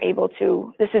they weren't able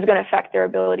to. This is going to affect their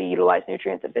ability to utilize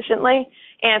nutrients efficiently,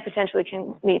 and potentially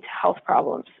can lead to health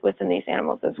problems within these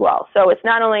animals as well. So it's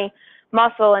not only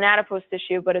muscle and adipose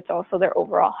tissue, but it's also their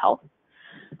overall health.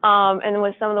 And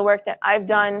with some of the work that I've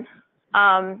done,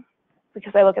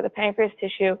 because I look at the pancreas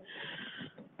tissue,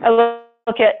 I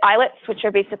look at islets, which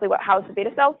are basically what house the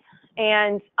beta cells.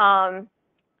 And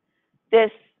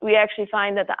we actually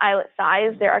find that the islet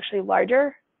size, they're actually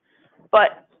larger,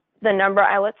 but the number of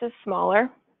islets is smaller,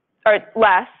 or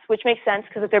less, which makes sense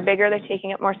because if they're bigger, they're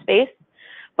taking up more space,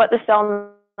 but the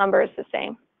cell number is the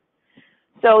same.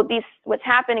 So what's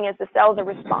happening is the cells are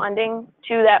responding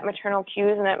to that maternal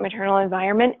cues and that maternal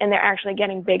environment, and they're actually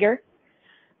getting bigger.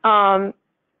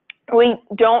 We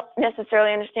don't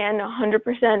necessarily understand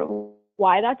 100%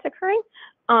 why that's occurring,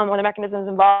 or the mechanisms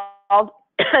involved,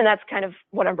 and that's kind of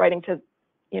what I'm writing to,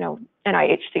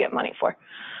 NIH to get money for,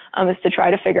 is to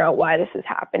try to figure out why this is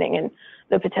happening and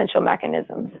the potential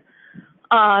mechanisms.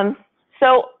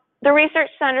 So the research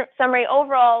summary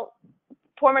overall,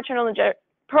 poor maternal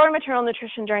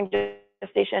nutrition during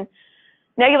gestation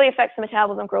negatively affects the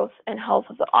metabolism, growth, and health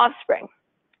of the offspring.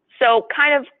 So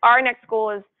kind of our next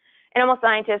goal as animal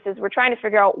scientists is we're trying to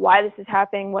figure out why this is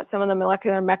happening, what some of the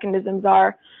molecular mechanisms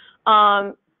are,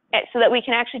 so that we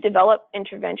can actually develop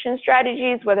intervention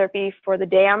strategies, whether it be for the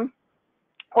dam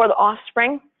or the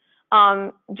offspring,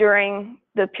 during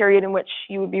the period in which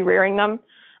you would be rearing them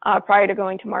prior to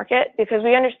going to market. Because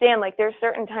we understand, like, there's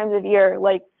certain times of year,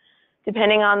 like,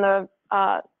 depending on the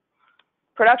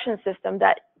production system,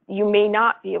 that you may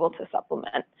not be able to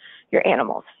supplement your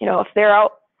animals. If they're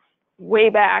out way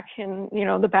back in,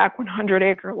 the back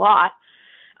 100-acre lot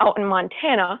out in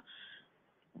Montana,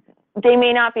 they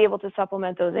may not be able to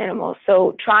supplement those animals.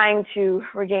 So trying to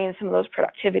regain some of those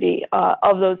productivity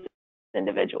of those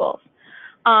individuals.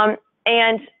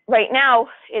 And right now,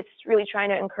 it's really trying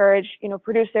to encourage,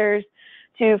 producers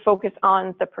to focus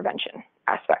on the prevention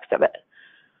aspects of it.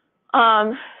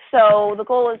 So the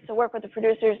goal is to work with the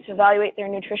producers to evaluate their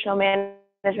nutritional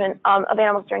management of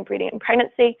animals during breeding and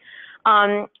pregnancy.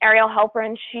 Ariel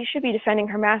Halperin, she should be defending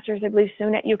her master's, I believe,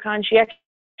 soon at UConn. She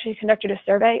actually conducted a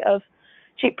survey of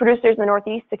sheep producers in the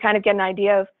Northeast to kind of get an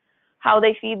idea of how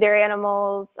they feed their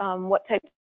animals, what types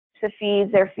of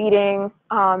feeds they're feeding,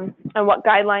 and what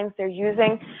guidelines they're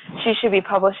using. She should be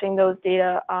publishing those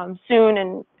data soon,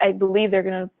 and I believe they're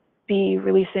going to be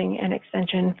releasing an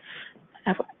extension.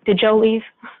 Did Joe leave?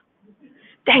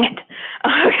 dang it,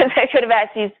 because I could have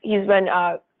asked. He's on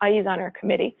our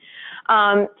committee.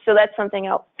 So that's something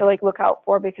else to like look out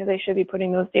for, because they should be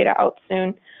putting those data out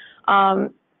soon.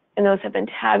 And those have been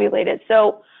tabulated.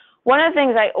 So one of the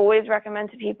things I always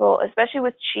recommend to people, especially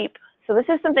with sheep, so this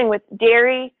is something with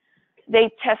dairy,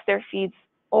 they test their feeds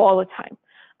all the time.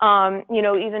 You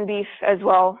know, even beef as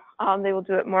well, they will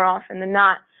do it more often than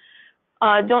not.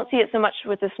 Don't see it so much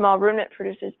with the small ruminant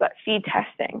producers, but feed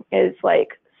testing is like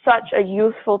such a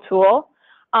useful tool.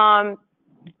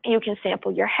 You can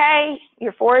sample your hay,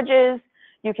 your forages,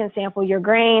 you can sample your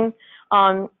grain,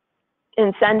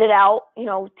 and send it out, you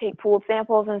know, take pooled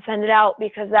samples and send it out,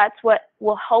 because that's what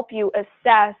will help you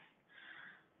assess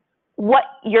what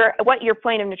your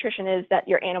plane of nutrition is that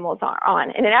your animals are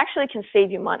on. And it actually can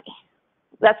save you money.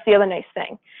 That's the other nice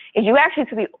thing, is you actually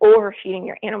could be overfeeding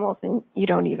your animals and you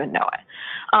don't even know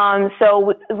it.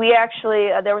 So we actually,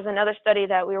 there was another study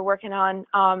that we were working on.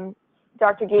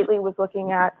 Dr. Gately was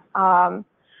looking at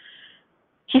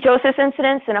ketosis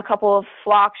incidents in a couple of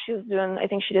flocks. She was doing, I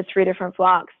think she did 3 different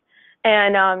flocks.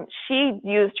 And she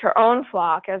used her own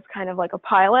flock as kind of like a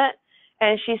pilot.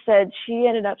 And she said she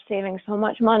ended up saving so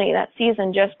much money that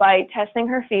season just by testing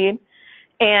her feed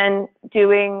and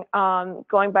doing,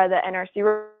 going by the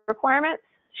NRC requirements.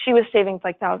 She was saving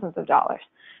like thousands of dollars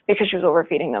because she was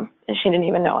overfeeding them and she didn't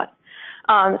even know it.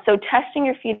 So testing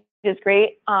your feed is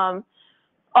great.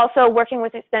 Also working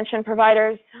with extension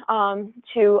providers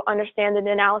to understand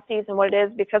the analyses and what it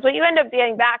is, because what you end up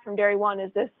getting back from Dairy One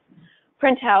is this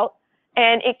printout,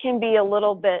 and it can be a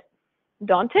little bit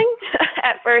daunting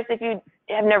at first if you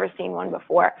have never seen one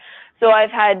before. So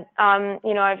I've had,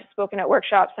 you know, I've spoken at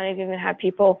workshops, and I've even had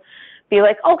people be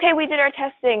like, okay, we did our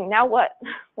testing, now what?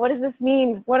 What does this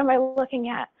mean? What am I looking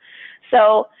at?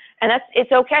 So, and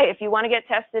it's okay. If you want to get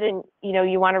tested and, you know,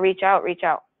 you want to reach out,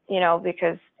 you know,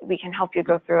 because we can help you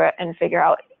go through it and figure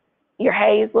out your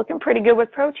hay is looking pretty good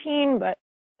with protein, but,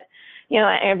 you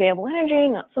know, available energy,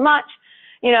 not so much,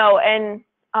 you know, and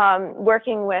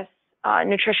working with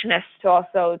nutritionists to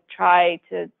also try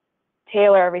to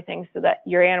tailor everything so that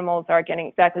your animals are getting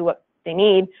exactly what they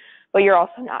need, but you're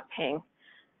also not paying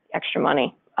extra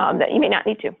money that you may not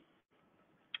need to.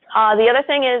 The other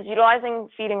thing is utilizing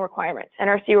feeding requirements,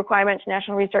 NRC requirements,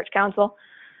 National Research Council.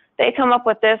 They come up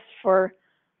with this for,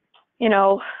 you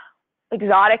know,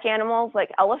 exotic animals like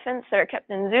elephants that are kept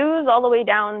in zoos, all the way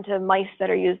down to mice that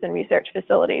are used in research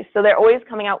facilities. So they're always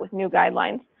coming out with new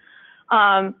guidelines,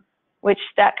 which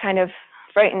that kind of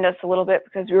frightened us a little bit,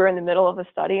 because we were in the middle of a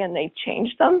study and they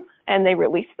changed them and they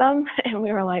released them, and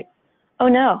we were like, oh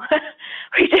no,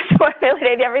 we just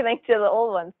formulated everything to the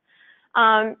old ones.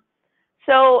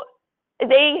 So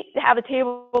they have the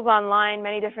tables online.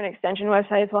 Many different extension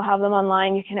websites will have them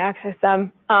online. You can access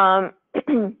them.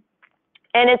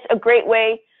 And it's a great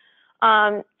way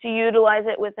to utilize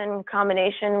it within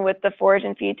combination with the forage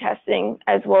and feed testing,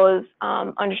 as well as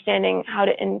understanding how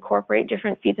to incorporate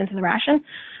different feeds into the ration.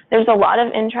 There's a lot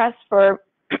of interest for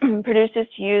producers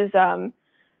to use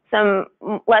some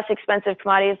less expensive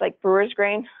commodities like brewer's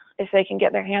grain, if they can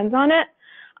get their hands on it.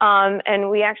 And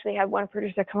we actually had one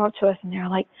producer come up to us and they're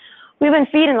like, we've been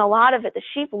feeding a lot of it. The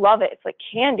sheep love it. It's like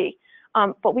candy.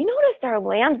 But we noticed our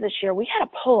lambs this year, we had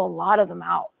to pull a lot of them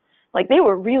out. Like they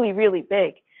were really, really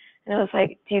big. And I was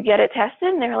like, do you get it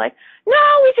tested? And they were like, no,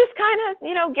 we just kind of,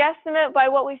 you know, guesstimate by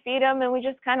what we feed them, and we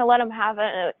just kind of let them have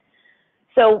it.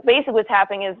 So basically what's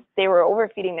happening is they were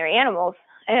overfeeding their animals,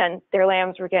 and their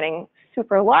lambs were getting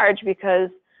super large, because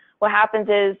what happens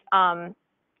is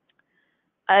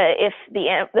if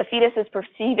the fetus is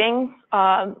perceiving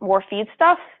more feed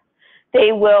stuff,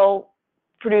 they will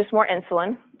produce more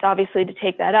insulin, obviously, to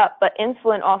take that up. But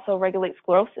insulin also regulates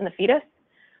growth in the fetus.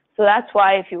 So that's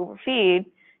why if you overfeed,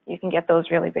 you can get those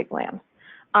really big lambs.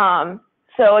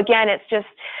 So again, it's just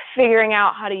figuring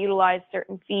out how to utilize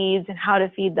certain feeds and how to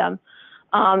feed them,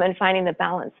 and finding the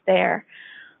balance there.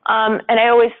 And I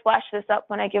always flash this up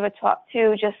when I give a talk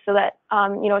too, just so that,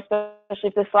 you know, especially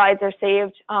if the slides are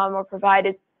saved or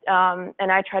provided,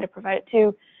 and I try to provide it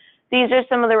too. These are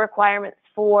some of the requirements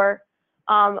for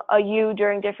a ewe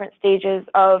during different stages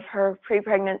of her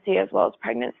pre-pregnancy as well as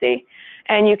pregnancy.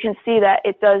 And you can see that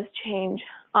it does change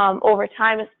over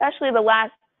time, especially the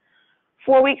last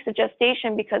 4 weeks of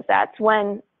gestation, because that's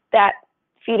when that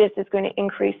fetus is going to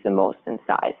increase the most in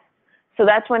size. So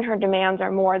that's when her demands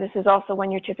are more. This is also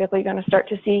when you're typically going to start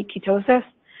to see ketosis.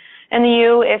 And the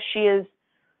ewe, if she is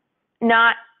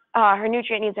not, her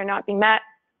nutrient needs are not being met,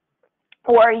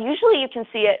 or usually you can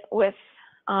see it with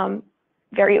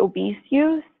very obese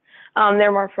ewes.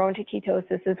 They're more prone to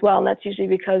ketosis as well, and that's usually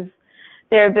because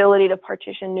their ability to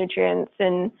partition nutrients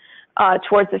and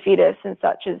towards the fetus and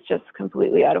such is just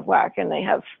completely out of whack, and they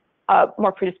have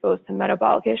more predisposed to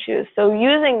metabolic issues. So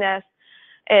using this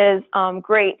is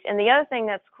great. And the other thing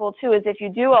that's cool too is if you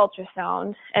do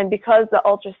ultrasound, and because the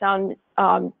ultrasound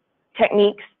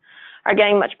techniques are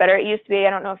getting much better. It used to be, I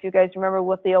don't know if you guys remember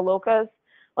with the Alokas,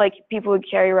 like people would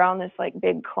carry around this like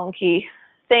big clunky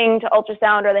thing to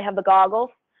ultrasound, or they have the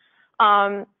goggles.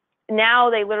 Now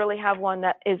they literally have one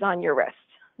that is on your wrist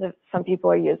that some people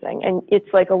are using, and it's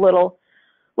like a little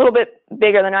bit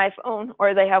bigger than an iPhone,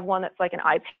 or they have one that's like an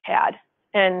iPad,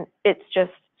 and it's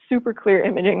just super clear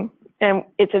imaging, and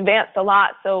it's advanced a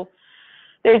lot. So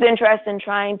there's interest in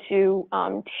trying to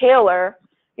tailor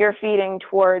your feeding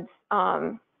towards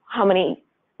how many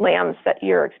lambs that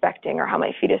you're expecting or how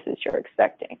many fetuses you're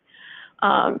expecting.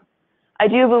 I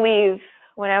do believe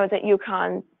when I was at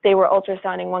UConn, they were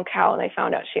ultrasounding one cow and they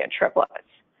found out she had triplets.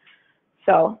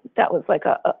 So that was like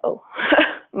a uh-oh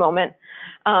moment.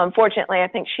 Fortunately, I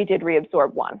think she did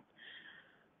reabsorb one.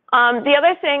 The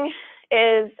other thing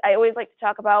is I always like to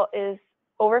talk about is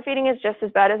overfeeding is just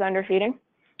as bad as underfeeding.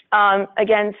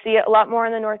 Again, see it a lot more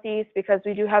in the Northeast because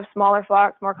we do have smaller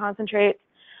flocks, more concentrates.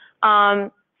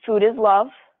 Food is love.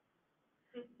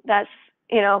 That's,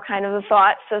 you know, kind of the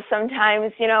thought. So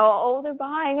sometimes, you know, oh, they're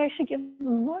buying, I should give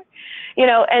them more, you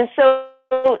know, and so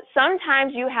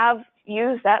sometimes you have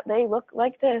ewes that they look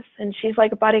like this, and she's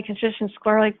like a body condition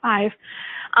score like 5.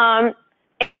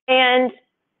 And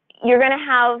you're going to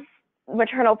have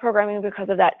maternal programming because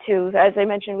of that too. As I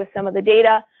mentioned with some of the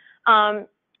data,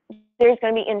 there's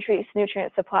going to be increased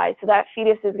nutrient supply. So that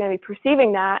fetus is going to be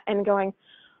perceiving that and going,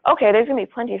 okay, there's going to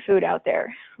be plenty of food out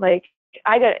there. Like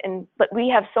but we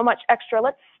have so much extra,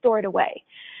 let's store it away.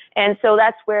 And so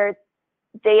that's where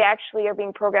they actually are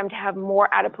being programmed to have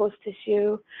more adipose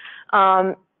tissue.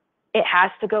 It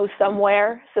has to go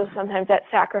somewhere. So sometimes that's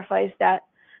sacrificed at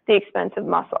the expense of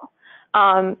muscle.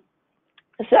 And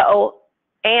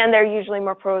they're usually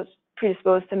more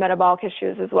predisposed to metabolic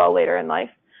issues as well later in life.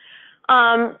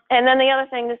 And then the other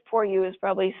thing, this poor ewe is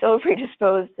probably so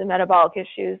predisposed to metabolic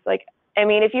issues. Like, I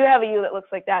mean, if you have a ewe that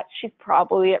looks like that, she's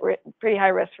probably at pretty high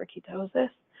risk for ketosis.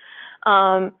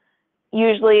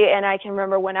 Usually, and I can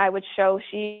remember when I would show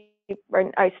sheep,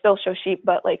 or I still show sheep,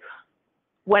 but like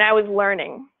when I was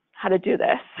learning how to do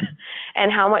this and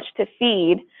how much to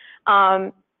feed,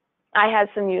 I had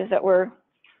some ewes that were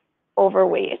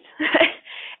overweight.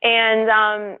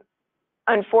 And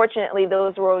unfortunately,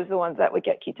 those were always the ones that would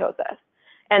get ketosis.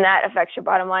 And that affects your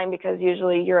bottom line because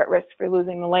usually you're at risk for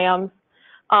losing the lambs.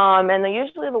 And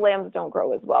usually the lambs don't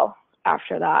grow as well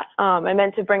after that. I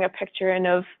meant to bring a picture in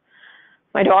of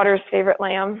my daughter's favorite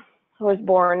lamb, who was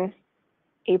born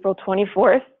April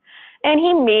 24th. And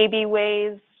he maybe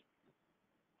weighs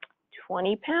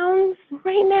 20 pounds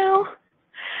right now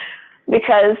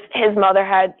because his mother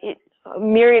had a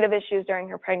myriad of issues during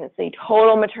her pregnancy,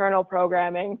 total maternal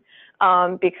programming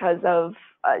because of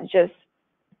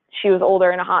she was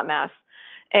older and a hot mess.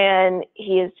 And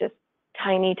he is just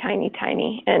tiny, tiny,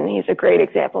 tiny. And he's a great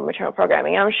example of maternal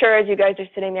programming. And I'm sure as you guys are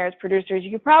sitting there as producers,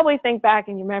 you could probably think back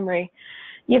in your memory,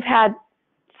 you've had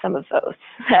some of those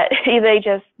that they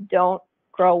just don't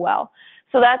grow well.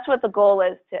 So that's what the goal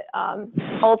is, to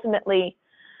ultimately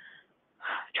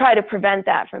try to prevent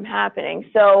that from happening.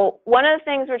 So one of the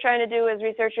things we're trying to do as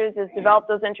researchers is develop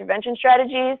those intervention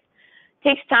strategies. It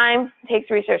takes time, it takes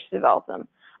research to develop them.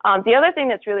 The other thing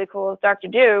that's really cool is Dr.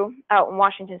 Dew out in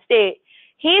Washington State,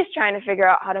 he's trying to figure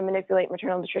out how to manipulate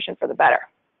maternal nutrition for the better.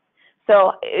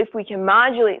 So if we can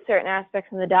modulate certain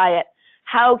aspects in the diet,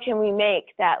 how can we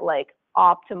make that like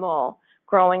optimal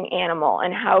growing animal,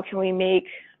 and how can we make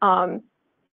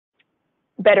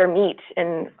better meat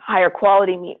and higher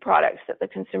quality meat products that the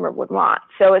consumer would want.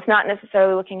 So it's not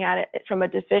necessarily looking at it from a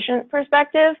deficient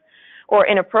perspective or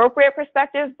inappropriate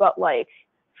perspective, but like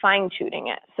fine-tuning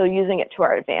it, so using it to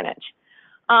our advantage.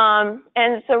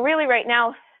 And so really right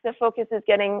now, the focus is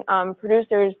getting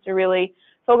producers to really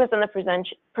focus on the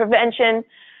prevention,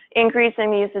 increasing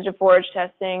the usage of forage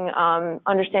testing,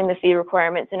 understanding the feed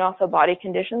requirements, and also body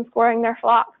condition scoring their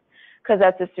flocks, because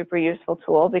that's a super useful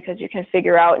tool because you can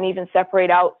figure out and even separate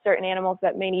out certain animals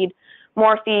that may need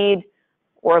more feed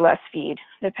or less feed,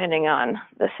 depending on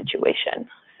the situation.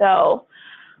 So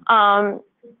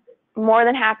more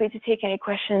than happy to take any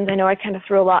questions. I know I kind of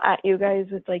threw a lot at you guys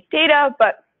with like data,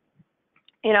 but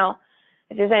you know,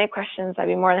 if there's any questions, I'd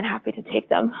be more than happy to take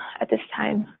them at this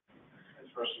time.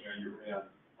 Especially when you ran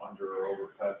under or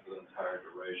overfed for the entire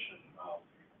duration,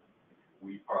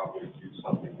 we probably do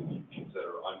something that you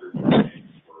consider undertraining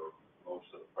for most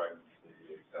of the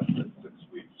pregnancy, except that 6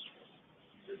 weeks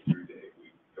to 3 days we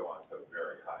go on to a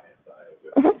very high-end diet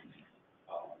with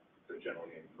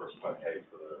generally in the first 5 days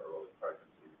for the early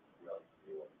pregnancy, we have to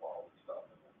do all and stuff.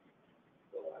 And then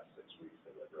the last 6 weeks,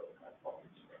 they get really kind of fall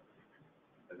stuff.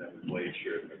 And then with blade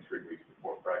shears, 3 weeks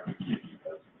before pregnancy,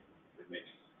 because it makes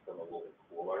them a little bit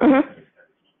cooler. Mhm. And they tend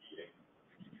to keep eating.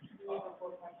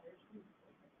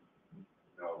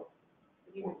 No.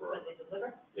 Even before they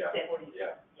deliver? Yeah.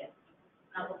 Yeah.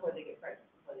 Not before they get pregnant,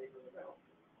 before they deliver.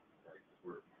 Right, 'cause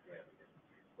we're landing in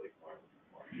late March.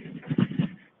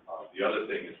 The other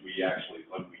thing is we actually,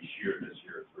 when we sheared this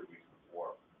year 3 weeks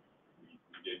before, we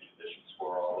did conditions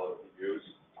for all of the ewes,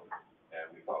 and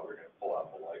we thought we were gonna pull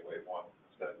out the lightweight one,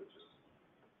 instead we just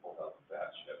pulled out the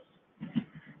fat chips.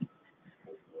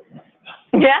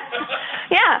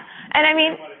 Yeah, and I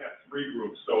mean. We wanted to have 3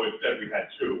 groups, so instead we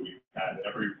had 2. We had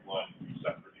everyone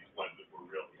except for these ones that were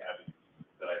really heavy,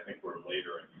 that I think were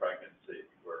later in pregnancy,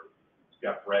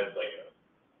 got bred later,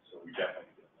 so we definitely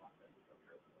didn't want them to go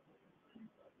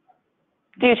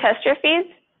Do you test your feeds?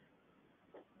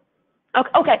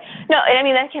 Okay. No, and I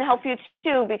mean, that can help you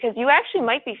too, because you actually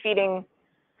might be feeding,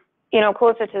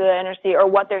 closer to the NRC or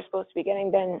what they're supposed to be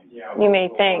getting than you may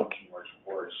think. more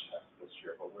forage this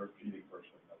year, but we're feeding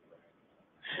virtually nothing.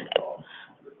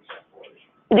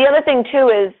 The other thing too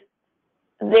is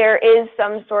there is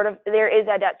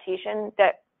adaptation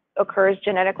that occurs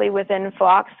genetically within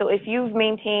flocks. So if you've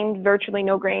maintained virtually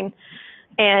no grain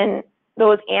and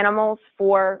those animals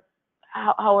for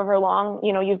however long,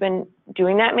 you've been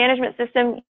doing that management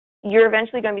system, you're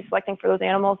eventually going to be selecting for those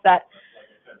animals that, like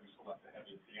I said, we select the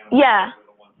heaviest animals. Yeah. They're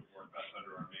the ones that work best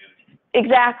under our management.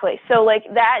 Exactly. So like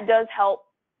that does help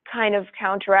kind of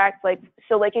counteract,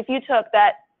 if you took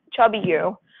that chubby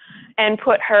ewe and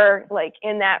put her like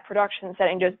in that production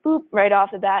setting, just boop, right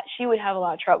off the bat, she would have a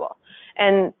lot of trouble.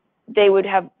 And they would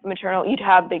have you'd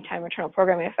have big time maternal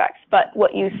programming effects. But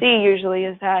what you see usually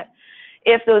is that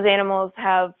if those animals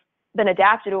have been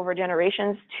adapted over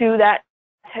generations to that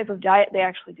type of diet, they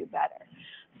actually do better.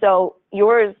 So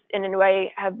yours, in a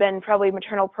way, have been probably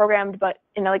maternal programmed, but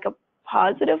in like a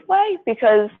positive way,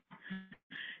 because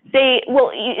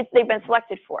they've been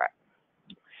selected for it.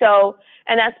 So,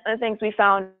 and that's one of the things we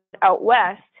found out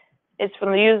west, is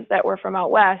from the ewes that were from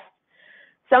out west,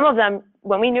 some of them,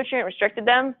 when we nutrient restricted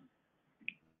them,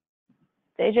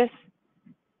 they just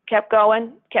kept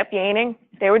going, kept gaining.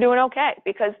 They were doing okay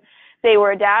because they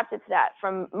were adapted to that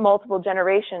from multiple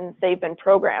generations. They've been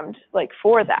programmed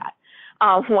for that.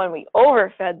 When we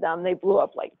overfed them, they blew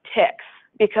up like ticks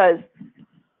because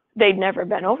they'd never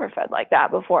been overfed like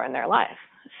that before in their life.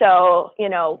 So,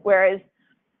 whereas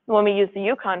when we use the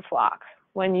UConn flock,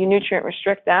 when you nutrient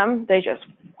restrict them, they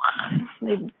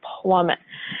plummet,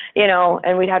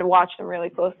 and we'd had to watch them really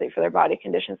closely for their body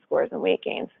condition scores and weight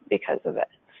gains because of it.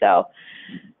 So,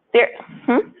 there.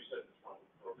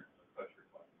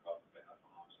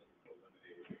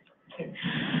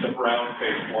 The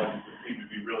brown-faced ones that seem to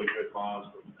be really good moms,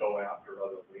 but go after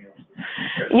other lambs.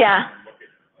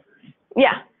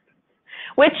 Yeah.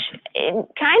 Which it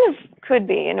kind of could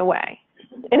be in a way,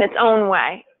 in its own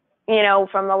way,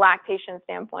 from the lactation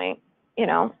standpoint,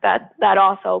 that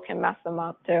also can mess them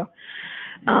up too.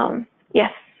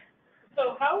 Yes.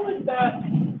 So how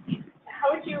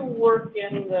would you work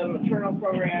in the maternal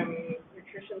program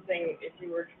nutrition thing if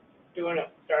you were doing a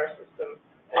STAR system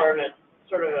or in a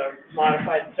sort of a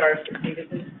modified STAR system?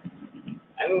 Because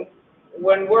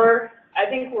I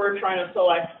think we're trying to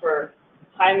select for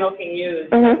high milking ewes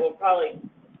that will probably,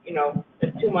 in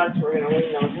 2 months we're going to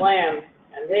wean those lambs,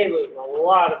 and they lose a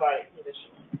lot of body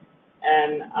condition.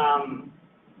 And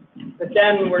but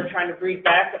then we're trying to breed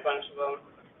back a bunch of them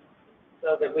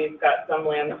so that we've got some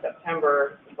lambs in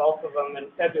September, the bulk of them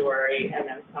in February, and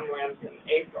then some lambs in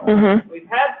April. We've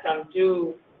had some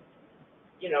do,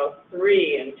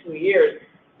 3 in 2 years,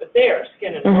 but they are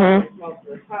skin and bones most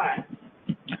of the time.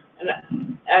 And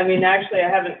I mean, actually, I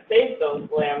haven't saved those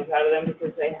lambs out of them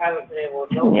because they haven't been able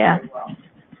to milk very well.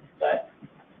 But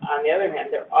on the other hand,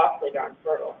 they're awfully darn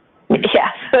fertile.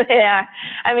 Yeah, yeah.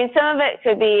 I mean, some of it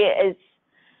could be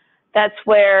that's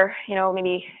where,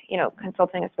 maybe,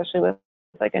 consulting, especially with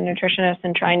like a nutritionist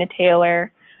and trying to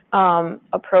tailor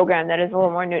a program that is a little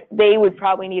more, they would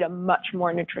probably need a much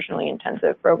more nutritionally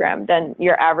intensive program than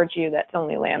your average ewe that's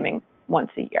only lambing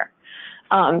once a year.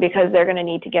 Because they're going to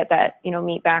need to get that,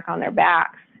 meat back on their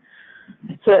backs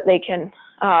so that they can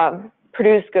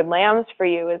produce good lambs for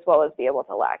you as well as be able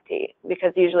to lactate.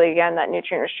 Because usually, again, that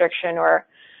nutrient restriction or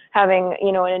having,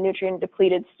 in a nutrient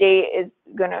depleted state is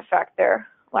going to affect their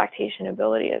lactation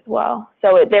ability as well.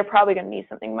 So they're probably going to need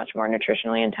something much more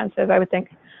nutritionally intensive, I would think.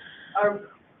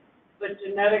 But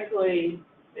genetically,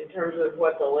 in terms of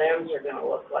what the lambs are going to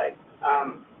look like,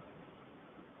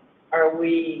 are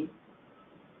we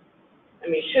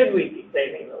mean, should we be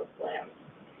saving those lambs?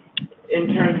 In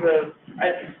terms of,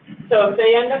 so if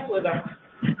they end up with a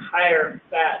higher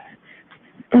fat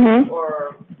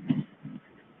or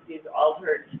these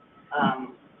altered,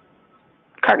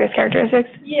 carcass characteristics.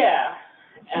 yeah,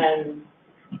 and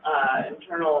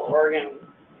internal organ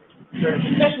sort of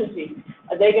deficiency,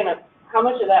 are they gonna, how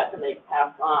much of that do they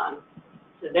pass on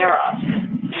to their offspring?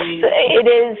 I mean, It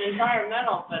is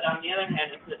environmental, but on the other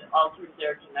hand, it alters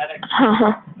their genetics.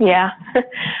 yeah.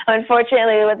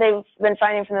 Unfortunately, what they've been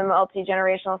finding from the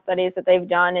multi-generational studies that they've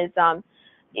done is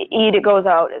it goes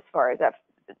out as far as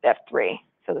F3,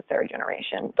 so the third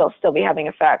generation. They'll still be having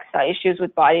effects, issues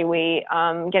with body weight,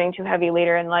 getting too heavy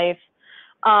later in life.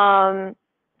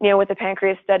 You know, with the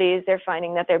pancreas studies, they're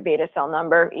finding that their beta cell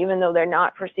number, even though they're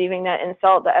not perceiving that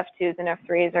insult, the F2s and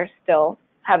F3s are still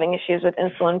having issues with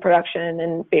insulin production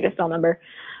and beta cell number.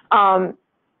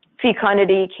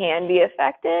 Fecundity can be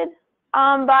affected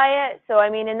by it. So,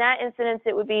 I mean, in that instance,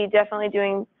 it would be definitely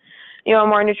doing, you know, a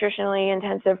more nutritionally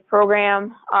intensive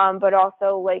program. But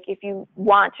also, like, if you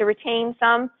want to retain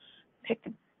some, pick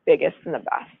the biggest and the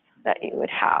best that you would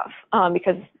have.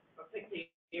 Because,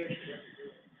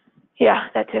 yeah,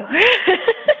 that too.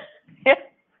 Yeah.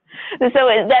 So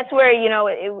that's where, you know,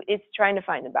 it's trying to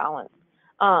find the balance.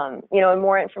 You know, and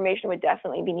more information would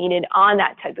definitely be needed on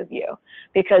that type of ewe,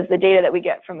 because the data that we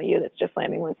get from a ewe that's just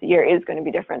lambing once a year is going to be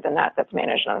different than that that's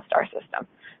managed on a STAR system.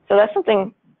 So that's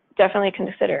something definitely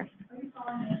consider.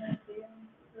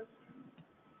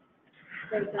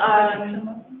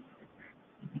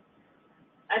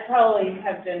 I probably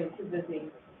have been too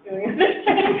busy doing this.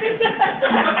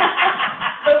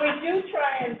 But we do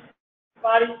try and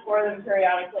body score them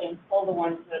periodically and pull the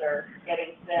ones that are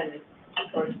getting thin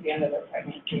towards the end of their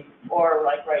pregnancy. Or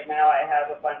like right now, I have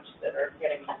a bunch that are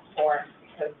getting torn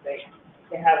because they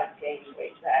haven't gained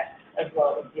weight back as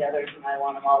well as the others, and I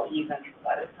want them all even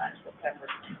by the time September.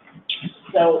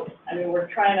 So, I mean, we're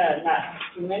trying to not have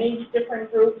too many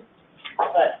different groups,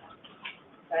 but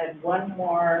if I had one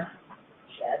more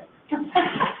shed,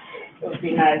 it would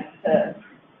be nice to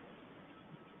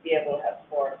be able to have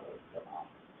 4 of those at all.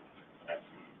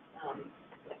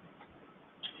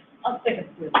 I'll stick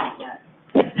a few like that.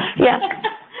 Yeah,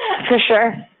 for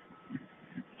sure.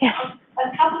 Yeah.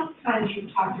 A couple of times you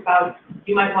talked about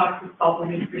you might want to consult a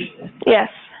nutritionist. Yes.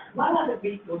 What are the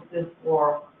resources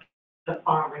for the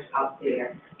farmers out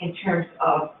there in terms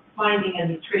of finding a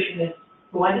nutritionist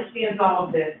who understands all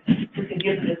of this, who can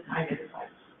give them this kind of advice?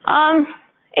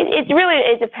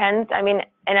 It depends. I mean,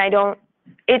 and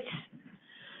it's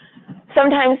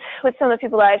sometimes with some of the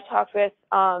people that I've talked with,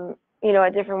 you know,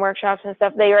 at different workshops and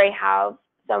stuff, they already have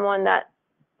someone that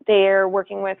they're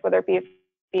working with, whether it be a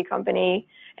feed company,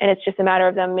 and it's just a matter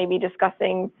of them maybe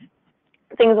discussing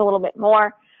things a little bit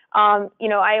more. You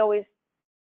know, I always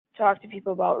talk to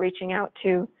people about reaching out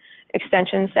to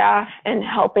extension staff and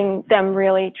helping them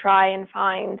really try and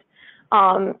find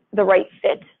the right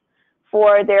fit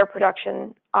for their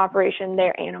production operation,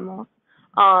 their animals.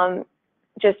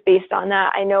 Just based on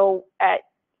that, I know at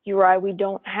URI we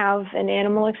don't have an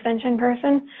animal extension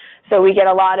person, so we get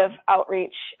a lot of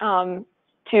outreach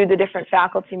to the different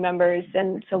faculty members,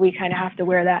 and so we kind of have to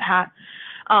wear that hat.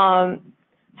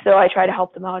 So I try to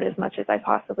help them out as much as I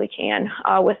possibly can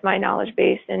with my knowledge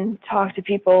base and talk to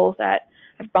people that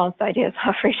I've bounced ideas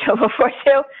off Rachel before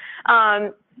too.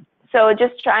 So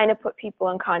just trying to put people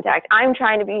in contact. I'm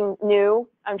trying to be new.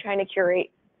 I'm trying to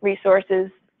curate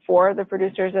resources for the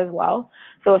producers as well.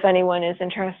 So if anyone is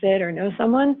interested or knows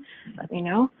someone, let me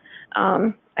know,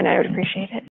 and I would appreciate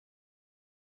it.